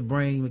June could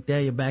bring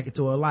McDaniel back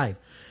into her life.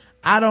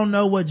 I don't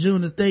know what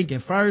June is thinking.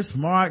 First,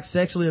 Mark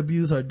sexually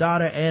abused her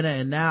daughter Anna,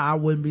 and now I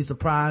wouldn't be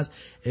surprised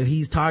if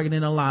he's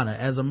targeting Alana.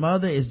 As a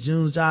mother, it's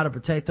June's job to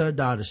protect her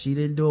daughter. She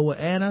didn't do it with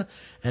Anna,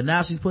 and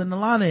now she's putting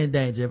Alana in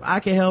danger. If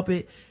I can help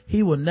it,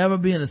 he will never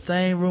be in the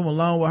same room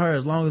alone with her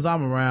as long as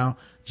I'm around.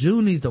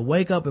 June needs to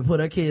wake up and put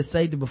her kid's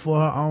safety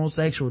before her own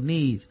sexual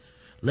needs.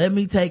 Let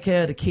me take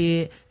care of the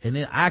kid, and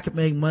then I can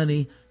make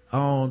money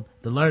on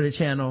the Learning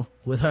Channel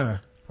with her.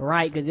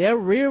 Right, cause they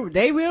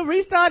will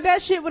restart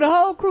that shit with a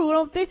whole crew. I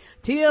don't think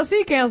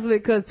TLC canceled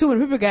it cause too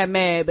many people got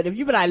mad. But if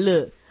you be like,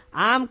 look,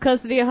 I'm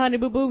custody of Honey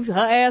Boo Boo, her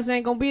ass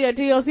ain't gonna be at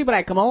TLC, but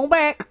like, come on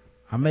back.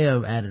 I may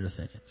have added a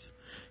sentence.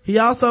 He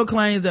also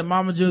claims that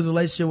Mama June's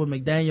relationship with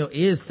McDaniel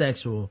is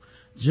sexual.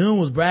 June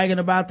was bragging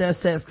about their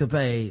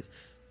sexcapades.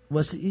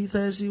 Well, he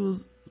said he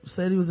was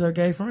her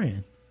gay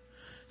friend.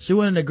 She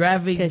went into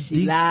graphic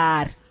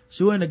lied.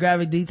 She went into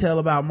graphic detail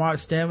about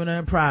Mark's stamina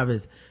and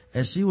privates,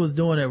 and she was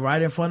doing it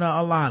right in front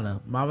of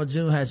Alana. Mama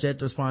June has yet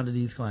to respond to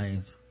these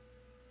claims.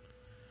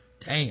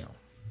 Damn.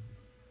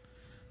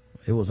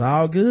 It was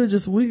all good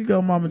just a week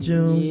ago, Mama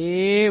June.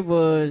 Yeah, it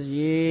was.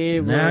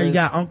 Now you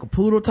got Uncle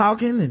Poodle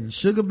talking and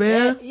Sugar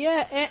Bear.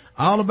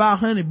 All about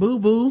Honey Boo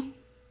Boo.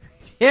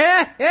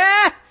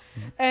 Yeah.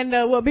 And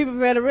what people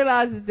fail to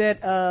realize is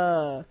that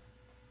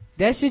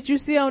that shit you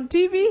see on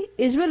TV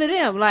is really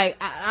them. Like,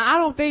 I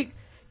don't think,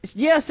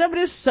 some of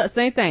this,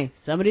 same thing.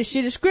 Some of this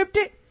shit is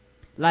scripted.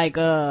 Like,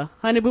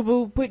 Honey Boo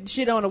Boo putting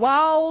shit on the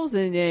walls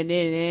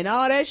and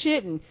all that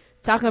shit and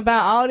talking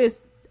about all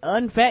this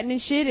unfattening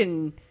shit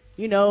and,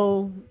 you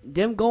know,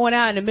 them going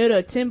out in the middle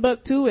of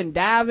Timbuktu and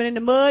diving in the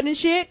mud and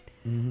shit.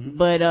 Mm-hmm.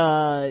 But,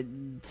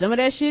 some of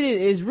that shit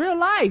is real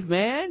life,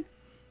 man.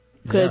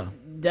 Cause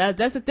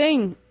that's the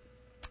thing.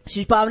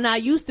 She's probably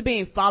not used to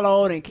being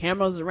followed and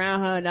cameras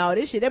around her and all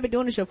this shit. They've been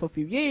doing the show for a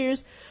few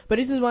years, but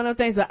it's just one of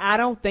those things where I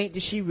don't think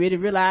that she really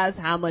realized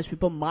how much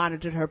people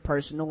monitored her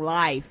personal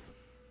life.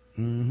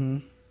 Mm-hmm.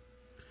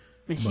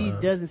 And she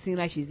doesn't seem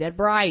like she's that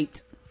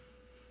bright.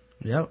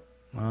 Yep.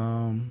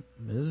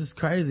 This is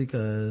crazy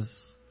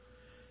because,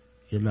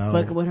 you know,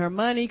 fucking with her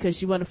money because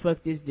she want to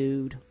fuck this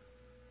dude.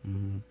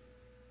 Mm-hmm.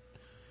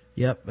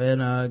 Yep.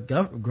 And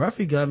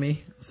Gruffy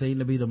Gummy seemed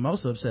to be the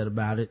most upset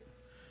about it.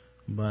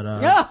 But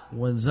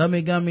when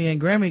Zummy Gummy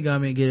and Grammy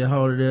Gummy get a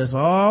hold of this,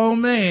 oh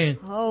man,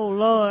 oh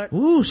lord,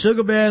 ooh,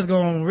 Sugar Bear's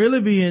gonna really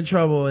be in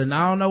trouble. And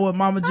I don't know what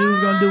Mama June's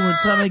gonna do when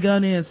Tummy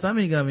Gummy and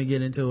Summy Gummy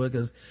get into it,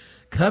 because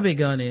Cubby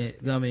Gummy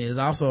is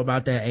also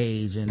about that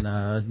age, and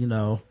you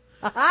know,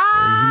 he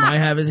might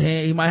have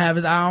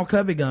his eye on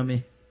Cubby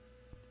Gummy.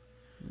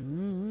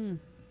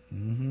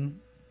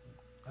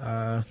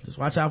 Just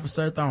watch out for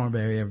Sir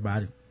Thornberry,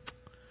 everybody.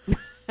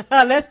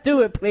 Let's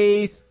do it,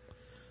 please.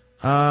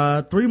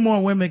 3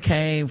 more women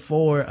came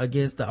forward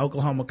against the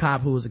Oklahoma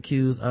cop who was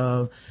accused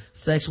of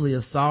sexually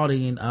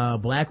assaulting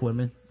black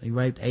women. He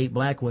raped 8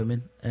 black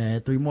women,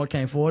 and 3 more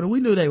came forward, and we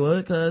knew they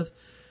would, because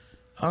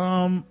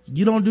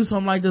you don't do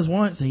something like this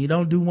once and you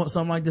don't do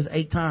something like this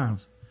 8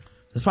 times.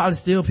 There's probably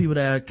still people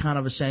that are kind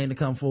of ashamed to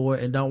come forward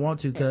and don't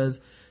want to,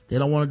 because they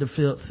don't want it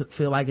to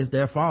feel like it's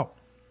their fault.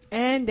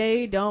 And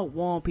they don't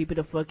want people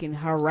to fucking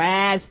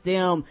harass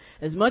them.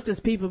 As much as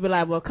people be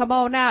like, well, come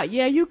on out.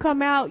 Yeah, you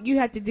come out, you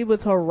have to deal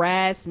with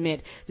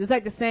harassment. Just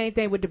like the same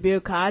thing with the Bill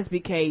Cosby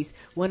case.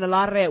 When a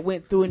lot of that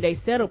went through and they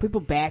settled,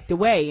 people backed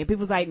away. And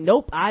people's like,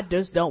 nope, I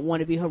just don't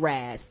want to be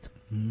harassed.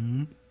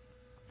 Mm-hmm.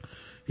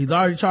 He's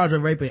already charged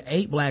with raping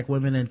 8 black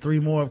women, and 3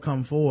 more have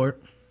come forward.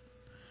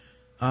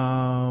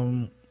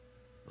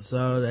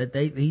 So that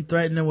he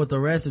threatened them with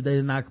arrest if they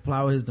did not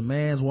comply with his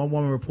demands. One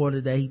woman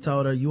reported that he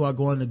told her, "You are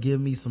going to give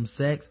me some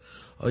sex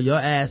or your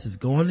ass is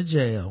going to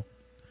jail."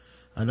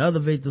 Another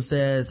victim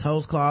says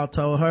Holtzclaw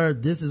told her,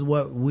 "This is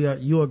what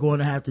you are going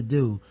to have to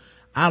do.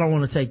 I don't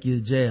want to take you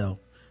to jail."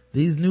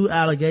 These new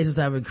allegations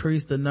have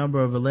increased the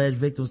number of alleged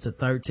victims to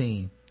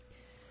 13.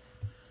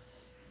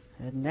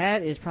 And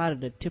that is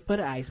probably the tip of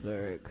the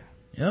iceberg.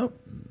 Yep.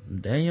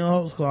 Daniel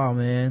Holtzclaw,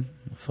 man.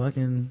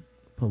 Fucking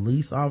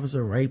police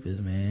officer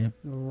rapist, man.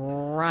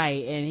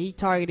 Right. And he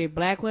targeted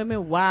black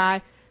women.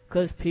 Why?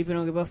 Because people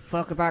don't give a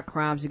fuck about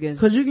crimes against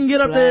because you can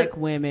get up black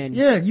women.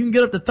 Yeah, you can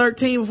get up to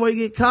 13 before you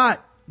get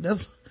caught.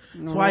 That's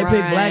why he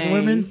picked black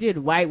women. He did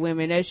white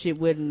women. That shit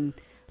wouldn't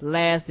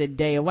last a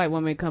day. A white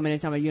woman coming in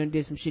and telling you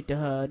did some shit to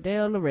her,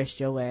 they'll arrest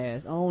your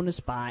ass on the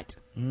spot.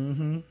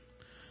 The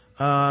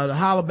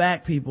Holla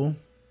Back people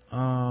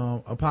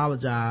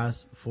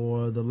apologize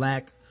for the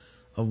lack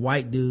of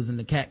white dudes in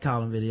the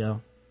catcalling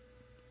video.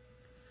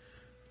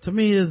 To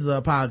me, this is an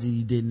apology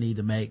you didn't need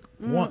to make.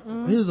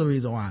 Here's the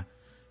reason why.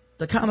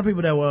 The kind of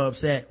people that were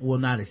upset will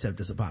not accept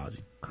this apology.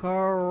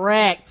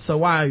 Correct. So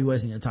why are you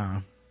wasting your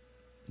time?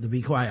 To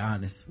be quite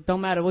honest.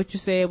 Don't matter what you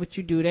said, what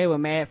you do, they were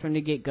mad from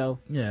the get-go.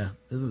 Yeah.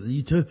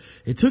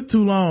 It took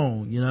too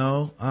long, you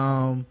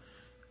know.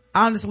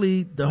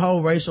 Honestly, the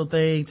whole racial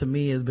thing to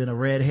me has been a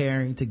red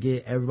herring to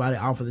get everybody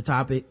off of the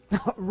topic.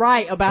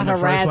 Right, about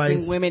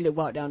harassing women that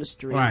walk down the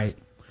street. Right.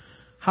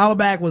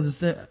 Hollaback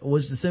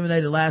was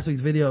disseminated last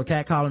week's video of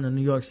catcalling in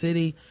New York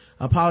City.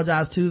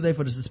 Apologized Tuesday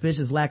for the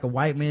suspicious lack of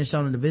white men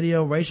shown in the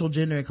video. Racial,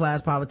 gender, and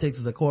class politics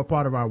is a core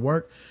part of our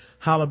work.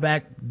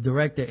 Hollaback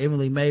director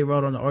Emily May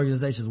wrote on the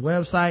organization's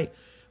website,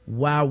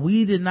 "While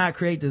we did not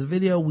create this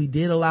video, we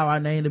did allow our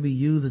name to be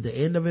used at the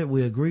end of it.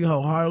 We agree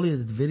wholeheartedly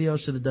that the video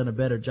should have done a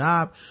better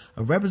job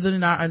of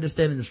representing our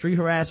understanding of street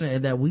harassment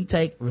and that we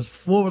take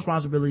full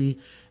responsibility.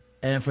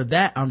 And for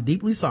that, I'm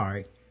deeply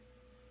sorry."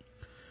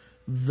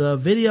 The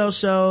video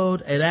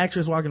showed an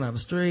actress walking down the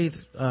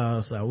streets,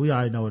 so we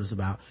already know what it's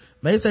about.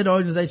 May said the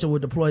organization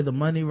would deploy the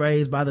money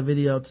raised by the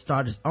video to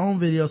start its own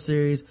video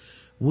series.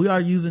 "We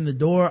are using the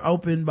door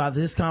opened by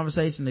this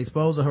conversation to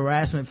expose the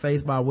harassment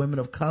faced by women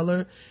of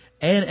color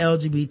and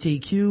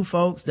LGBTQ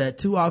folks that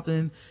too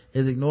often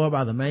is ignored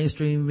by the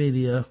mainstream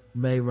media,"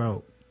 May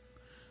wrote.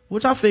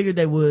 Which I figured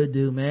they would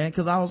do, man,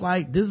 cause I was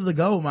like, this is a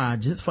gold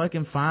mine. Just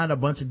fucking find a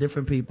bunch of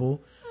different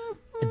people,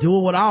 do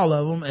it with all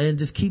of them, and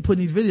just keep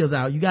putting these videos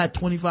out. You got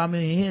 25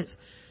 million hits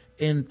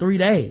in 3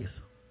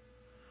 days.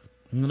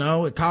 You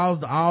know, it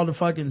caused all the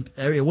fucking,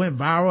 it went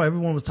viral.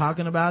 Everyone was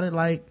talking about it.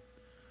 Like,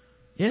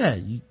 yeah,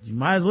 you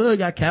might as well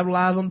got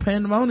capitalized on the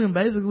pandemonium,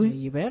 basically.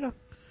 You better,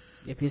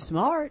 if you're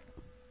smart.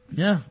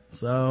 Yeah.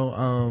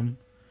 So,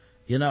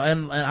 you know,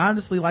 and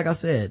honestly, like I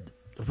said,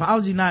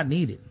 apology not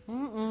needed.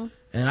 Mm-mm.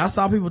 And I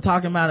saw people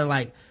talking about it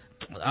like,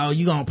 oh,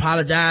 you gonna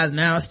apologize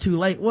now? It's too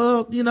late.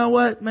 Well, you know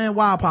what, man?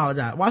 Why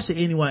apologize? Why should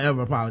anyone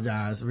ever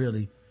apologize,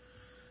 really?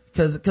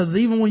 Cause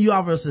even when you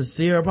offer a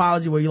sincere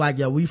apology where you're like,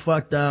 yo, we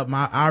fucked up,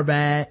 our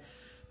bad,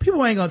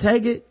 people ain't gonna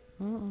take it.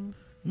 Mm-mm.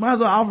 Might as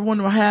well offer one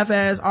of them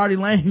half-ass Artie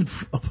Lane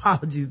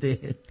apologies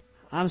then.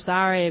 I'm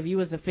sorry if you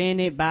was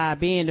offended by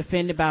being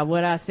offended by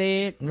what I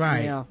said.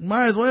 Right. Yeah.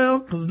 Might as well,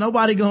 cause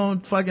nobody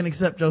gonna fucking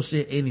accept your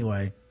shit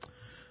anyway.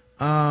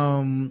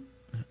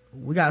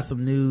 We got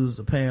some news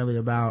apparently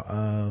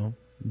about,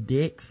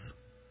 dicks.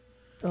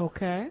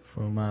 Okay.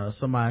 From,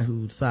 somebody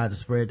who decided to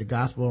spread the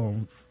gospel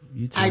on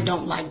YouTube. I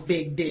don't like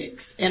big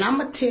dicks. And I'm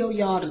going to tell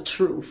y'all the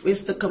truth.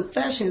 It's the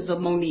Confessions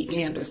of Monique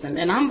Anderson.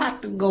 And I'm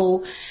about to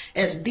go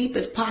as deep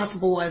as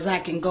possible as I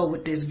can go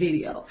with this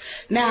video.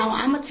 Now,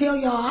 I'm going to tell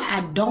y'all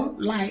I don't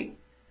like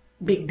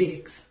big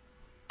dicks.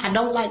 I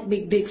don't like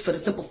big dicks for the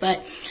simple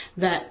fact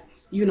that,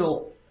 you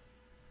know,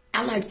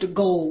 I like to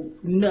go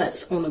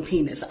nuts on a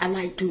penis. I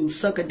like to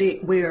suck a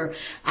dick where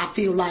I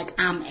feel like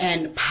I'm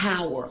in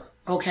power.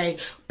 Okay?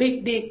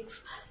 Big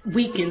dicks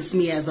weakens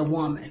me as a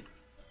woman.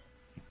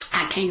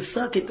 I can't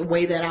suck it the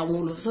way that I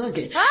want to suck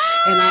it.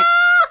 And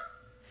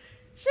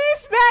she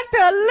smacked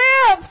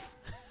her lips.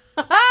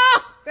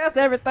 That's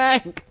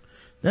everything.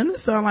 Doesn't it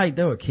sound like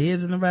there were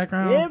kids in the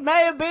background? It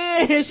may have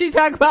been. She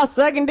talking about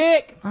sucking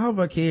dick. I hope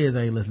her kids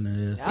ain't listening to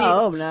this. I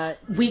hope not.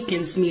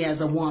 Weakens me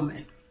as a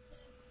woman.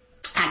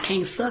 I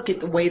can't suck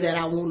it the way that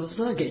I want to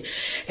suck it.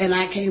 And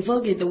I can't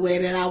fuck it the way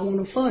that I want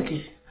to fuck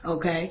it.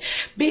 Okay?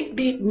 Big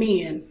dick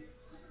men,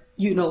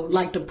 you know,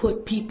 like to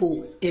put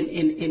people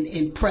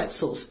in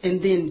pretzels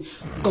and then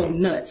go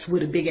nuts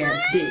with a big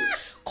ass dick,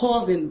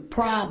 causing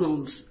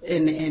problems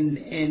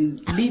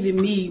and leaving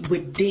me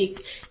with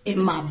dick in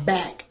my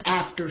back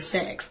after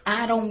sex.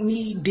 I don't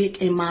need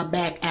dick in my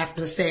back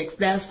after sex.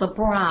 That's the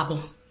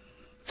problem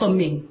for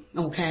me.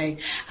 Okay,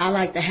 I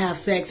like to have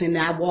sex and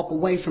I walk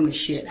away from the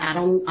shit. I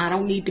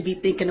don't need to be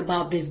thinking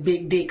about this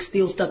big dick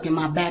still stuck in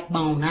my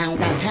backbone. I don't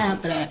got time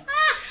for that.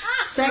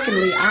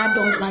 Secondly, I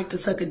don't like to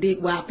suck a dick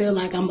where I feel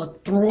like I'm going to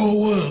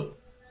throw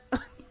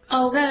up.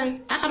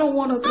 Okay? I don't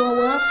want to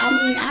throw up. I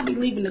mean, I be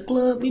leaving the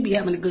club. We be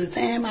having a good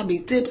time. I be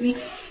tipsy.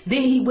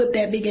 Then he whip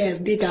that big ass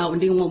dick out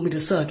and didn't want me to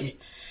suck it.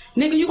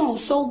 Nigga, you going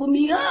to sober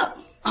me up.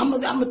 I'm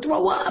going to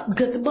throw up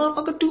because the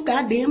motherfucker too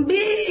goddamn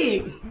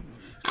big.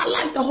 I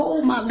like to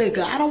hold my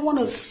liquor. I don't want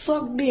to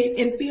suck dick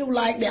and feel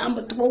like that I'm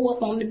going to throw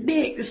up on the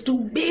dick. It's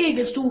too big.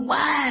 It's too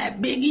wide.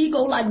 Big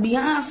ego like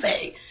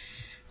Beyonce.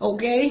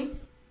 Okay?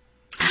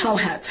 I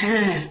don't have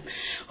time,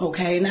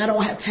 okay? And I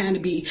don't have time to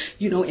be,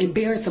 you know,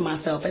 embarrassing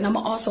myself. And I'm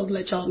also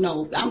let y'all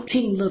know, I'm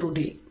team little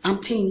dick. I'm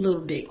team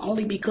little dick.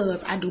 Only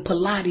because I do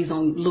Pilates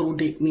on little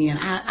dick men.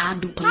 I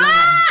do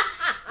Pilates.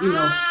 You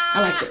know,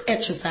 I like to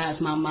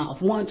exercise my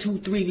mouth. 1, 2,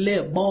 3,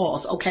 lip,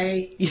 balls,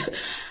 okay?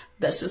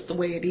 That's just the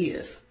way it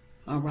is,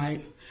 all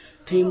right?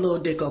 Team little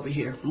dick over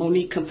here.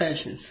 Monique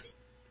Confessions.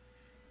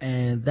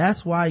 And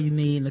that's why you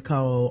need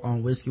Nicole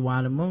on Whiskey,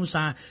 Wine, and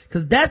Moonshine.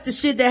 Because that's the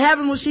shit that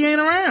happens when she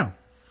ain't around.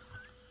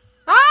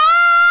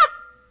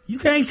 You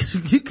can't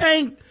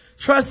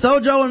trust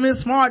Sojo and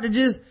Miss Smart to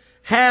just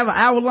have an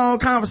hour-long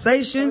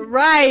conversation.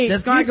 Right.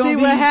 That's gonna you see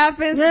be, what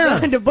happens? Yeah.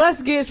 The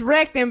bus gets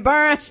wrecked and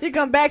burned. She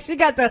come back. She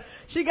got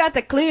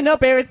to clean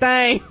up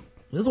everything.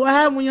 This is what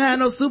happens when you have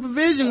no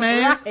supervision,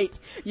 man. Right.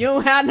 You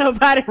don't have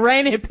nobody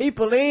reining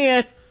people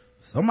in.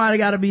 Somebody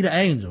gotta be the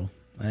angel.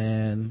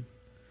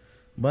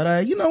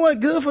 But you know what?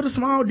 Good for the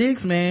small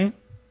dicks, man.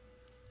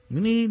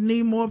 We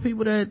need more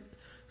people that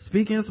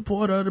speak in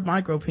support of the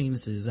micro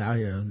penises out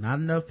here. Not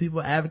enough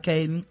people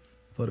advocating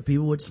for the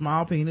people with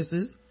small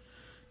penises.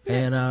 Yeah.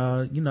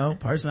 And, you know,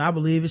 personally, I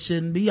believe it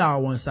shouldn't be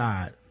all one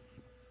side.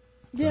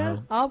 Yeah.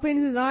 So, all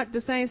penises aren't the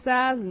same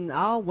size and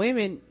all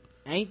women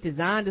ain't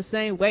designed the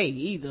same way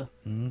either.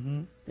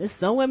 Mm-hmm. There's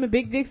some women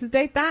big dicks is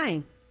their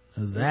thing.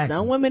 Exactly. And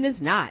some women it's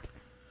not.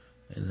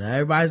 And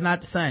everybody's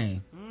not the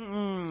same.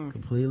 Mm-mm.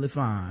 Completely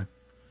fine.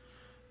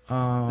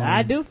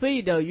 I do feel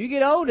you though. You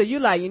get older, you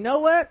like, you know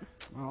what?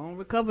 I don't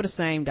recover the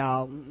same,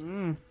 dog.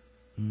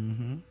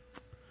 Mm-hmm.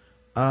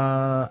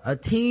 A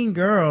teen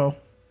girl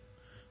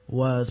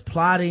was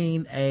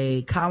plotting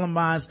a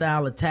Columbine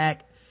style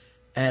attack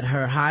at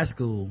her high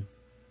school.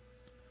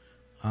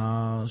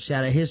 She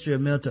had a history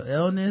of mental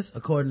illness,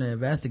 according to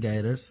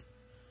investigators.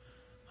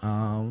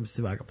 Let me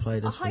see if I can play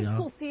this for y'all. A high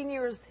school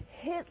senior's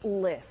hit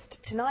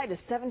list. Tonight, a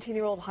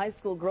 17-year-old high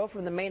school girl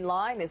from the main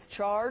line is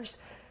charged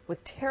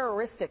with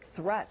terroristic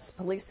threats.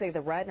 Police say the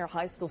Radnor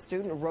High School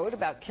student wrote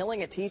about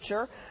killing a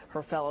teacher,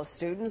 her fellow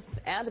students,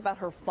 and about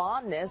her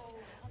fondness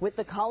with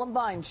the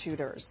Columbine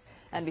shooters.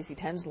 NBC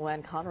 10's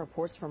Luann Connor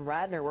reports from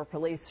Radnor, where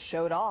police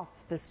showed off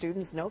the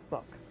student's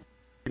notebook.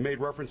 He made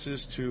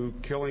references to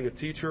killing a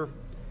teacher,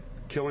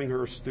 killing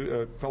her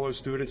fellow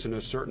students in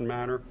a certain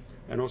manner,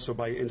 and also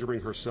by injuring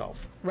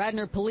herself.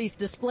 Radnor police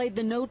displayed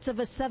the notes of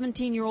a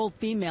 17-year-old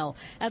female.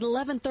 At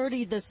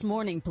 11:30 this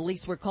morning,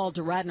 police were called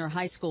to Radnor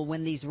High School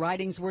when these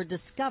writings were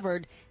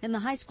discovered in the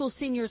high school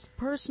senior's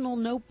personal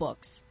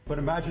notebooks. But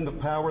imagine the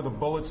power, the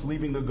bullets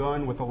leaving the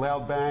gun with a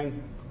loud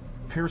bang,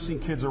 piercing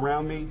kids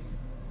around me,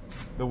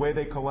 the way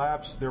they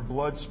collapse, their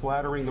blood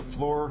splattering the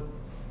floor,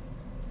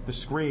 the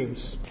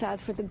screams.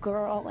 Sad for the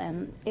girl,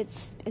 and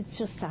it's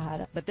just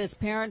sad. But this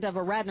parent of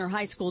a Radnor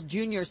High School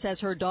junior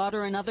says her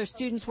daughter and other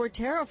students were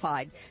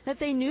terrified that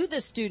they knew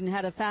the student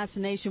had a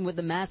fascination with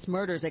the mass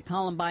murders at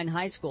Columbine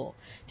High School.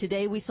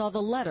 Today we saw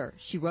the letter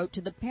she wrote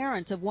to the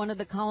parents of one of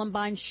the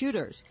Columbine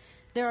shooters.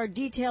 There are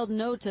detailed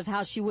notes of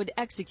how she would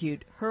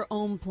execute her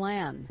own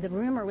plan. The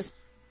rumor was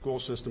School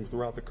systems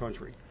throughout the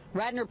country.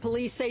 Radnor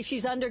police say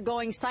she's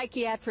undergoing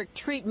psychiatric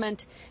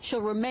treatment.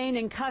 She'll remain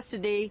in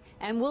custody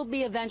and will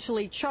be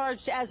eventually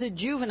charged as a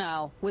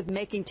juvenile with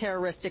making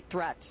terroristic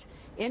threats.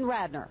 In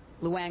Radnor,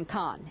 Luann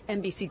Kahn,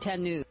 NBC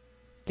 10 News.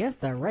 Guess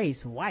the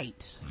race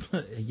white.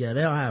 Yeah,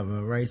 they don't have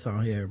a race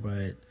on here,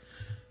 but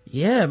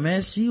yeah,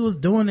 man, she was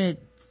doing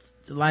it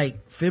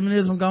like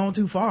feminism going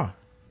too far.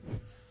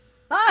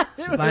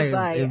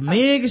 Like if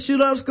men can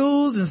shoot up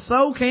schools, and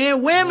so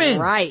can women.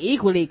 Right,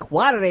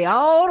 equality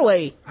all the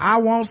way. I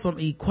want some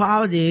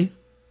equality,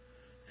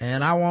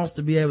 and I wants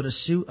to be able to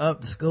shoot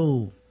up the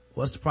school.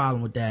 What's the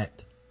problem with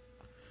that?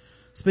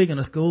 Speaking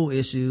of school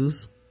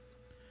issues,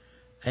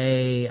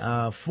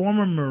 a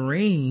former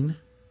Marine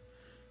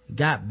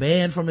got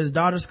banned from his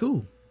daughter's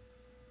school.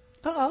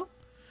 Uh-oh.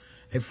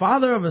 A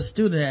father of a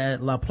student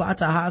at La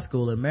Plata High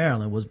School in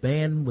Maryland was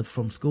banned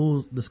from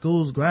the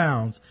school's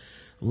grounds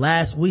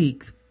last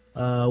week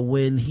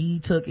when he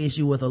took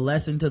issue with a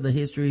lesson on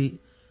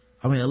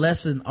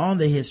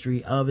the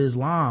history of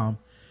Islam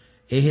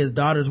in his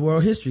daughter's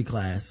world history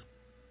class.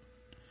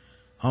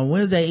 On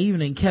Wednesday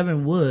evening,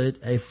 Kevin Wood,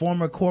 a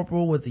former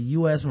corporal with the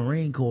U.S.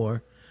 Marine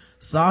Corps,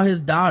 saw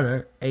his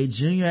daughter, a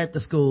junior at the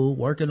school,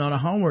 working on a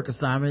homework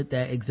assignment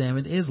that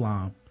examined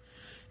Islam.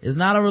 It's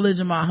not a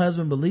religion my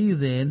husband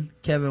believes in,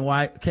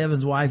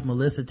 Kevin's wife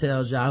Melissa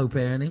tells Yahoo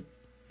Parenting.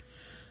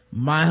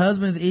 My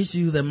husband's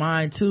issues and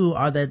mine too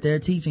are that they're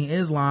teaching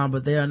Islam,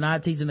 but they are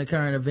not teaching the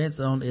current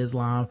events on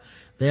Islam.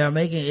 They are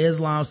making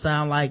Islam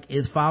sound like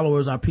its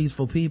followers are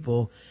peaceful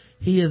people.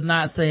 He is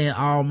not saying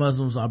all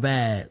Muslims are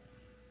bad.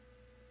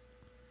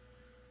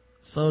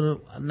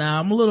 So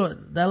now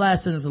that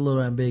last sentence is a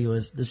little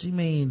ambiguous. Does she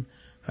mean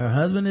her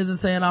husband isn't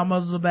saying all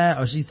Muslims are bad,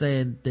 or she's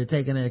saying they're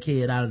taking their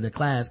kid out of the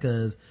class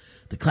because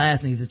the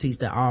class needs to teach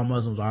that all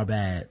Muslims are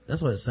bad?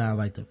 That's what it sounds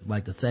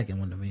like the second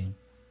one to me.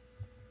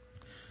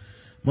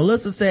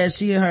 Melissa said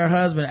she and her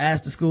husband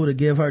asked the school to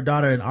give her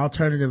daughter an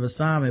alternative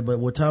assignment,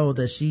 but were told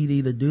that she'd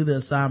either do the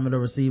assignment or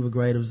receive a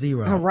grade of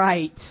 0. All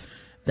right.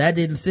 That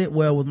didn't sit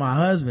well with my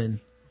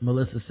husband,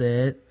 Melissa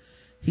said.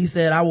 He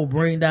said, I will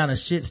bring down a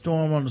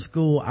shitstorm on the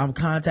school. I'm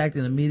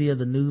contacting the media,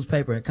 the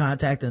newspaper, and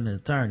contacting an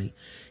attorney.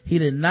 He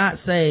did not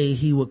say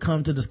he would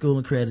come to the school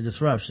and create a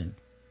disruption.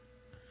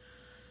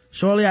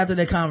 Shortly after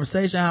their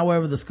conversation,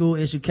 however, the school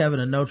issued Kevin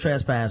a no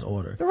trespass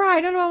order.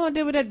 Right. I don't want to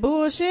deal with that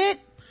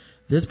bullshit.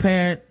 This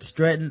parent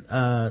threatened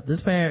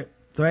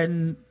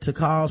to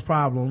cause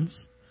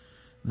problems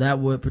that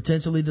would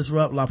potentially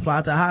disrupt La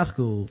Plata High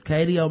School.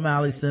 Katie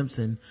O'Malley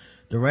Simpson,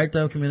 Director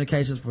of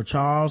Communications for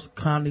Charles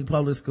County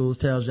Public Schools,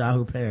 tells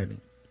Yahoo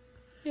Parenting.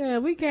 Yeah,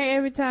 we can't,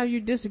 every time you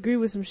disagree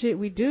with some shit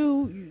we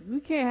do, we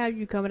can't have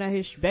you coming out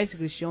here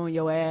basically showing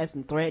your ass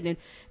and threatening.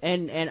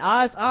 And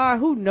odds are,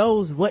 who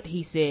knows what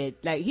he said.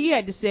 Like, he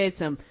had to say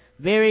some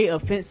very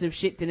offensive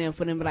shit to them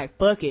for them to be like,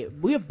 fuck it,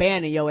 we're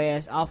banning your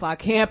ass off our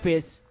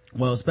campus.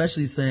 Well,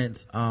 especially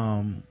since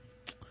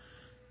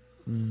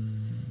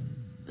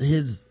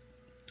his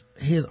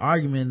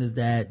argument is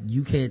that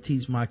you can't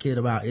teach my kid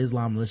about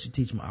Islam unless you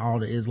teach him all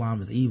the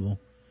Islam is evil.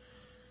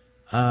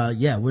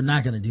 Yeah, we're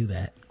not gonna do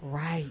that.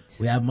 Right.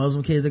 We have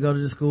Muslim kids that go to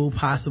the school,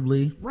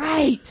 possibly.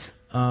 Right.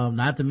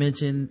 Not to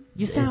mention,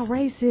 you sound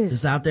racist.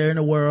 It's out there in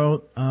the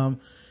world. I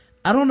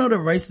don't know that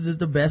racist is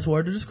the best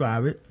word to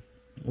describe it,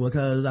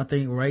 because I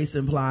think race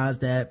implies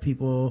that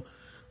people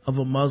of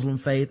a Muslim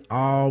faith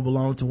all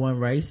belong to one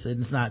race,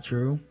 and it's not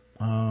true.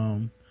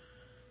 But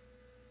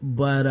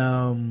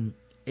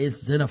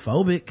it's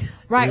xenophobic.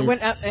 Right.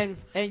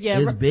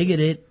 It's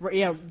bigoted.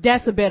 Yeah,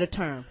 that's a better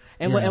term.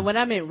 And when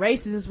I meant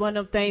racist, is one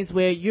of them things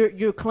where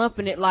you're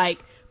clumping it like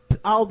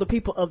all the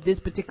people of this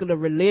particular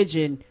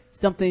religion,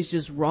 something's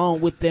just wrong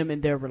with them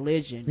and their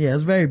religion. Yeah,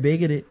 it's very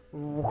bigoted.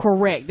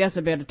 Correct. That's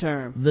a better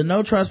term. The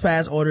no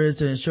trespass order is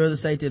to ensure the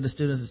safety of the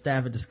students and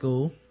staff at the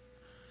school.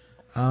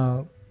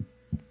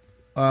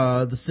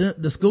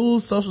 The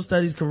school's social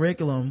studies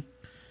curriculum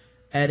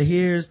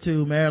adheres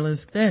to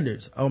Maryland's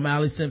standards,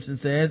 O'Malley Simpson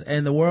says,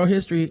 and the world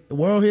history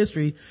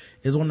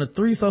is one of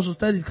 3 social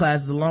studies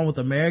classes along with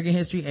American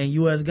history and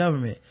U.S.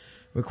 government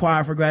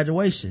required for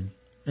graduation.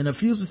 In a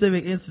few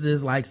specific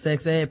instances like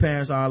sex ed,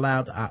 parents are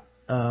allowed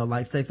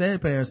like sex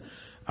ed parents,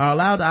 are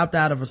allowed to opt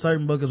out if a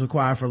certain book is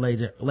required for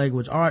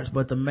language arts,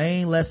 but the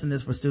main lesson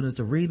is for students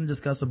to read and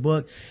discuss a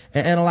book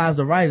and analyze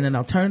the writing. An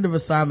alternative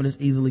assignment is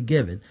easily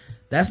given.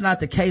 That's not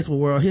the case with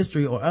world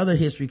history or other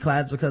history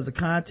class because the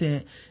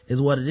content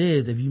is what it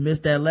is. If you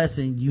miss that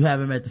lesson, you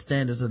haven't met the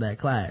standards of that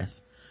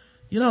class.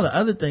 You know, the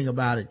other thing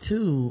about it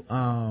too,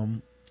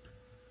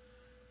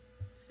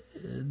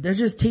 they're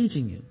just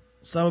teaching you.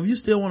 So if you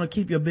still want to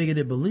keep your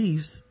bigoted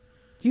beliefs,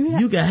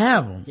 you can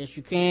have them. Yes,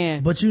 you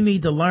can. But you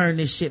need to learn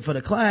this shit for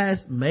the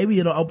class. Maybe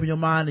it'll open your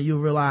mind and you'll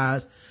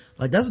realize,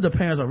 like, that's what the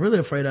parents are really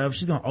afraid of.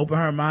 She's gonna open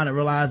her mind and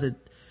realize that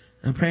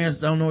her parents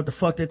don't know what the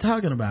fuck they're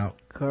talking about.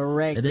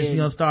 Correct. And then she's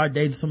gonna start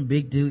dating some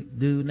big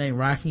dude named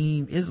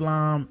Raheem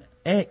Islam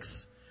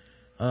X,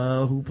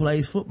 who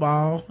plays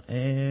football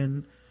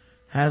and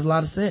has a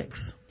lot of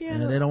sex. Yeah,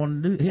 and they don't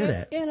want to hear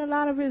that. And a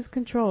lot of it is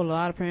control. A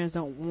lot of parents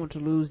don't want to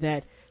lose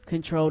that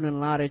control and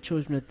allow their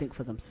children to think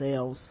for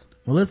themselves.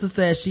 Melissa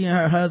says she and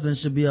her husband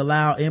should be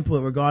allowed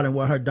input regarding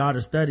what her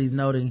daughter studies,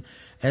 noting,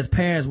 as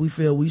parents, we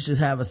feel we should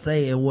have a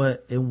say in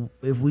what,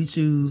 if we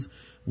choose,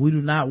 we do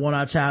not want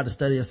our child to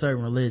study a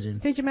certain religion.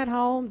 Teach them at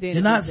home. Then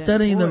you're not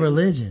studying the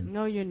religion.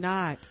 No, you're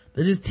not.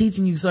 They're just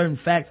teaching you certain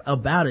facts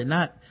about it.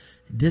 Not,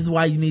 this is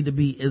why you need to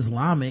be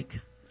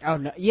Islamic. Oh,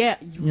 no. Yeah,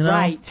 you know?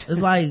 Right.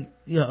 It's like,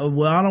 you know,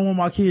 well, I don't want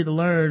my kid to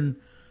learn,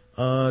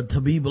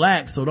 to be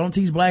black, so don't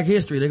teach black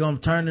history. They're going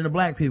to turn into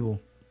black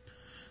people.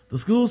 The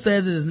school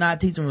says it is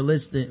not teaching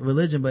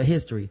religion but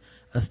history.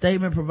 A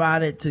statement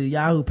provided to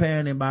Yahoo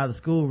Parenting by the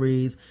school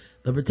reads,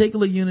 the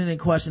particular unit in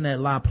question at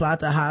La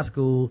Plata High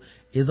School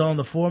is on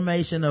the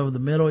formation of the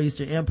Middle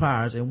Eastern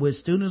empires, in which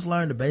students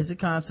learn the basic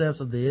concepts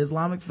of the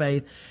Islamic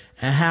faith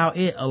and how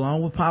it,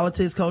 along with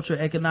politics, culture,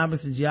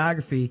 economics, and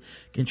geography,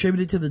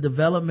 contributed to the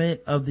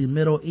development of the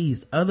Middle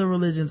East. Other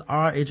religions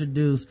are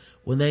introduced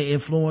when they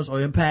influence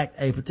or impact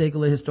a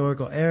particular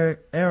historical era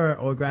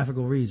or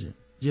geographical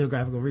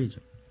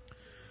region.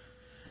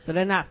 So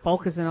they're not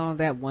focusing on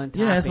that one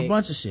topic. Yeah, it's a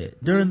bunch of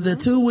shit. During the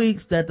 2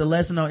 weeks that the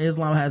lesson on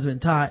Islam has been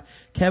taught,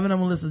 Kevin and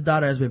Melissa's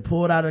daughter has been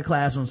pulled out of the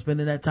classroom,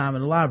 spending that time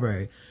in the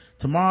library.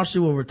 Tomorrow she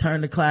will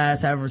return to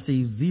class, having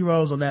received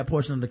zeros on that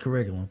portion of the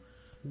curriculum.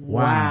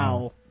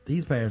 Wow.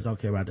 These parents don't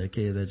care about their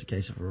kids'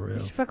 education for real.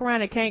 She fuck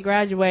around and can't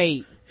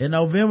graduate. In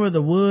November,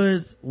 the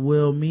Woods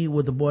will meet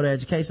with the Board of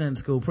Education and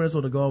the school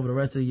principal to go over the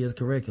rest of the year's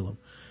curriculum.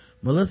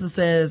 Melissa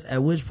says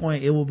at which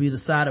point it will be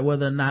decided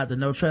whether or not the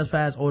no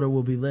trespass order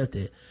will be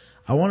lifted.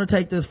 I want to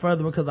take this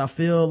further because I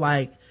feel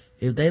like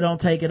if they don't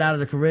take it out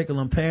of the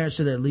curriculum, parents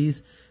should at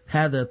least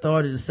have the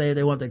authority to say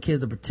they want their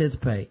kids to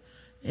participate.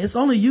 It's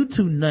only you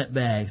two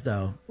nutbags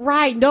though.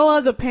 Right. No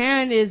other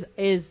parent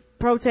is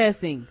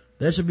protesting.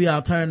 There should be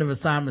alternative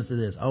assignments to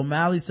this.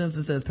 O'Malley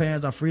Simpson says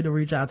parents are free to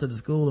reach out to the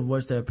school and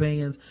voice their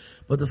opinions,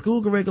 but the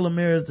school curriculum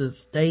mirrors the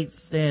state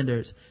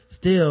standards.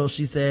 Still,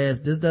 she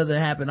says, this doesn't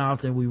happen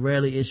often. We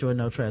rarely issue a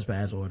no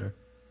trespass order.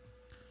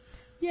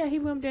 Yeah, he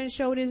went there and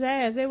showed his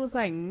ass. It was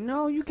like,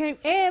 no, you can't.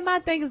 And my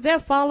thing is they're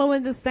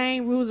following the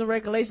same rules and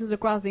regulations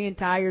across the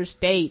entire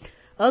state.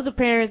 Other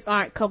parents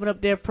aren't coming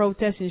up there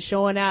protesting,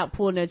 showing out,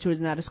 pulling their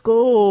children out of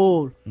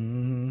school.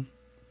 Mm-hmm.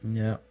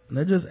 Yeah.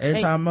 They're just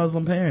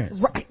anti-Muslim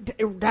parents.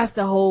 Right. That's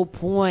the whole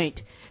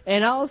point.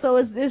 And also,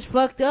 it's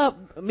fucked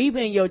up. Me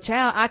being your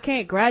child, I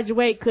can't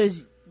graduate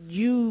because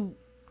you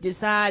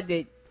decide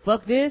that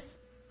fuck this.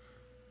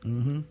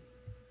 Mm-hmm.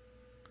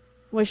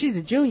 Well, she's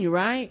a junior,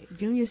 right?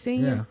 Junior,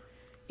 senior? Yeah.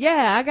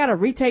 Yeah, I gotta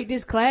retake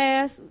this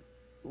class.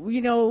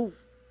 You know,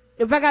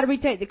 if I gotta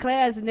retake the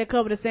class and they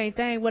cover the same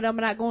thing, what, I'm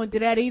not going to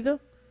that either?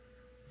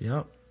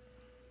 Yep.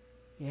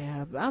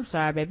 Yeah, I'm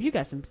sorry, baby. You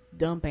got some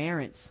dumb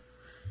parents.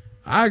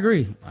 I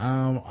agree.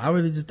 I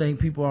really just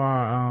think people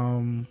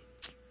are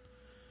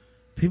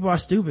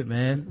stupid,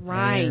 man.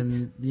 Right.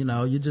 And, you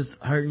know, you're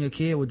just hurting your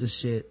kid with this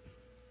shit.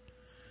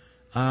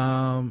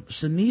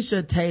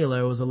 Shanisha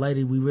Taylor was a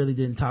lady we really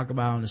didn't talk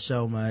about on the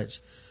show much.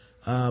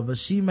 But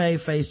she may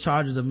face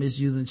charges of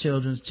misusing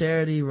children's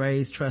charity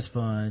raised trust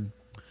fund.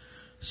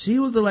 She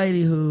was the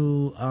lady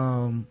who,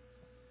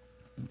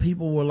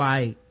 people were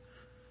like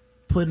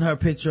putting her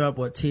picture up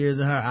with tears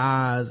in her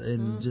eyes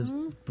and just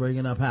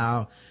bringing up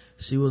how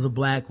she was a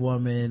black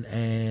woman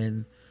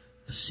and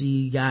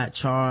she got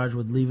charged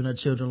with leaving her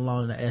children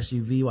alone in an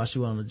SUV while she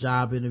went on a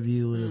job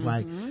interview. And it's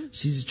like,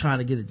 she's just trying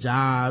to get a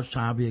job,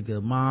 trying to be a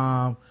good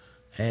mom.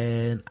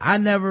 And I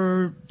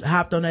never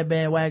hopped on that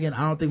bandwagon.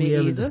 I don't think we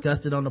ever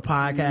discussed it on the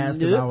podcast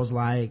because I was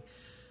like,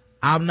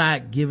 I'm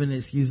not giving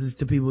excuses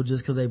to people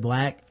just because they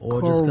black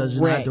or just because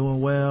you're not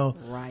doing well.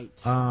 Right.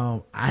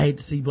 I hate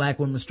to see black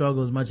women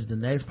struggle as much as the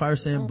next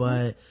person,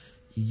 but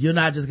you're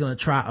not just going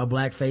to try a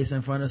black face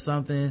in front of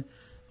something,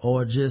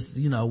 or just,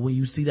 you know, when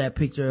you see that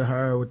picture of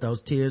her with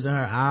those tears in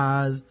her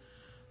eyes,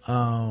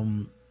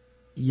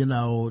 you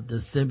know, the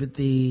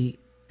sympathy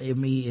in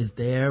me is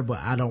there, but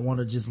I don't want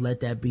to just let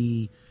that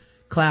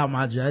cloud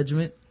my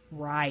judgment.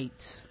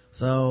 Right.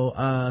 So,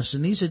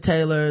 Shanisha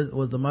Taylor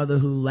was the mother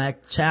who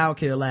lacked child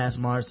care last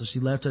March, so she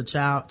left her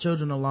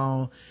children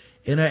alone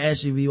in her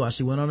SUV while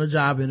she went on a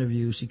job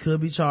interview. She could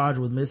be charged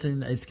with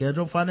missing a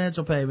scheduled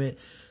financial payment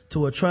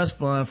to a trust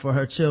fund for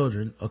her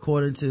children,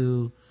 according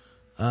to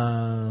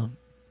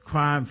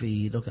Crime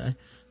Feed. Okay.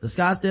 The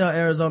Scottsdale,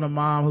 Arizona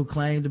mom who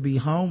claimed to be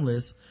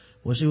homeless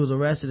when she was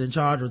arrested and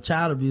charged with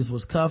child abuse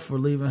was cuffed for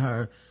leaving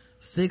her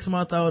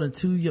 6-month-old and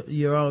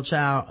 2-year-old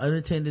child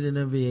unattended in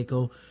a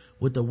vehicle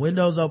with the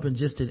windows open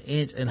just an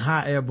inch and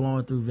hot air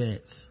blowing through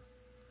vents.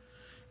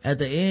 At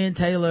the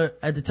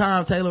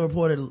time, Taylor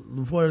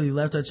reportedly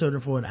left her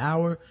children for an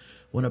hour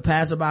when a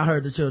passerby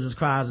heard the children's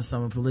cries and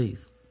summoned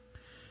police.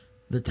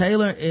 The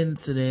Taylor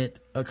incident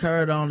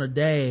occurred on a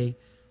day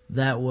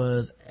that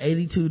was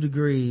 82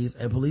 degrees,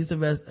 and police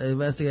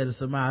investigators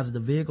surmised that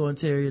the vehicle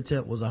interior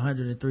temp was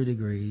 103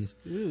 degrees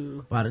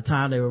by the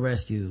time they were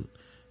rescued.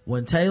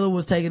 When Taylor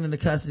was taken into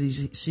custody,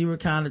 she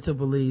recounted to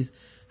police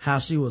how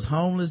she was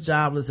homeless,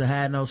 jobless, and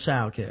had no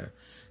child care.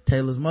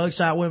 Taylor's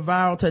mugshot went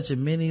viral,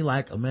 touching many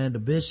like Amanda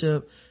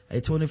Bishop,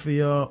 a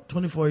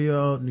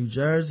 24-year-old New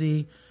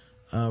Jersey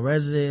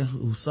resident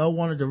who so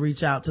wanted to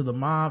reach out to the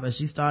mom, and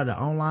she started an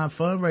online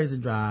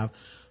fundraising drive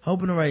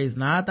hoping to raise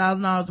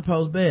 $9,000 to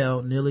post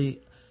bail.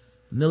 Nearly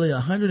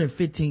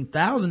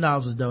 $115,000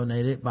 was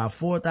donated by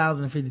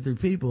 4,053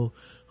 people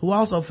who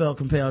also felt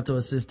compelled to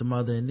assist the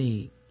mother in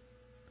need.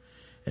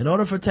 In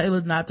order for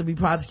Taylor not to be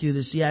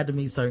prosecuted, she had to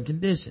meet certain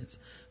conditions,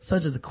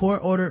 such as a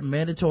court-ordered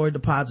mandatory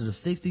deposit of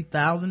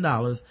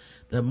 $60,000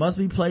 that must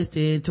be placed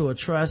into a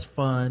trust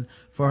fund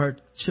for her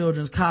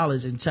children's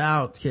college and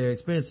child care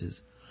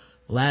expenses.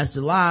 Last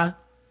July,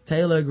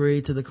 Taylor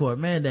agreed to the court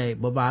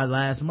mandate, but by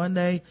last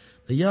Monday,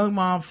 the young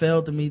mom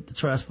failed to meet the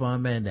trust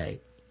fund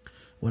mandate.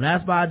 When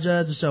asked by a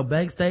judge to show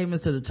bank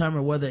statements to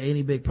determine whether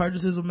any big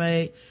purchases were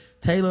made,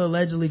 Taylor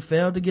allegedly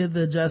failed to give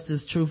the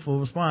justice truthful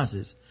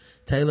responses.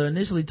 Taylor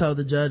initially told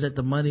the judge that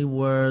the money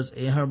was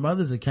in her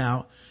mother's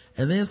account,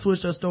 and then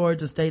switched her story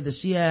to state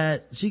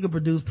that she could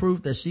produce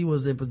proof that she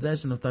was in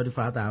possession of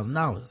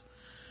 $35,000.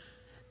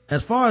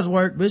 As far as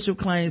work, Bishop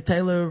claims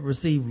Taylor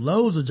received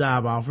loads of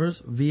job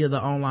offers via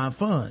the online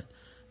fund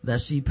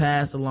that she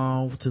passed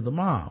along to the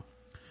mom.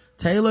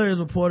 Taylor is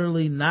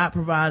reportedly not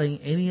providing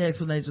any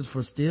explanations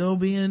for still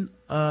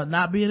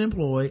not being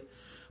employed,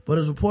 but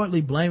is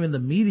reportedly blaming the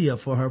media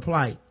for her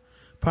plight.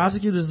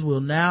 Prosecutors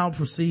will now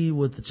proceed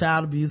with the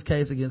child abuse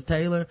case against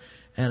Taylor,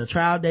 and a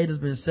trial date has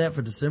been set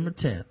for December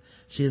 10th.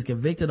 She is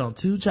convicted on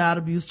 2 child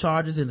abuse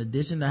charges in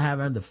addition to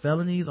having the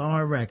felonies on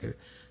her record.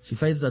 She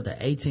faces up to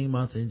 18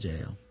 months in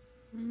jail.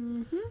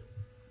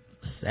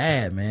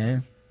 Sad,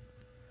 man.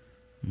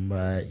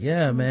 But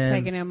yeah, man.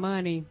 Taking their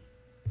money.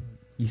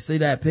 You see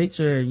that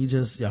picture and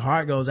your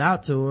heart goes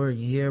out to her, and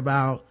you hear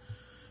about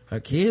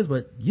her kids,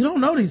 but you don't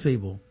know these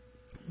people.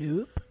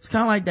 Nope. It's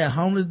kind of like that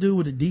homeless dude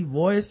with a deep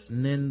voice,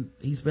 and then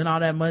he spent all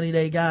that money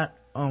they got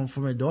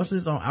from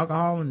endorsements on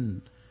alcohol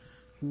and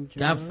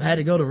had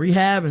to go to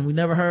rehab, and we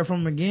never heard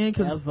from him again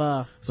because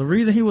it's the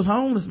reason he was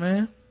homeless,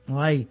 man.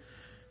 Like,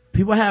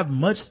 people have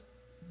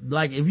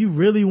if you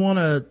really want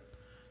to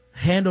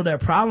handle their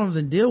problems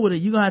and deal with it,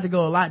 you're gonna have to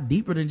go a lot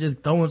deeper than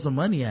just throwing some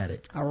money at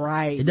it. All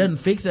right. It doesn't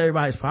fix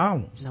everybody's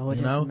problems. No, it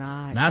does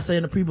not. Not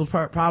saying the people's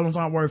problems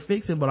aren't worth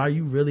fixing, but are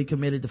you really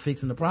committed to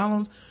fixing the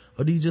problems,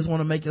 or do you just want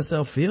to make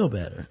yourself feel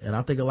better? And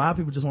I think a lot of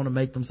people just want to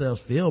make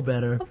themselves feel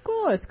better, of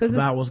course, because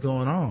about what's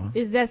going on.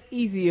 That's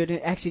easier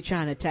than actually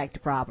trying to attack the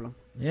problem.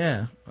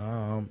 Yeah.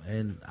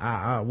 And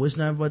I wish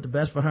nothing but the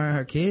best for her and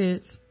her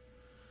kids,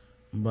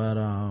 but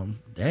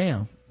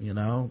damn,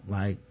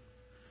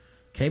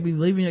 can't be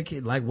leaving your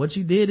kid, like, what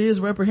you did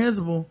is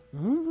reprehensible.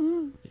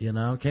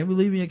 Can't be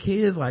leaving your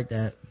kids like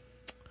that.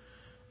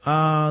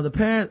 The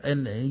parent,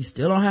 and you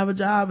still don't have a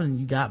job, and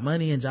you got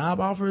money and job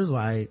offers,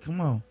 like, come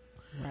on.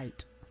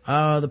 Right.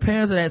 The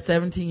parents of that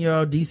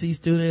 17-year-old DC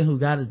student who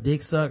got his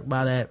dick sucked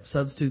by that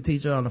substitute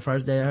teacher on the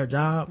first day of her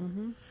job,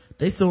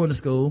 they suing the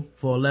school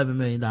for $11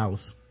 million.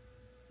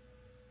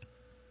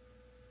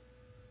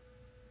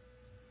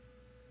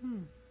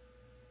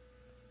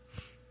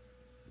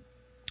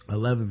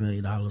 $11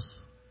 million.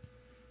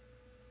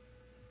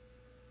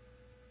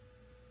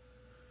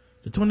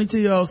 The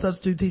 22-year-old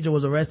substitute teacher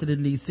was arrested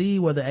in DC,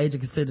 where the age of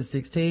consent is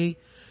 16.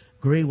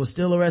 Green was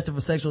still arrested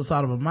for sexual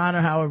assault of a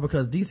minor, however,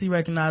 because DC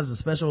recognizes a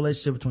special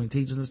relationship between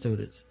teachers and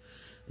students.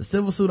 The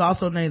civil suit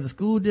also names the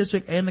school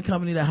district and the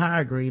company that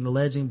hired Green,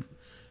 alleging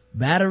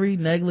battery,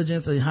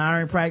 negligence in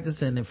hiring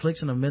practice, and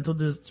infliction of mental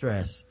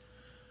distress.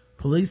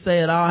 Police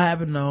say it all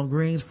happened on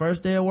Green's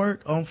first day of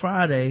work on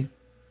Friday.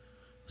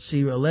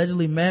 She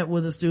allegedly met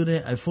with a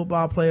student, a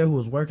football player who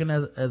was working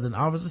as an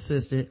office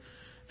assistant,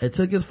 and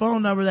took his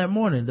phone number that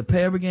morning. The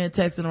pair began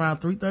texting around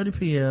 3:30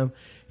 p.m.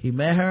 He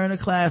met her in a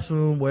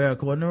classroom where,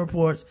 according to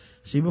reports,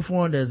 she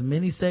performed as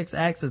many sex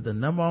acts as the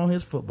number on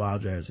his football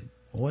jersey.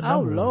 What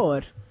number? Oh,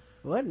 Lord.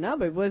 What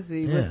number was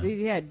he? Yeah.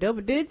 He had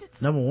double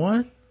digits? Number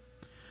 1.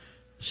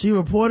 She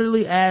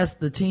reportedly asked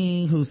the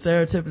teen who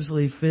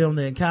surreptitiously filmed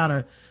the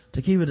encounter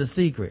to keep it a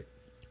secret.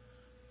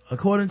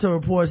 According to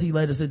reports, he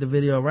later sent the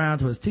video around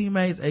to his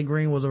teammates, and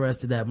Green was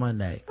arrested that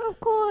Monday. Of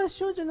course,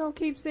 children don't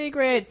keep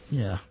secrets.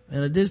 Yeah.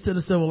 In addition to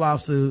the civil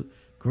lawsuit,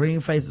 Green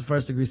faces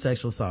first degree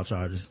sexual assault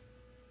charges.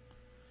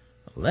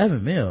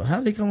 11 mil. How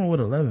did they come up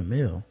with 11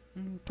 mil?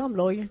 Some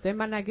lawyers, they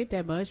might not get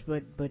that much,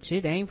 but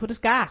shit, they aim for the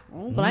sky. I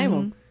don't blame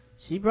them.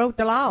 She broke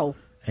the law.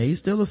 And he's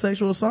still a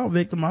sexual assault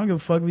victim. I don't give a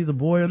fuck if he's a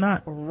boy or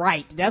not.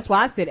 Right. That's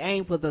why I said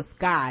aim for the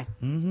sky.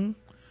 If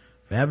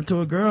it happened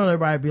to a girl,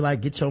 everybody be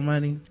like, get your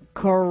money.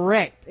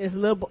 Correct. It's a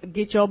little,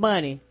 get your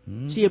money.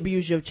 She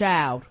abused your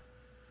child.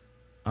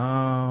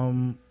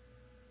 Let's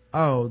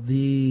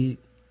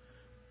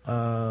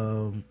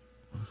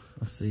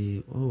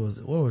see,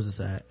 where was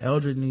this at?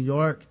 Eldred, New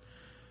York.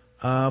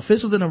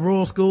 Officials in a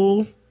rural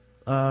school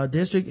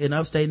district in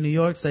upstate New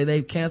York say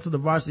they've canceled the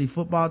varsity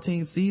football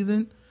team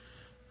season.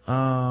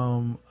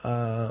 The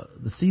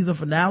season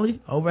finale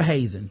over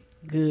hazing.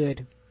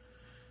 Good.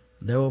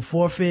 They will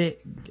forfeit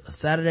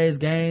Saturday's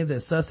games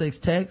at Sussex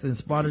Tech in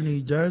Sparta,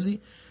 New Jersey.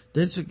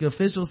 District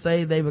officials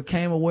say they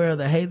became aware of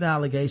the hazing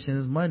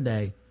allegations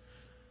Monday.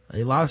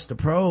 They launched a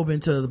probe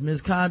into the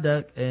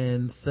misconduct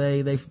and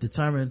say they've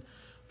determined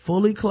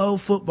fully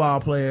clothed football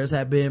players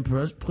have been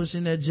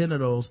pushing their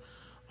genitals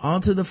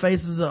onto the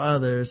faces of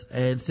others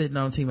and sitting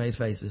on teammates'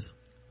 faces.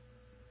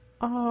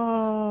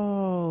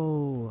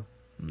 Oh.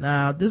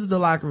 Now, this is the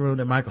locker room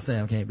that Michael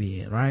Sam can't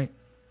be in, right?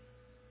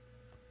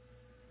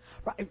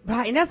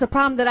 Right. And that's the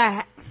problem that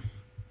I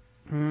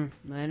I'm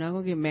not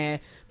gonna get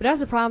mad, but that's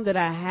the problem that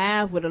I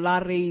have with a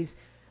lot of these,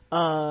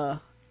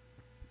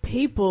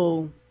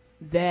 people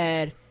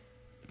that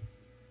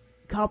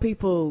call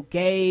people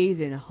gays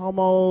and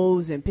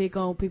homos and pick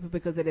on people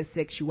because of their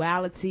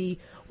sexuality,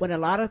 when a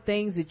lot of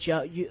things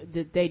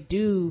that they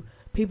do,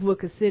 people would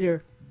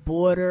consider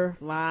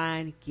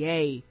borderline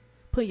gay.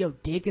 Put your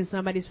dick in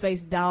somebody's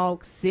face,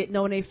 dog, sitting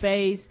on their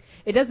face.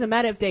 It doesn't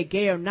matter if they're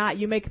gay or not.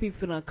 You're making people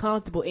feel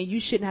uncomfortable, and you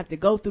shouldn't have to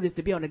go through this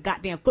to be on a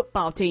goddamn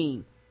football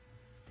team.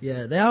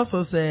 Yeah, they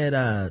also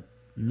said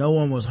no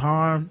one was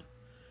harmed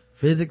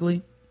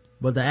physically,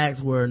 but the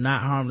acts were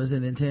not harmless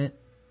in intent.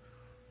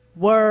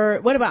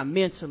 What about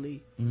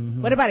mentally?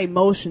 What about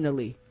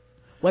emotionally?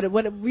 What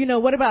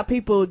about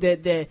people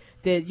that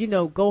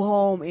go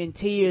home in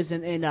tears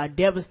and are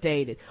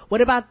devastated?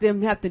 What about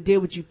them have to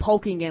deal with you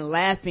poking and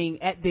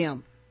laughing at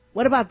them?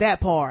 What about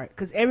that part?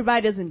 Because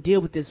everybody doesn't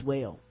deal with this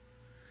well.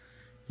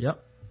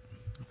 Yep.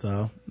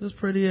 So it's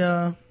pretty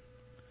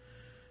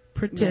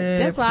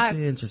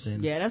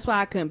interesting. Yeah, that's why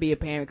I couldn't be a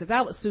parent, because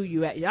I would sue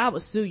you. I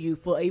would sue you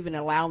for even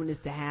allowing this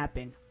to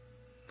happen.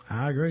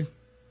 I agree.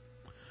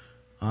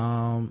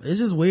 It's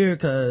just weird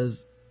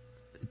because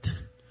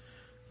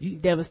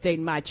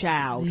devastating my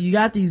child. You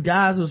got these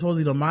guys who are supposed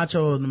to be the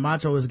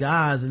machoist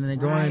guys, and then they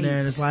go in there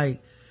and it's like,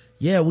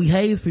 yeah, we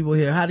haze people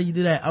here. How do you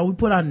do that? Oh, we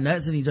put our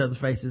nuts in each other's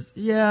faces.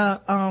 Yeah,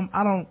 I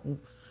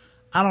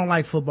don't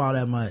like football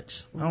that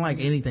much. I don't like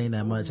anything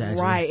that much,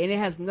 actually. Right, and it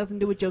has nothing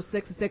to do with your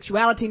sex and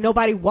sexuality.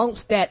 Nobody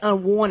wants that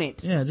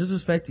unwanted. Yeah, just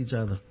respect each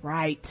other.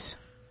 Right.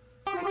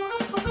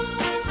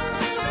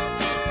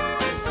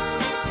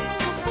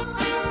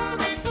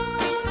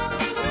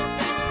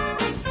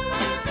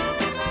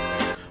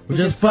 We're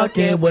just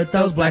fucking with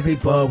those black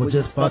people. We're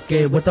just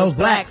fucking with those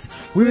blacks.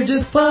 We're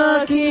just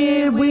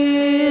fucking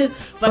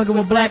with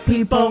black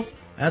people.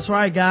 That's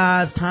right,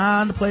 guys.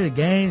 Time to play the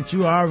game that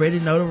you already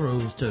know the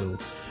rules to.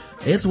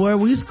 It's where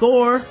we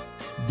score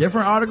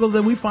different articles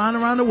that we find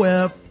around the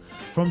web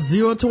from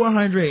 0 to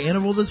 100,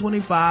 intervals of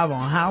 25,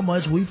 on how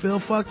much we feel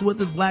fucked with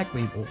as black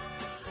people.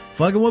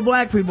 Fucking with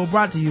black people,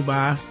 brought to you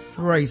by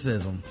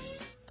racism.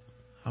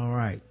 All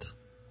right.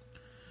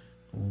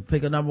 We'll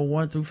pick a number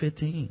 1 through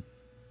 15.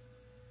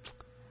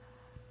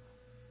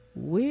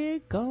 We're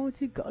going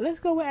to go. Let's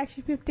go with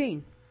actually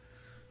 15.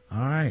 All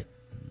right.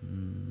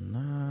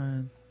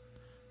 9,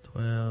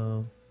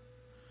 12,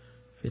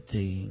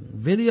 15.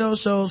 Video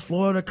shows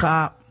Florida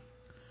cop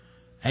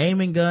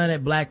aiming gun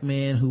at black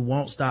men who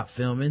won't stop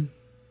filming.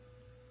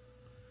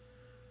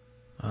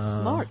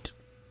 Smart.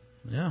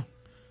 Yeah.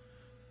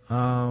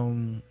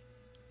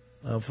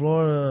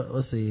 Florida,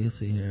 let's see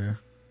here.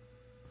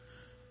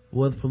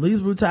 With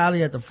police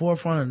brutality at the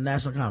forefront of the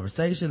national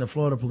conversation, the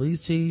Florida police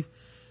chief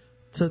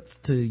took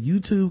to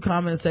YouTube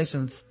comment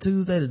sections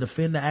Tuesday to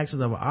defend the actions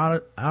of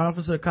an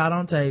officer caught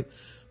on tape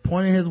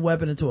pointing his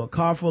weapon into a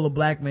car full of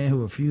black men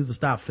who refused to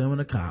stop filming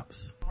the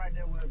cops. Right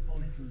there where the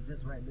police was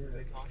just right there.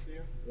 They talked to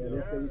you? Yeah,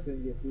 they said you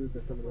couldn't get through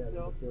because somebody had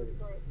to record it.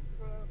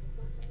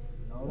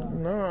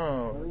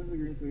 No.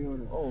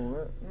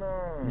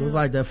 Looks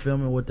like they're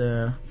filming with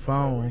their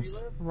phones.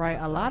 Right.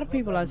 A lot of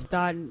people are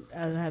starting,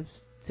 have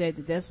said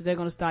that that's what they're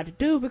going to start to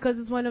do, because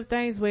it's one of the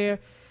things where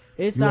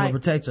it's you like, want to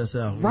protect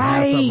yourself. Right.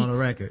 You have something on the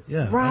record.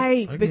 Yeah.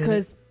 Right. I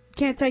because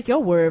can't take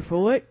your word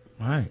for it.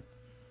 Right.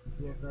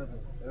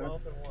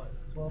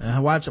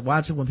 And watch it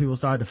when people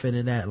start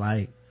defending that,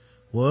 like,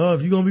 well,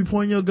 if you're going to be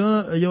pointing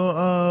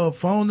your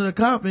phone to the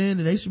cop, man,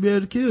 then they should be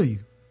able to kill you.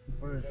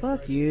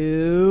 Fuck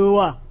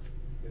you.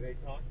 Did they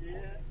talk to you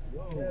yet?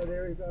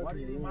 Why do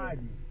you need my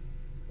ID?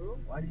 Who?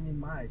 Why do you need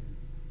my ID?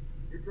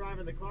 You're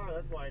driving the car,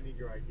 that's why I need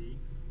your ID.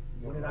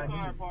 What did I need?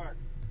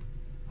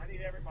 I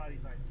need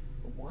everybody's ID.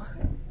 What?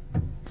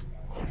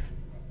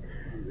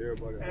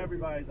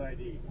 Everybody's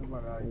ID.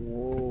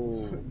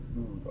 Whoa.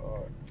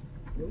 God.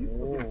 Yo, you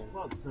fucking as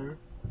fuck, sir.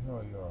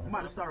 No, no. I'm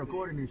about to start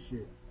recording this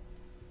shit.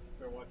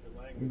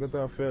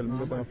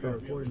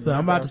 So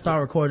I'm about to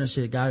start recording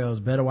shit. Guy goes,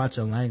 better watch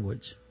your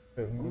language.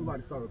 I'm about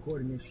to start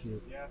recording this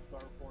shit. Yeah,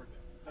 start recording it.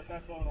 Cut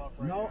that phone off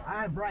right No, now.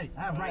 I have right.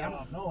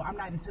 I'm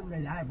not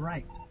intimidated. I have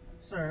right.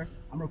 Sir,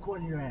 I'm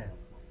recording your ass.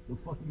 What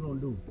the fuck you gonna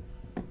do?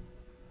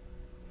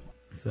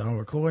 So I'm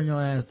recording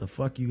your ass. The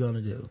fuck you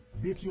gonna do?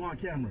 Bitch, you on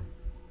camera.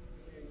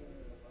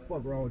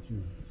 Fuck wrong with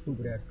you,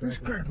 stupid ass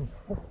cracker.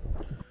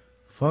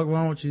 Fuck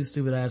wrong with you,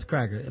 stupid ass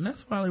cracker. And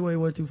that's probably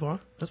way too far.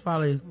 That's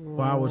probably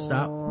where I would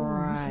stop.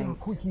 Right. You see how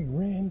quick he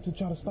ran to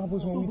try to stop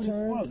us when we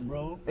turned? Fuck,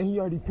 bro. And he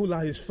already pulled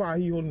out his fire.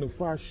 He holding the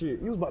fire shit.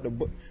 He was about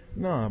to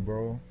nah,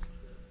 bro.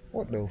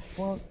 What the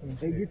fuck?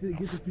 Hey, get the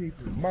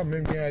people. My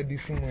memory ID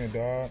somewhere,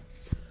 dog.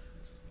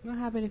 What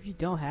happens if you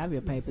don't have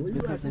your papers? It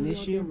becomes an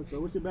issue.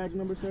 What's your badge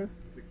number, sir?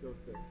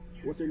 606.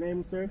 What's your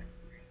name, sir?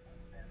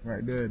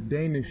 Right there,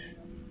 Danish.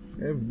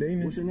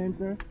 Danish. What's your name,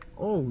 sir?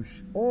 Oh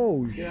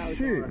Get out of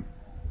the shit. car.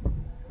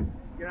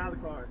 Get out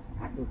of the car.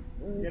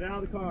 Get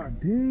out of the car.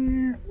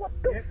 Damn. What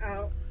the? Get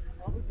out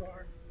of the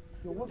car.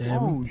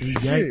 Damn, he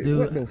yanked dude.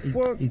 What the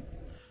fuck?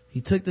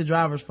 He took the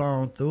driver's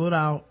phone, threw it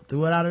out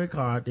of the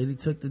car. Then he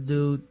took the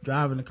dude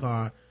driving the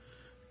car,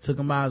 took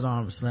him by his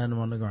arm, and slammed him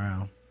on the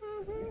ground.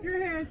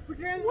 Put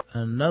your hands.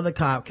 Another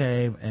cop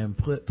came and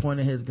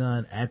pointed his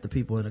gun at the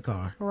people in the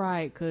car.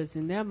 Right, because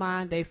in their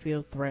mind, they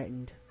feel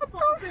threatened.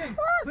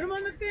 Put him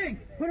on the thing.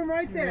 Put him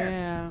right there.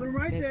 Yeah, Put him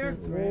right there.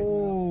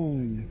 Whoa.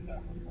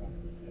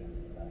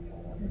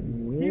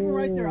 Keep him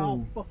right there.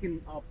 I'll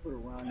put a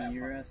round in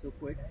your ass so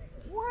quick.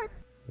 What?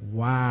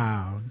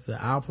 Wow. He said,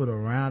 I'll put a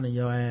round in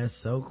your ass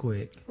so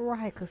quick.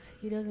 Right, because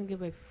he doesn't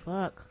give a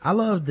fuck. I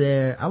love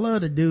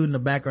the dude in the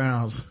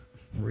background's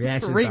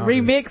reactions.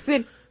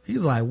 Remixing.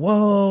 He's like,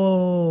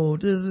 whoa,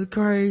 this is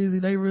crazy.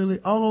 They really,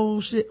 oh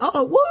shit.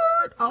 Oh,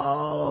 what?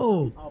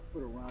 Oh. I'll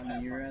put a round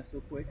in your ass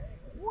so quick.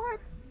 What?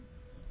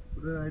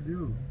 What did I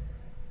do?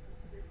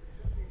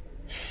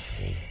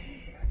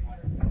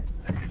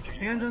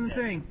 Hands on the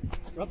thing.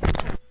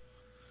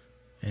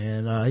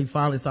 And he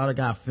finally saw the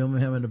guy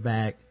filming him in the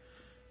back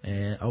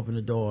and opened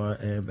the door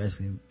and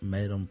basically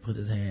made him put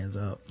his hands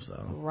up.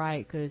 So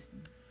right, because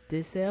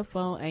this cell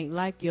phone ain't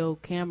like your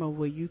camera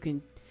where you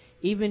can,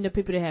 even the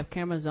people that have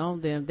cameras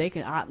on them, they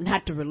can opt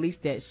not to release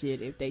that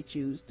shit if they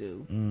choose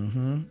to.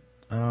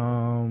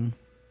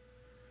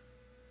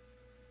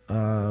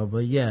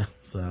 But yeah,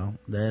 so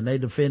then they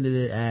defended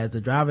it as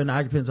the driver and the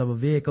occupants of a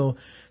vehicle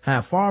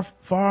have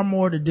far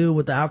more to do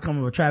with the outcome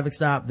of a traffic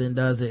stop than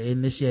does the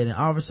initiating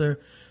officer.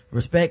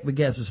 Respect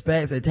begets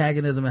respect.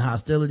 Antagonism and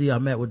hostility are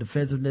met with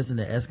defensiveness, and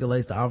it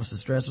escalates the officer's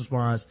stress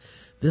response.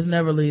 This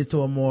never leads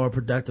to a more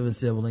productive and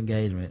civil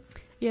engagement.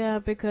 Yeah,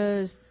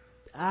 because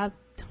when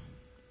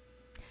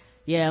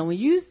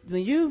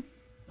you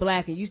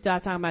black and you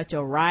start talking about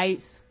your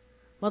rights,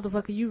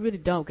 motherfucker, you really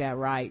don't got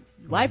rights.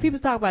 White people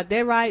talk about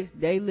their rights,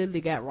 they literally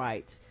got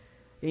rights.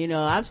 You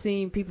know, I've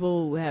seen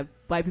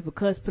white people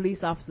cuss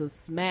police officers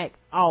smack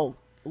off.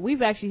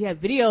 We've actually had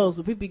videos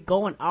where people be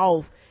going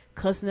off,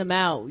 cussing them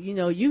out. You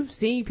know, you've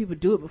seen people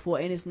do it before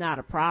and it's not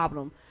a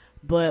problem.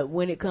 But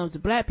when it comes to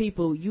black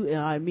people, you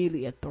are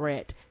immediately a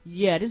threat.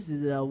 Yeah, this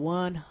is a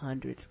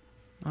 100.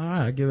 All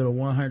right, I give it a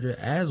 100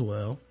 as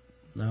well.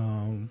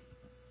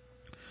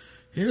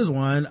 Here's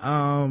one.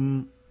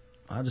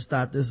 I just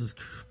thought this is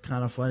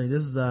kind of funny.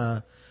 This is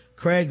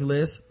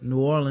Craigslist, New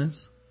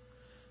Orleans.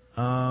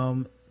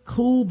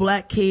 Cool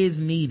black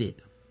kids needed.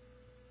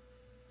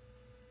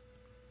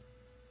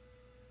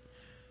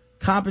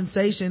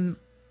 Compensation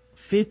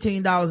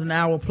 $15 an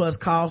hour plus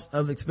cost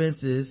of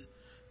expenses,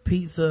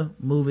 pizza,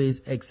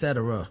 movies,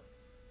 etc.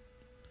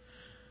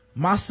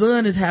 My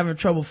son is having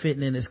trouble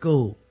fitting in at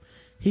school.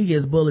 He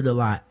gets bullied a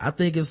lot. I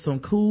think if some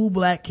cool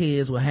black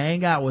kids would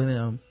hang out with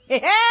him,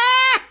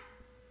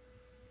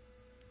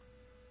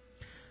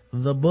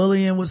 the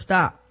bullying would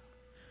stop.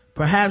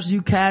 Perhaps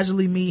you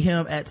casually meet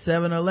him at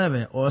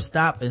 7-Eleven or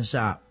Stop and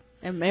Shop.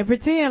 And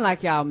pretend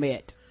like y'all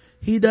met.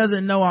 He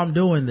doesn't know I'm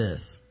doing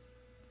this.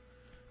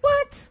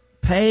 What?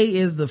 Pay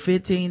is the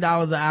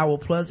 $15 an hour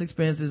plus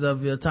expenses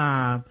of your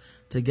time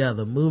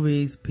together.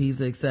 Movies,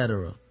 pizza,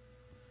 etc.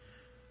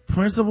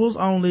 Principals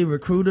only.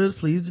 Recruiters,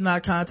 please do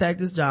not contact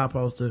this job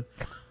poster.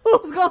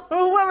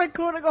 What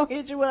recruiter gonna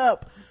hit you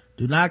up?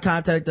 Do not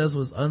contact us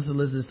with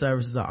unsolicited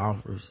services or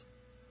offers.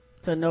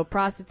 So no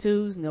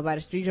prostitutes, nobody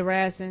street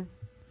harassing.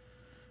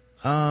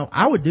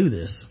 I would do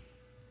this.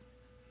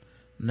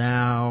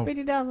 Now,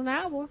 $50 an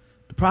hour.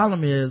 The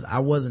problem is I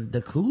wasn't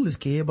the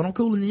coolest kid, but I'm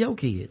cooler than your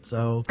kid.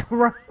 So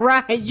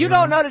right, you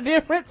don't know the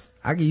difference.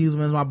 I can use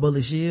them as my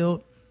bully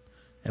shield,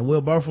 and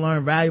we'll both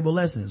learn valuable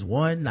lessons.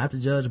 One, not to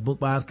judge a book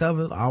by its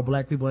cover. All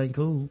black people ain't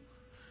cool.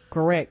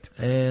 Correct.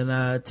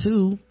 And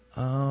two,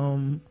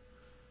 a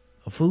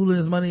fool and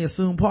his money is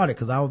soon parted,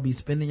 because I would be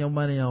spending your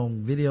money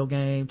on video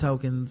game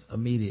tokens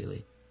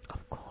immediately.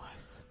 Of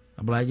course.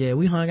 I'm like, yeah,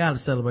 we hung out at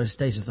Celebration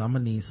Station, so I'm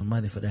gonna need some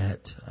money for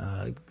that.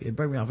 It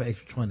bring me off an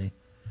extra 20.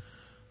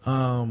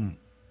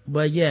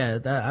 But yeah,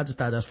 I just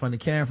thought that's funny.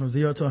 Karen, from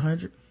 0 to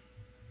 100.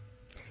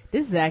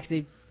 This is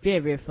actually very,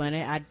 very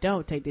funny. I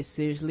don't take this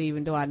seriously,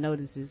 even though I know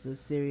this is a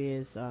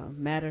serious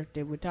matter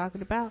that we're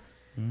talking about.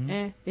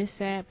 And it's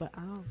sad, but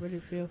I don't really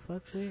feel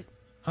fucked with.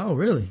 Oh,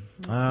 really?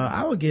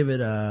 I would give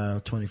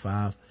it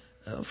 25.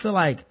 I feel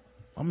like,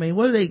 I mean,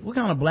 what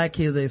kind of black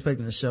kids are they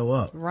expecting to show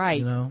up? Right.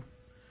 You know?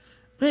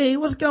 Hey,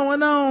 what's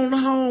going on,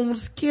 home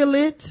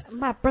skillet?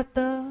 My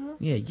brother.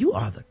 Yeah, you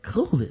are the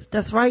coolest.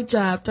 That's right,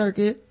 Jive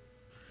Turkey.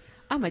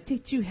 I'm gonna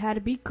teach you how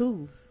to be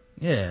cool.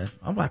 Yeah,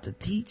 I'm about to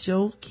teach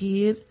your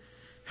kid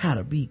how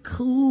to be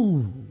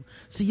cool.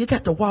 See, you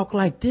got to walk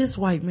like this,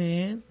 white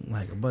man.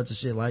 Like a bunch of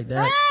shit like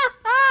that.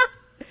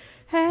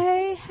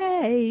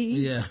 Hey.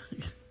 Yeah.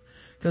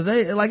 Cause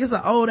it's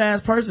an old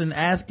ass person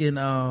asking,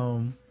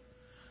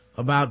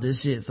 about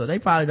this shit. So they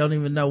probably don't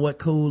even know what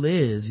cool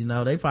is. You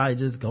know, they probably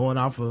just going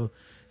off of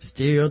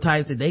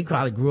stereotypes that they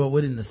probably grew up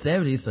with in the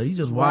 70s. So you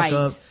just walk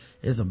up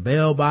in some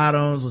bell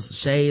bottoms with some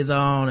shades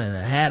on and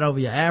a hat over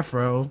your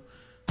afro.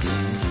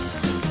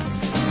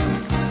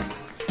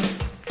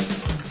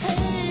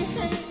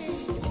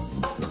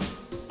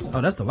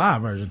 Oh, that's the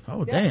live version.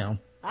 Oh, yeah. Damn.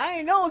 I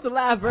ain't know it was a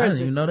live version. I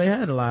didn't even know they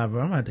had a live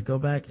version. I'm gonna have to go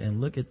back and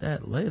look at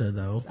that later,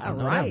 though. All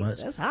right. That much.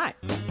 That's hot.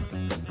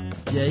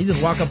 Yeah, you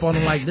just walk up on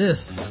them like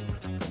this.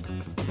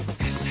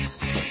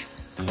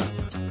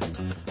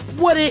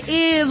 What it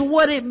is,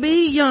 what it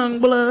be, young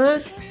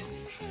blood.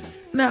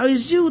 Now,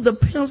 is you the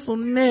pencil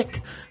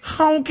neck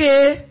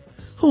honky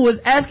who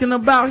is asking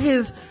about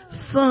his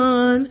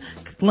son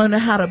learning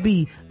how to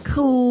be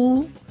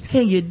cool?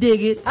 Can you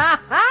dig it?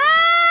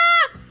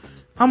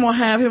 I'm gonna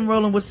have him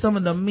rolling with some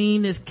of the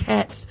meanest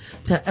cats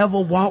to ever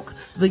walk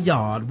the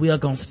yard. We are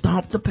gonna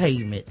stomp the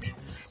pavement.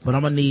 But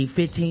I'm gonna need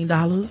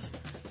 $15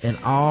 and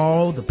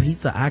all the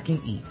pizza I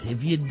can eat.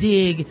 If you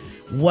dig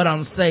what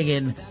I'm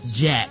saying,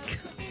 Jack.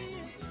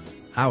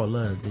 I would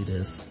love to do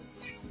this.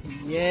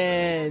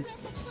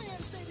 Yes.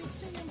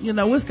 You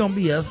know, it's gonna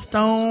be a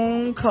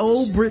stone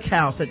cold brick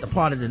house at the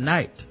party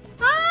tonight.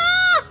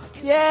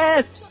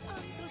 Yes.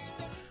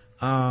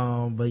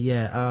 But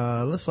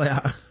yeah, let's play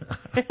our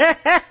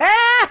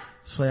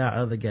let's play our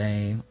other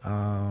game.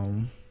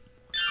 Now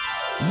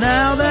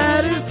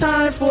that it's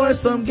time for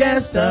some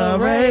Guess the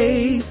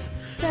Race.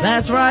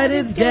 That's right,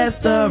 it's Guess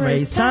the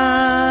Race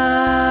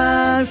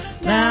time.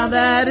 Now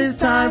that it's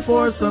time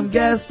for some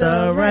Guess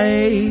the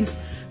Race.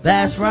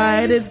 That's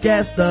right, it's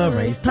Guess the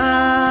Race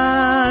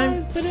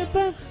time.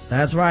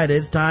 That's right,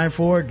 it's time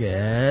for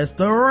Guess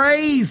the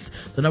Race,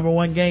 the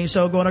 #1 game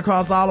show going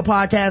across all the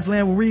podcast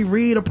land where we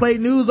read or play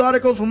news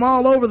articles from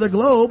all over the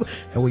globe,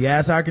 and we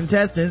ask our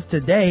contestants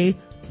today,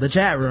 the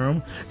chat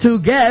room, to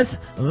guess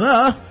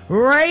the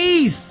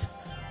race.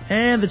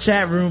 And the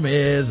chat room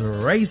is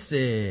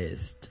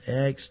racist.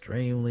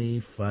 Extremely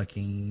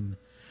fucking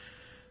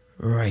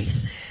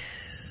racist.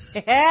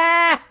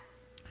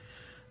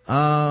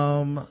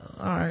 All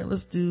right,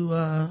 let's do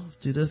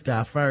this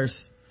guy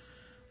first.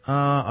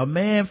 A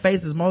man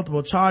faces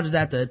multiple charges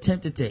after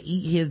attempting to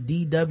eat his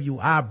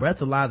DWI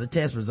breathalyzer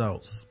test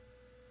results.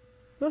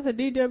 What's a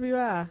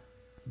DWI?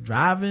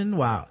 Driving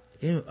while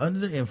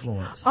under the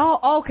influence.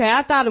 Oh, okay.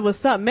 I thought it was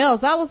something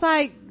else. I was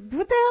like,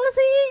 what the hell is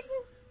he eating?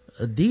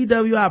 A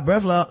DWI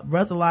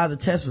breathalyzer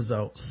test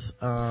results.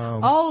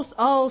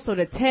 So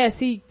the test,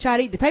 he tried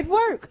to eat the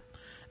paperwork?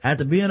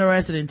 After being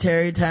arrested in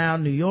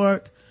Tarrytown, New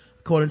York,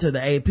 according to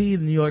the AP, the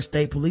New York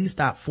State Police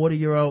stopped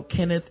 40-year-old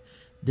Kenneth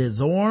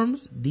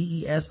Desormes,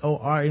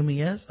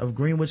 Desormes, of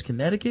Greenwich,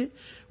 Connecticut,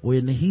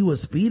 when he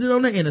was speeding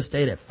on the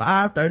interstate at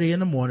 5:30 in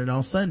the morning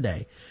on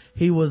Sunday.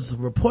 He was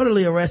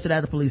reportedly arrested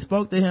after police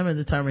spoke to him and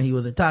determined he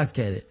was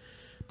intoxicated.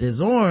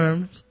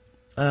 Desormes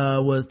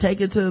was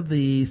taken to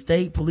the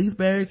state police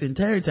barracks in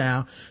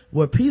Tarrytown,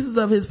 where pieces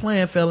of his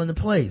plan fell into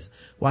place.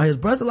 While his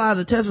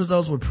breathalyzer test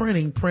results were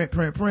printing, print,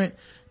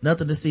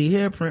 nothing to see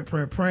here, print.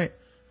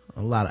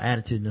 A lot of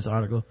attitude in this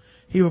article.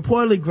 He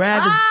reportedly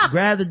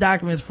grabbed the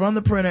documents from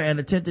the printer and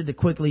attempted to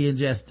quickly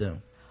ingest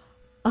them.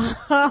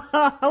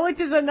 Which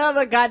is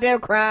another goddamn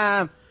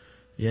crime.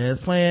 Yeah, his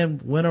plan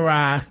went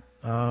awry.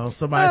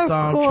 Somebody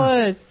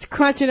saw him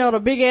crunching on a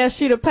big ass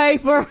sheet of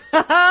paper.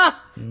 What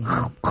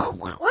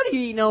are you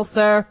eating on,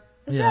 sir?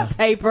 Is that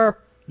paper?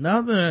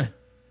 Nothing.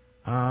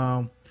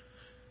 Yeah,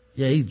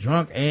 he's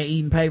drunk and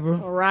eating paper.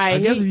 Right. I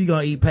guess if you're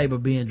gonna eat paper,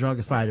 being drunk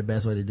is probably the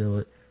best way to do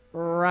it.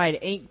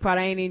 Right.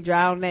 Probably ain't even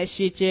dry on that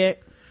shit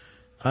yet.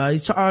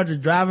 He's charged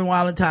with driving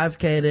while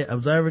intoxicated,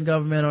 observing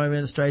governmental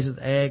administrations,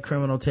 and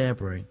criminal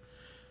tampering.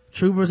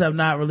 Troopers have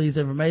not released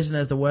information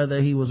as to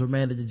whether he was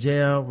remanded to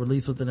jail,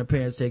 released with an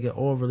appearance ticket,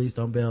 or released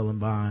on bail and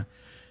bond.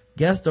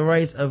 Guess the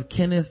race of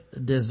Kenneth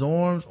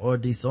Desormes, or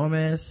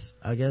Desormes,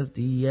 I guess,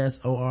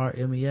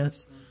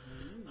 Desormes.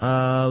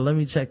 Let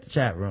me check the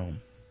chat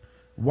room.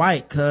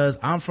 White, cause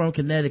I'm from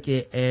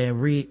Connecticut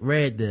and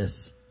read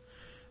this.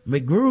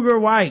 McGruger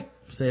White,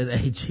 says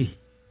AG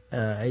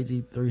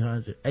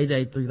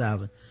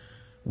 3000.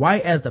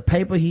 White as the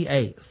paper he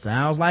ate.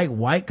 Sounds like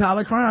white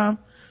collar crime.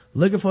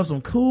 Looking for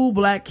some cool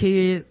black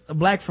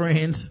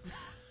friends.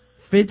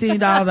 $15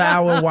 an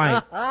hour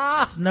white.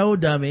 Snow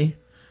dummy.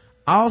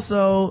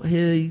 Also,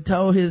 he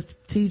told his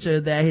teacher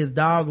that his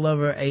dog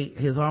lover ate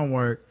his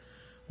homework.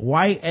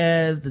 White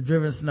as the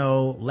driven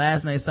snow.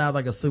 Last name sounds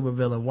like a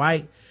supervillain.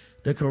 White.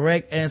 The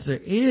correct answer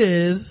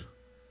is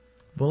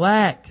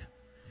black.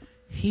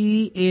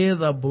 He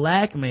is a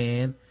black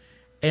man.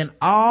 And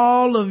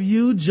all of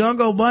you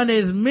Jungle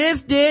Bunnies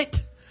missed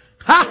it.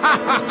 Ha ha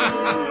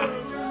ha.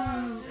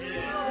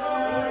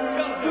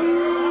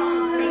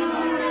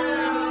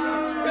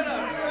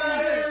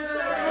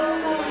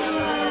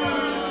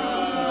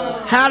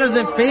 How does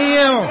it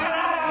feel?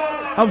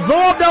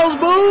 Absorb those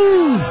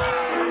boos.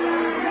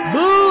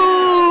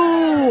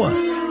 Boo.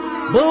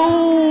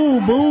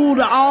 Boo. Boo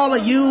to all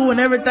of you and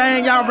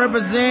everything y'all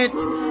represent.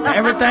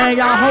 Everything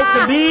y'all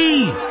hope to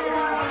be.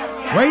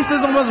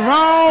 Racism was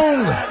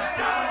wrong.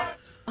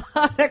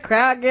 The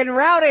crowd getting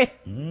rowdy.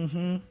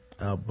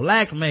 A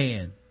black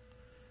man.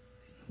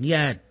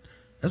 Yeah.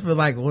 That feels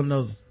like one of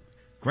those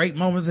great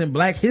moments in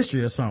black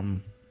history or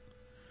something.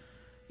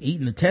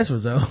 Eating the test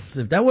results.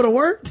 If that would have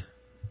worked.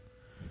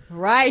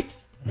 Right.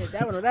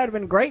 That would have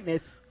been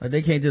greatness. Like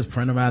they can't just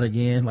print them out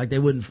again. Like they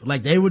wouldn't,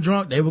 like they were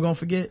drunk, they were gonna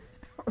forget.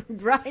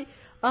 Right.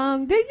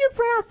 Did you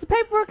print out the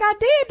paperwork? I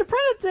did. The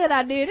printer said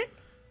I did it.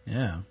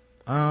 Yeah.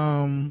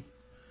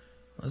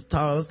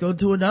 Let's go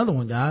to another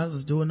one, guys.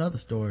 Let's do another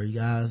story. You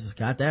guys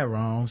got that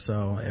wrong.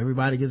 So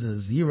everybody gets a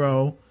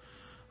 0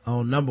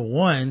 on number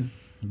 1,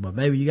 but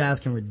maybe you guys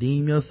can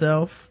redeem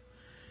yourself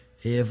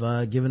if,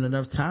 given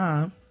enough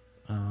time.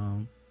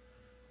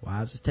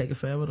 Why just take it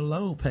forever to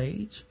load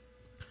page?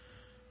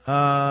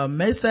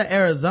 Mesa,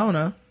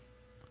 Arizona.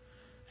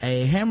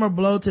 A hammer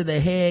blow to the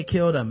head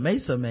killed a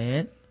Mesa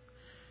man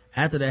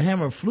after the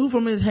hammer flew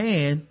from his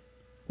hand.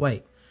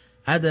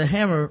 After the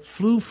hammer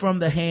flew from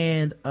the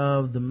hand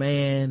of the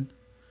man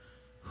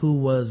who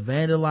was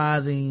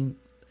vandalizing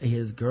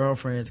his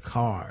girlfriend's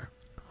car.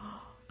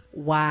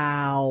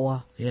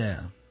 Wow. Yeah.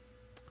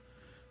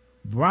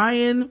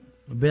 Brian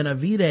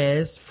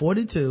Benavidez,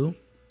 42,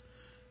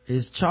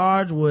 is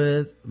charged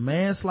with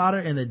manslaughter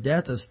in the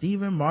death of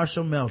Stephen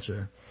Marshall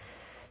Melcher.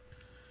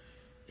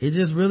 It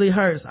just really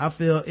hurts. I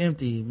feel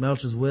empty,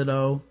 Melcher's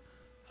widow,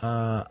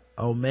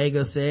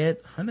 Omega said.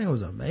 Her name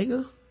was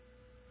Omega?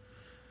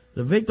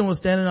 The victim was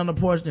standing on the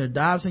porch near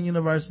Dobson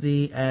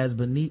University as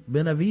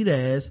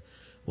Benavidez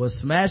was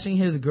smashing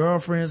his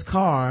girlfriend's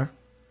car,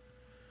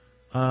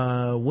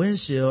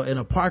 windshield in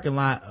a parking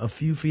lot a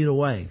few feet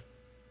away.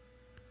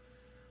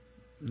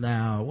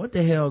 Now, what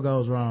the hell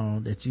goes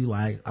wrong that you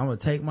like, I'm gonna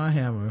take my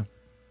hammer,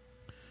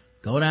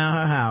 go down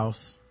her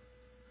house,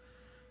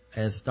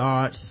 and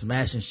start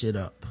smashing shit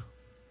up?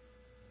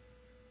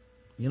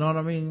 You know what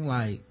I mean?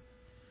 Like,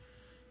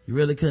 you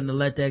really couldn't have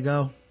let that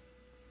go?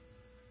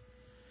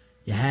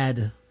 You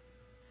had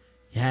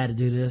to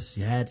do this.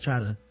 You had to try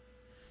to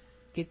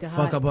get the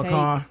fuck up her tape.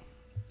 car.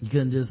 You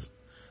couldn't just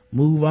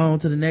move on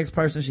to the next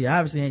person. She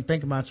obviously ain't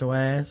thinking about your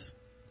ass.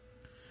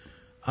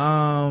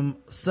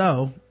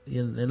 So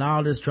in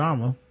all this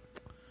drama,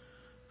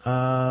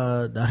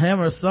 the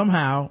hammer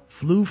somehow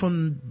flew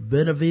from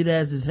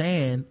Benavidez's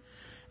hand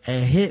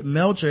and hit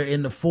Melcher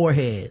in the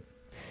forehead.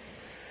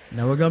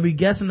 Now we're gonna be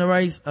guessing the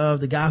race of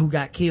the guy who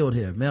got killed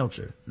here,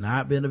 Melcher,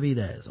 not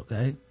Benavidez,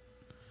 okay?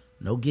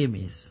 No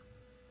gimmies.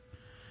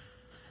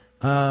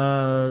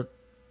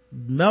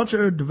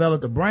 Melcher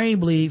developed a brain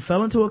bleed,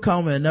 fell into a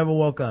coma, and never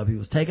woke up. He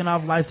was taken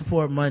off life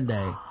support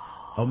Monday.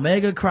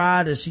 Omega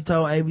cried as she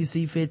told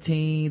ABC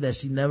 15 that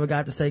she never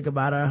got to say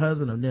goodbye to her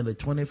husband of nearly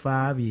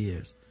 25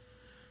 years.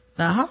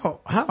 Now,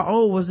 how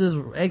old was this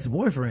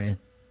ex-boyfriend?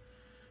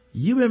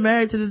 You been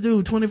married to this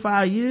dude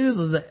 25 years?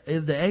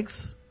 Is the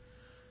ex,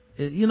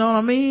 you know what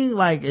I mean?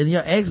 Like, and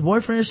your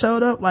ex-boyfriend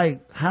showed up?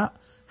 Like,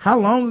 how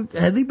long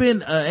has he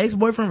been an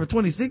ex-boyfriend for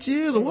 26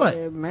 years or what?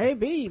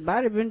 Maybe. He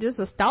might have been just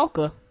a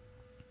stalker.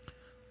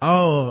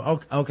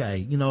 Oh, okay.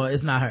 You know,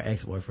 it's not her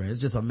ex-boyfriend.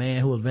 It's just a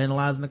man who was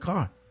vandalizing the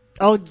car.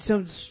 Oh,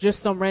 just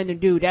some random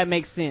dude. That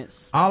makes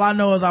sense. All I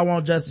know is I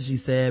want justice, she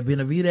said.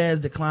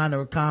 Benavidez declined a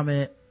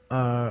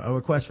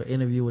request for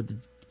interview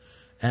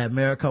at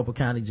Maricopa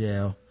County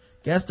Jail.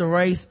 Guess the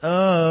race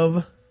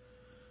of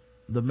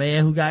the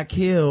man who got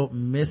killed,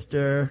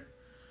 Mr.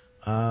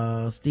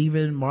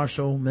 Stephen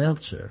Marshall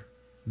Melcher.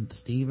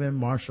 Stephen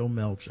Marshall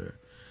Melcher.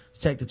 Let's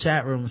check the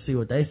chat room and see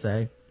what they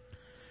say.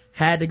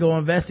 Had to go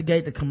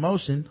investigate the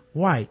commotion.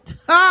 White.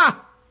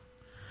 Ha!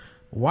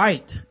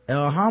 White.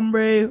 El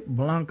Hombre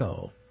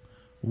Blanco.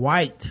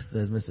 White,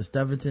 says Mr.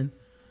 Stuffington.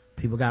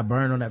 People got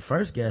burned on that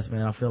first guess,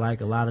 man. I feel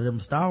like a lot of them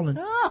stalling.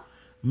 Ah.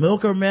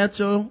 Milker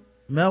Melcher.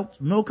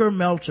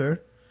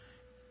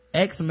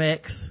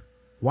 X-Mex.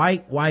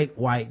 White.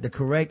 The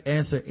correct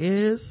answer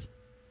is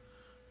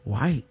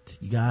white.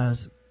 You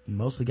guys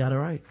mostly got it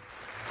right.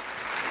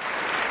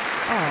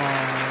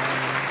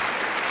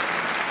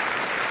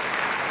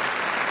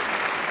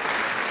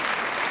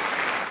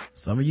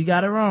 Some of you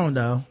got it wrong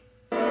though.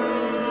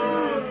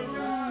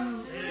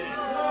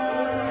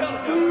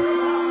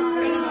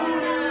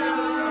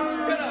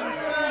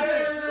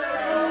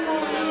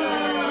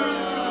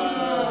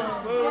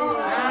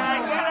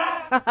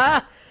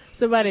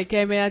 Somebody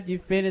came in after you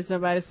finished.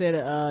 Somebody said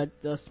a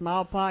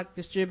smallpox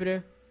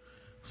distributor.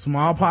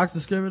 Smallpox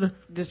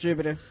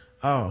distributor?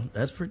 Oh,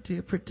 that's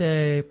pretty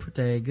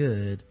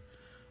good.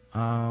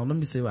 Let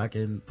me see if I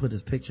can put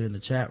this picture in the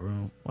chat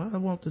room. Why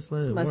won't this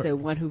let it Somebody work? said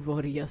one who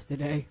voted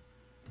yesterday.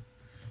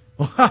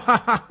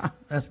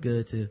 That's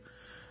good too.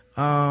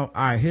 All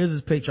right, here's this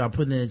picture I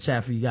put in the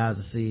chat for you guys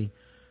to see.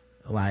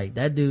 Like,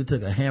 that dude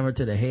took a hammer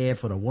to the head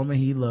for the woman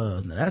he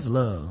loves. Now that's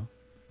love.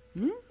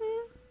 Mm-hmm.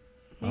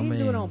 He didn't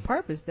do it on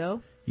purpose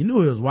though. You knew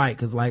he was white,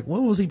 cause like,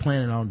 what was he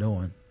planning on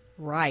doing?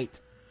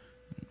 Right.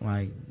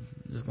 Like,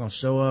 just gonna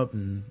show up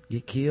and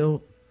get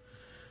killed?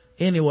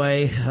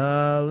 Anyway,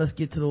 let's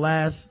get to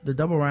the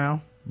double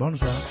round,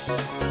 bonus round.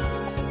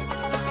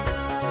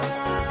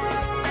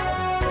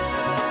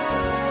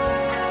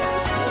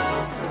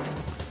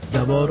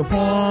 Double the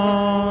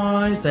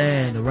points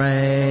and the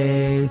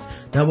race.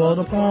 Double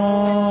the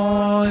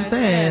points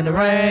and the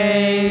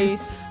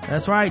race.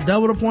 That's right.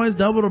 Double the points,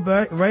 double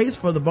the race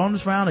for the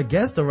bonus round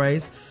against the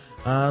race.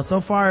 So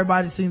far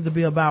everybody seems to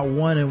be about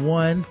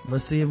 1-1.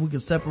 Let's see if we can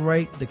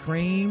separate the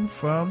cream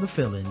from the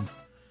filling.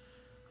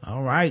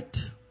 All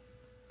right.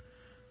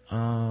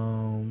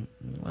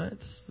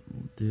 Let's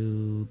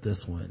do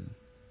this one.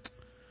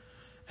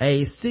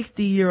 A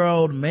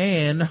 60-year-old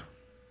man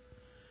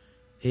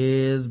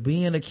is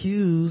being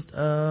accused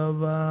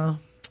of,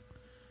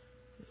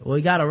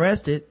 he got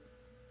arrested,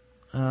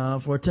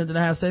 for attempting to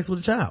have sex with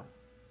a child.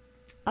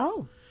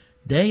 Oh.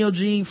 Daniel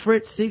Gene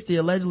Fritz, 60,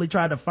 allegedly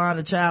tried to find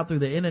a child through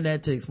the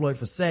internet to exploit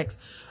for sex.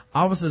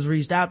 Officers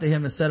reached out to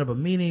him and set up a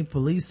meeting.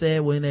 Police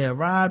said when they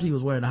arrived, he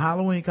was wearing a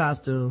Halloween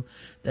costume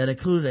that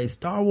included a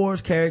Star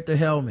Wars character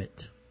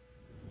helmet.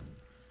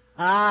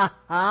 It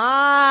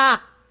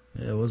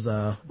was,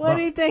 where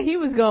do you think he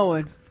was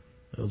going?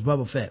 It was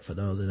Boba Fett, for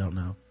those that don't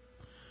know.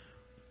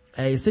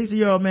 A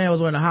 60-year-old man was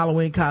wearing a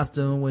Halloween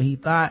costume when he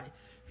thought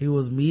he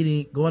was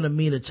going to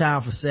meet a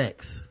child for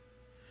sex.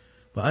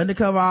 But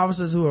undercover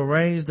officers who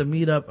arranged the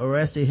meetup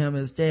arrested him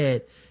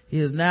instead. He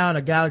is now in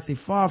a galaxy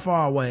far,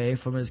 far away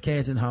from his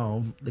Canton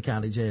home, the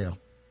county jail.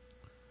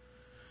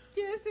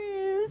 Yes, he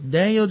is.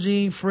 Daniel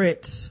Gene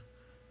Fritz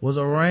was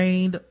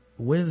arraigned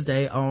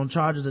Wednesday on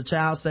charges of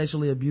child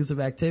sexually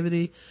abusive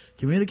activity,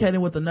 communicating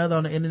with another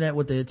on the internet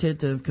with the intent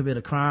to commit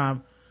a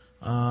crime,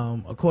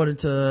 according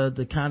to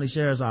the county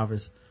sheriff's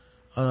office.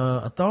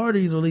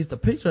 Authorities released a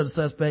picture of the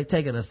suspect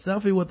taking a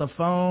selfie with a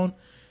phone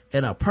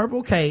and a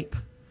purple cape.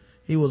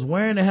 He was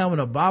wearing the helmet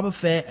of Boba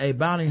Fett, a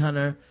bounty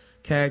hunter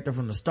character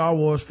from the Star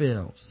Wars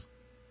films.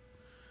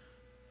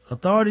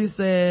 Authorities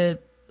said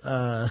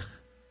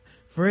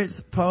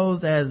Fritz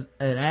posed as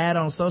an ad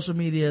on social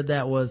media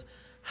that was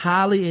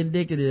highly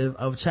indicative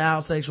of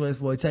child sexual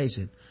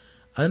exploitation.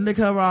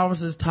 Undercover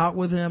officers talked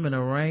with him and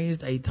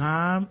arranged a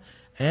time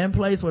and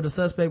place where the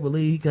suspect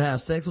believed he could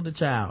have sex with the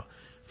child.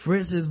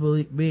 Fritz is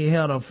being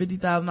held on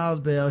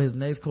 $50,000 bail. His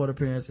next court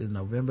appearance is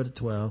November the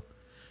 12th.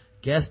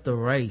 Guess the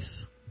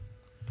race.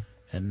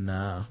 And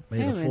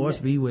may the force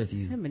be with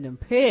you. Him and them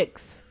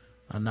pics.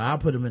 I know, I'll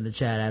put them in the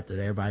chat after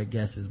everybody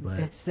guesses, but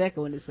that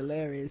second one is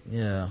hilarious.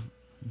 Yeah.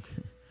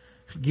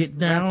 Get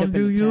down,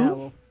 do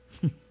you?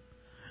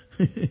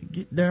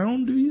 Get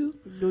down, do you?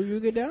 Do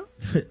you get down?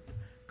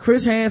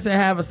 Chris Hansen,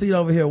 have a seat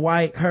over here,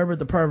 white. Herbert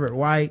the pervert,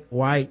 white.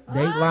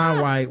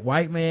 Dateline,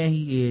 white man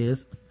he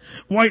is.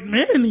 White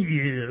man he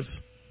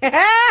is.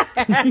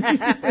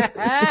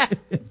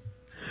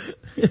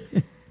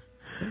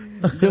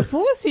 The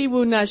force he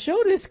will not show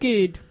this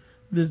kid.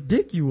 This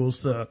dick you will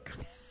suck.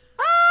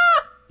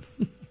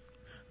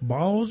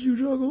 Balls you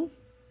juggle?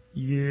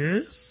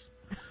 Yes.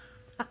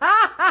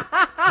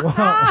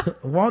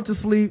 Want to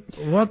sleep?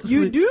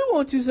 You do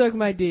want to suck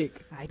my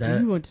dick. I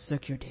do want to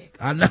suck your dick.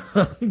 I know.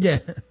 Yeah.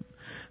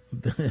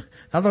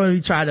 I thought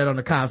we tried that on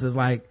the cops. It's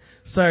like,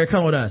 sir,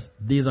 come with us.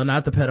 These are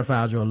not the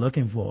pedophiles you're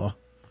looking for.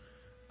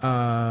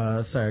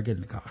 Sir, get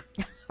in the car.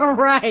 All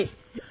right.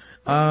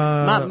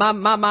 My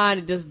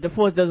mind the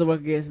force doesn't work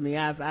against me.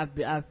 I've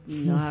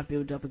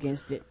built up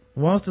against it.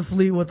 Wants to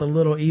sleep with a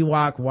little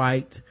Ewok,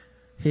 white.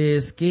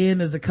 His skin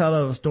is the color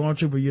of a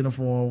stormtrooper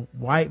uniform,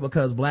 white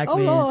because black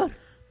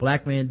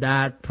men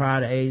died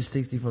prior to age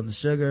 60 from the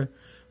sugar.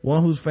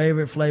 One whose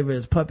favorite flavor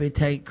is puppy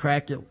tank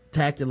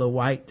tacular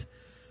white.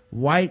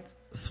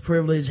 White's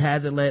privilege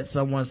hasn't let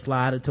someone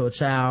slide into a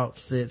child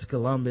since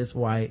Columbus,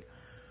 white.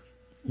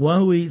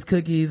 One who eats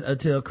cookies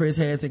until Chris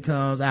Hansen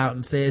comes out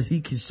and says he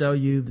can show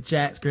you the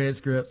chat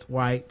transcripts,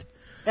 white.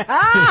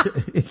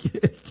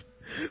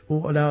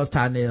 Well, that was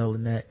Tynell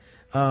in that.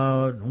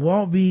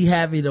 Won't be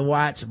happy to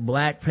watch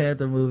Black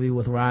Panther movie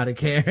with Rod and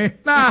Karen.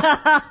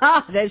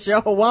 That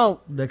sure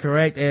won't. The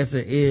correct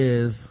answer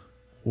is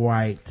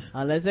white.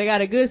 Unless they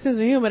got a good sense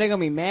of humor, they're gonna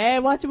be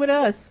mad watching with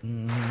us.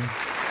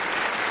 Mm-hmm.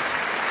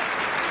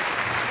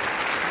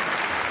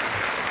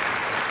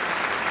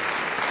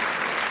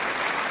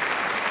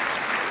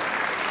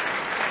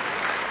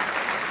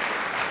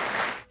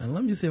 And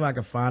let me see if I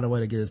can find a way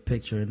to get this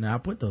picture in there. I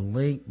put the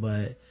link,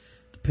 but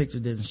the picture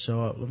didn't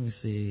show up. Let me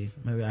see.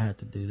 Maybe I had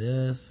to do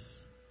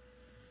this.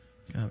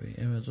 Copy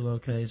image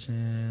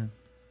location.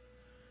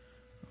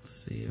 Let's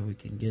see if we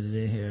can get it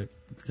in here,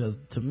 because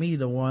to me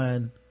the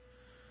one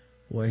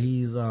where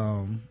he's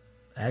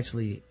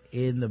actually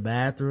in the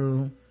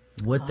bathroom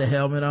with the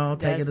helmet on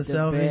taking a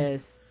selfie.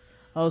 Best.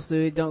 Oh, so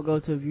it don't go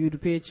to view the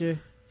picture?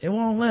 It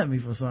won't let me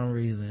for some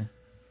reason.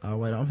 Oh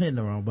wait, I'm hitting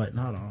the wrong button.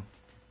 Hold on.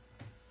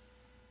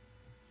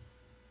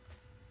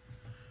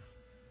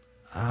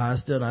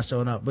 It's still not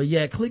showing up. But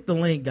yeah, click the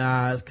link,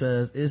 guys,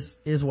 cause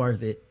it's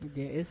worth it.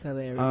 Yeah, it's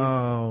hilarious.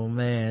 Oh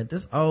man,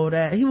 this old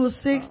ass, he was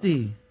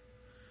 60.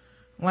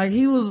 Like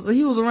he was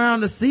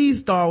around to see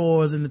Star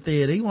Wars in the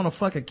theater. He want to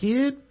fuck a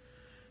kid?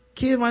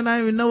 Kid might not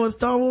even know what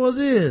Star Wars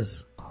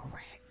is.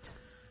 Correct.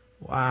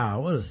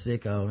 Wow, what a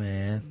sicko,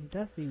 man.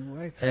 That's even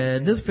worse.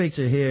 And this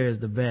picture here is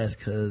the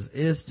best, cause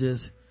it's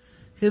just,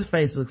 his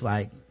face looks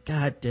like,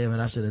 God damn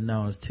it, I should have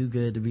known, it's too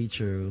good to be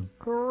true.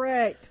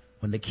 Correct.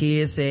 When the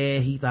kid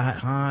said he thought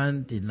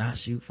Han did not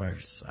shoot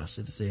first, I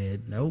should have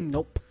said,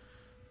 nope.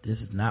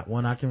 This is not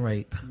one I can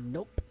rape.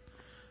 Nope.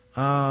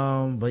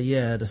 But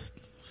yeah, the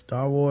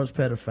Star Wars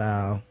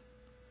pedophile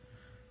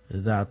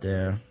is out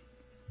there.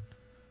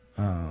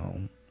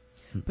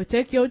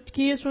 Protect your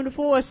kids from the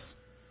Force.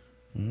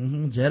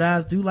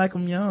 Jedis do like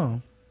them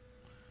young.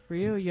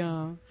 Real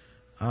young.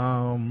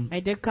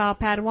 Ain't they called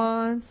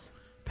Padawans?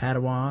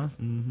 Padawans.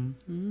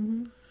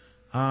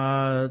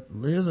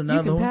 Here's another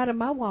You can one. pat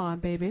my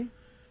wand, baby.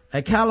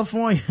 A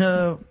California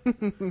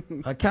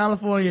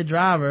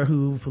driver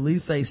who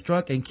police say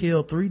struck and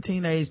killed 3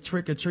 teenage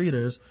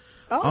trick-or-treaters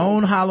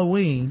on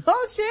Halloween.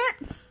 Oh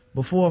shit.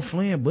 Before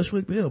fleeing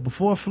Bushwick Bill,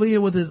 before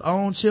fleeing with his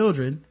own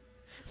children.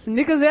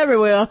 Snickers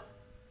everywhere.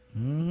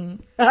 Jolly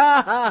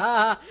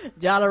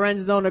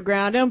Ranchers on the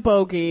ground, them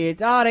po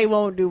kids, all they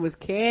won't do is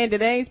candy.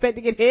 They ain't expect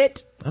to get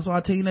hit. That's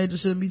why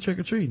teenagers shouldn't be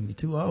trick-or-treating. You're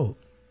too old.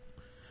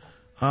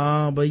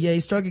 But yeah,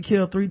 he struck and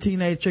killed 3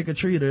 teenage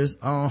trick-or-treaters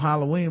on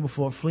Halloween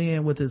before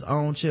fleeing with his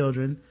own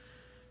children.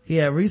 He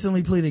had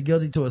recently pleaded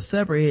guilty to a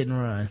separate hit and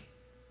run.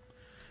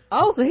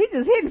 Oh, so he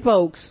just hitting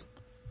folks.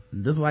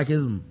 This is like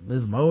his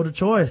mode of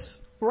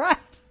choice. Right.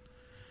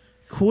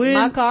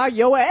 My car,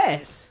 your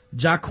ass.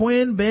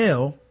 Jaquin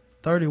Bell,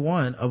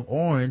 31, of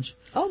Orange.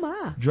 Oh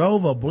my.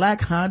 Drove a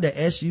black Honda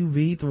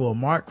SUV through a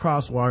marked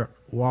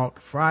crosswalk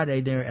Friday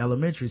during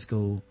elementary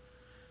school.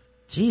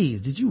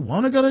 Jeez, did you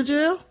want to go to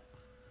jail?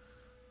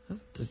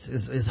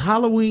 It's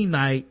Halloween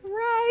night.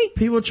 Right.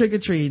 People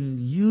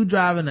trick-or-treating. You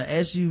driving an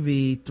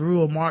SUV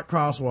through a marked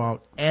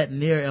crosswalk at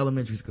near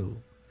elementary school.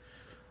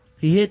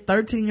 He hit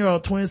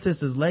 13-year-old twin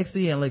sisters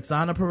Lexi and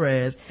Lexana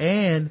Perez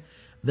and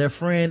their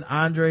friend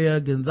Andrea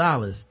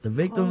Gonzalez. The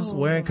victims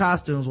wearing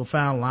costumes were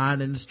found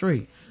lying in the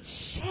street.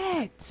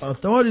 Shit.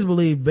 Authorities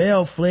believe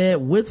Bell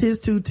fled with his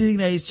 2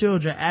 teenage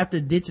children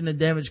after ditching a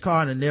damaged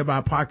car in a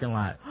nearby parking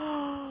lot.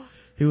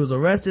 He was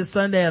arrested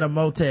Sunday at a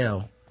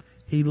motel.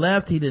 He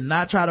left. He did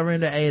not try to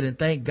render aid, and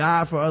thank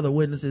God for other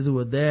witnesses who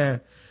were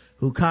there,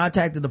 who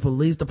contacted the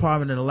police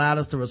department and allowed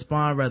us to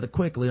respond rather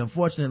quickly.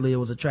 Unfortunately, it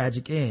was a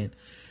tragic end.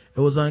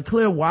 It was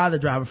unclear why the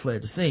driver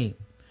fled the scene.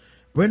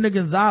 Brenda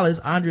Gonzalez,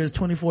 Andrea's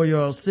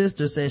 24-year-old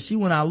sister, says she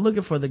went out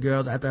looking for the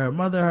girls after her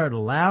mother heard a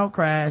loud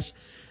crash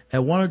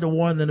and wanted to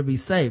warn them to be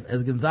safe.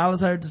 As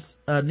Gonzalez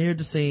neared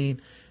the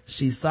scene,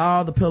 she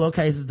saw the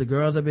pillowcases the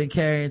girls had been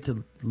carrying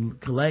to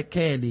collect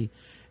candy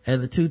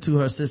and the tutu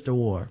her sister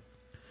wore.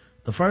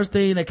 The first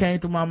thing that came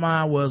through my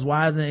mind was,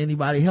 why isn't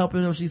anybody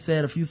helping them? She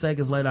said. A few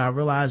seconds later, I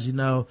realized,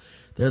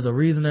 there's a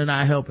reason they're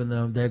not helping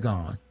them. They're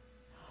gone.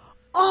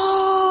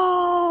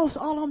 Oh, so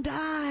all of them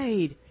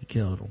died. He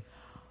killed them.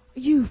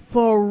 You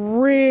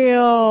for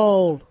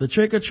real? The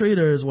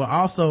trick-or-treaters were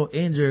also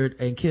injured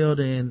and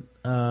killed in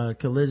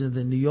collisions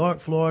in New York,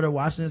 Florida,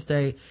 Washington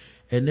State,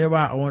 and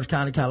nearby Orange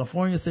County,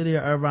 California, city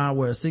of Irvine,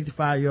 where a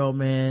 65-year-old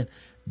man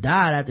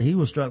died after he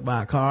was struck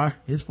by a car.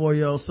 His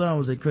 4-year-old son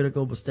was in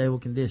critical but stable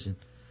condition.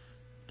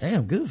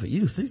 Damn, good for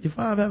you.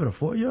 65 having a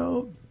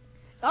 4-year-old?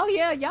 Oh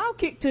yeah, y'all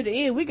kicked to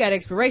the end. We got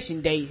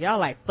expiration dates. Y'all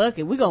like, fuck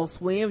it, we gonna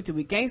swim till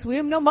we can't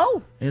swim no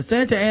more. In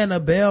Santa Ana,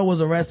 Bell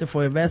was arrested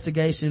for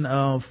investigation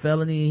of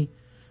felony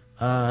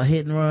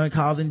hit and run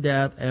causing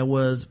death and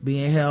was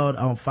being held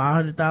on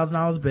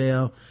 $500,000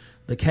 bail.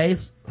 The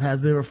case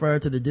has been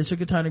referred to the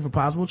district attorney for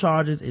possible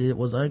charges. It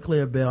was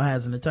unclear if Bell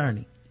has an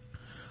attorney.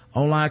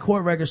 Online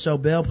court records show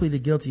Bell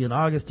pleaded guilty in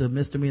August to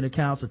misdemeanor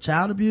counts of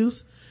child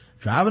abuse,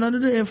 driving under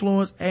the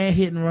influence, and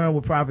hit and run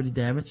with property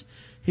damage.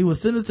 He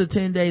was sentenced to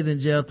 10 days in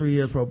jail, 3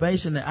 years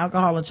probation, and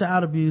alcohol and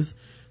child abuse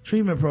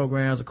treatment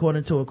programs,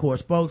 according to a court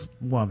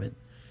spokeswoman.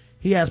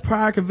 He has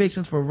prior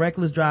convictions for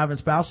reckless driving,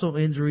 spousal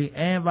injury,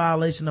 and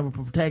violation of a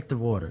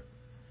protective order.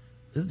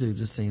 This dude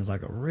just seems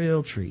like a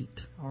real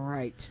treat. All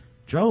right.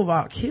 Drove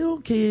out,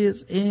 killed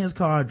kids in his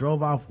car,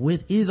 drove off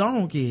with his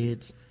own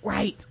kids.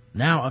 Right.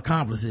 Now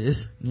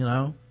accomplices,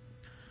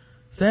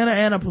 Santa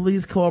Ana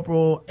Police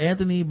Corporal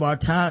Anthony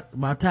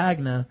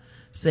Bartagna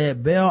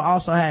said Bell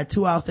also had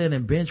 2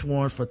 outstanding bench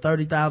warrants for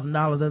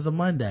 $30,000 as of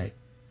Monday.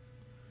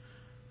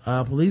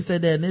 Police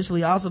said they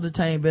initially also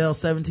detained Bell's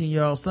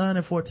 17-year-old son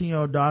and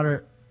 14-year-old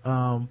daughter,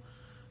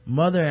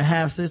 mother and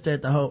half-sister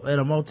at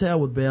a motel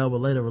with Bell,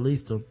 but later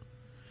released them.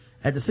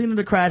 At the scene of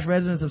the crash,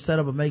 residents have set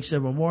up a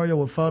makeshift memorial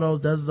with photos,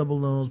 dozens of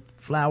balloons,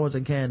 flowers,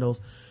 and candles.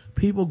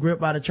 People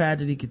gripped by the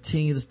tragedy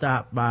continue to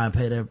stop by and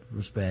pay their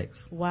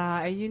respects.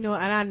 Wow, and and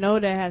I know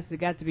that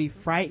got to be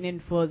frightening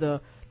for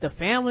the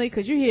family,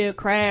 because you hear a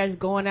crash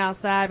going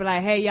outside, be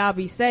like, hey, y'all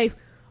be safe.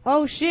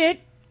 Oh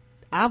shit,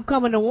 I'm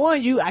coming to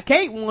warn you. I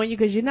can't warn you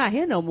because you're not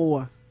here no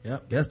more.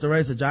 Yep. Guess the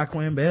race of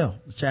Jaquin Bell.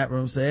 The chat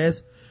room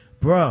says,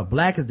 bruh,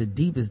 black is the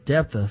deepest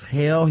depth of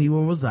hell he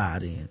will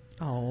reside in.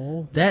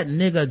 Oh. That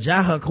nigga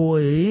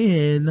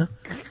Jaquin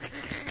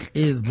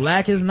is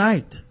black as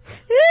night.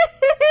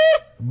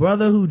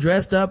 Brother who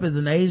dressed up as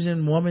an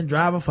Asian woman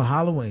driving for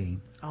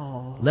Halloween.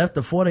 Oh. Left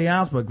the 40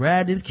 ounce but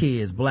grabbed his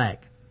kids.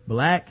 Black.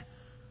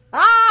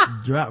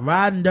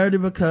 Riding dirty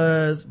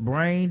because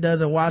brain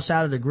doesn't wash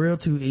out of the grill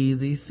too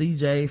easy.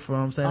 CJ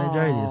from San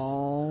Andreas.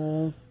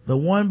 Oh. The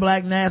one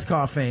black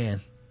NASCAR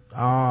fan.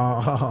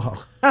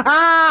 Oh.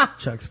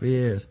 Chuck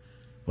Spears.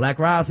 Black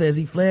Rob says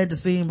he fled the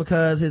scene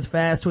because his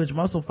fast twitch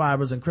muscle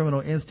fibers and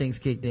criminal instincts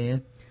kicked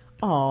in.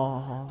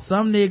 Oh.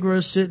 Some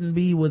Negroes shouldn't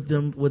be with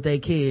their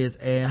kids,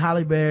 and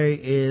Halle Berry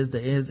is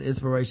the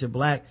inspiration.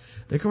 Black.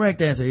 The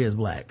correct answer is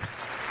black.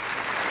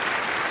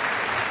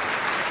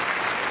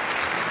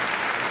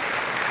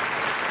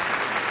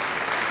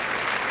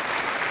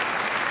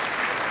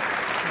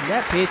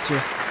 That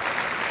picture.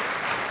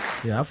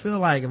 Yeah, I feel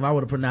like if I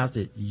would have pronounced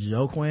it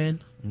Joaquin,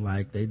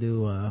 like they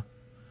do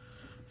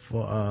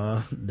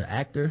for the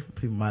actor,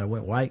 people might have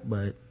went white,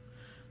 but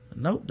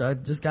nope, I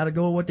just gotta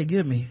go with what they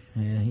give me.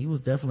 And he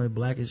was definitely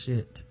black as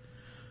shit.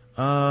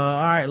 All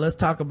right, let's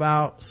talk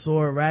about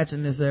sword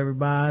ratchetness,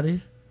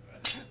 everybody.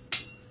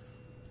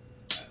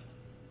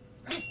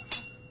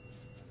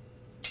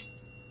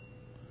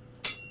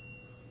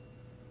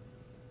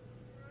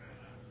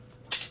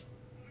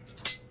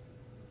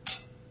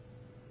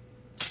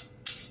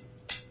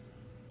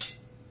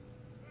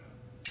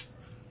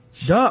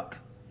 Duck.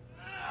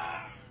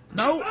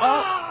 No.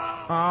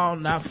 Oh,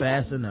 not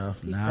fast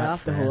enough. Not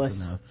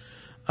fast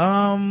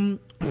enough.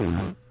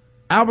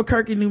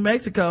 Albuquerque, New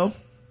Mexico,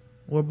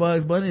 where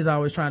Bugs Bunny is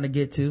always trying to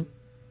get to.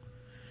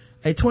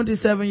 A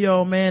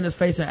 27-year-old man is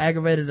facing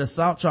aggravated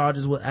assault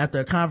charges after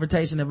a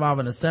confrontation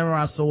involving a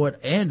samurai sword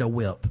and a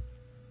whip.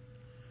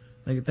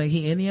 They think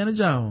he Indiana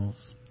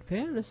Jones.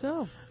 Fair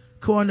so.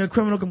 According to a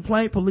criminal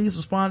complaint, police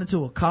responded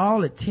to a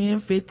call at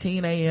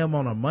 10:15 a.m.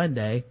 on a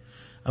Monday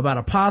about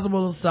a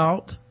possible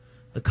assault.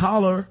 The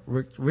caller,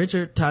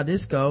 Richard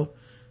Tadisco,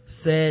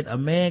 said a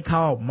man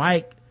called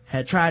Mike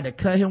had tried to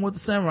cut him with a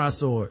samurai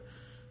sword.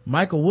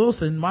 Michael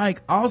Wilson,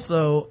 Mike,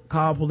 also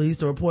called police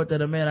to report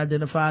that a man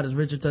identified as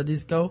Richard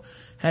Tadisco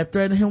had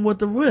threatened him with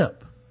the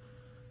whip.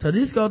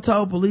 Tadisco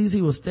told police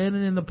he was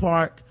standing in the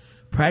park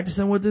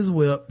practicing with his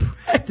whip.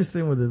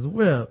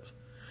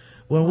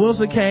 When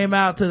Wilson came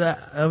out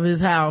of his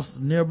house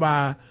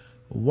nearby,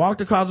 walked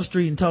across the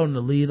street and told him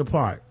to leave the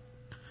park.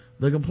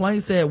 The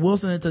complaint said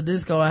Wilson and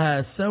Tedisco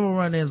had several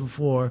run-ins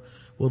before,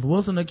 with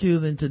Wilson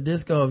accusing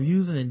Tedisco of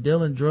using and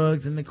dealing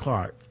drugs in the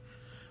park.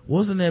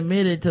 Wilson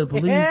admitted to the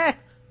police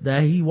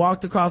that he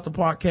walked across the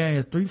park carrying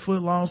his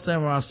 3-foot-long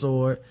samurai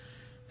sword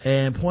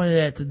and pointed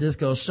at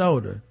Tedisco's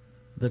shoulder,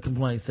 the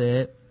complaint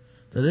said.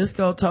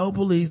 Tedisco told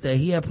police that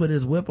he had put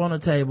his whip on the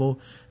table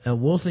and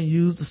Wilson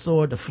used the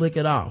sword to flick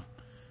it off.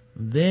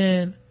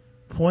 Then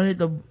pointed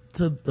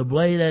to the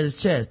blade at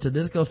his chest.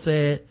 Tedisco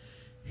said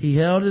he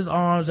held his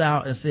arms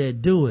out and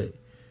said, do it.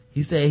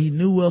 He said he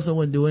knew Wilson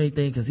wouldn't do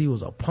anything because he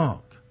was a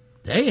punk.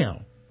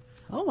 Damn.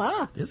 Oh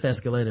wow. This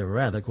escalated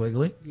rather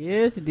quickly.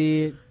 Yes, it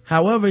did.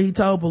 However, he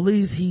told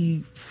police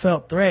he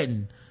felt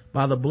threatened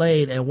by the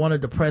blade and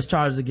wanted to press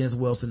charges against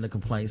Wilson, the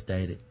complaint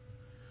stated.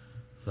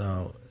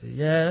 So,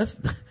 yeah,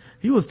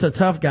 he was a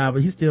tough guy,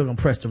 but he's still gonna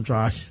press them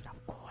charges.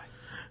 Of course.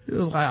 He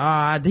was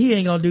like, he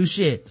ain't gonna do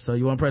shit. So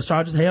you wanna press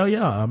charges? Hell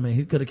yeah. I mean,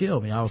 he could have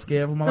killed me. I was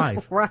scared for my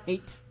life.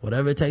 Right.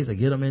 Whatever it takes to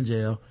get him in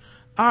jail.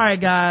 All right,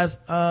 guys.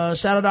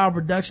 Shout out to our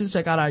productions.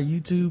 Check out our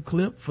YouTube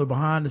clip for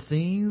behind the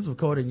scenes,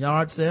 recording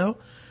yard sale.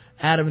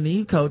 Adam and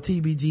Eve, code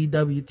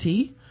TBGWT.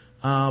 Be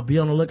on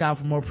the lookout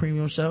for more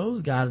premium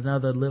shows. Got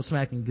another Lip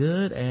Smacking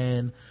Good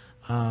and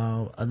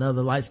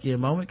another Light Skin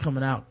Moment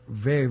coming out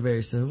very,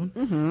 very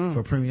soon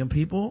for premium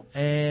people.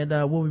 And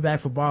we'll be back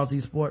for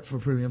Ballsy Sport for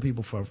premium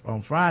people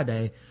on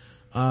Friday.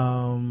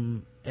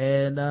 And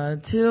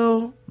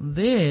until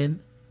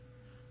then,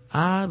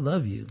 I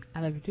love you.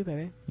 I love you too,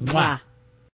 baby. Mwah.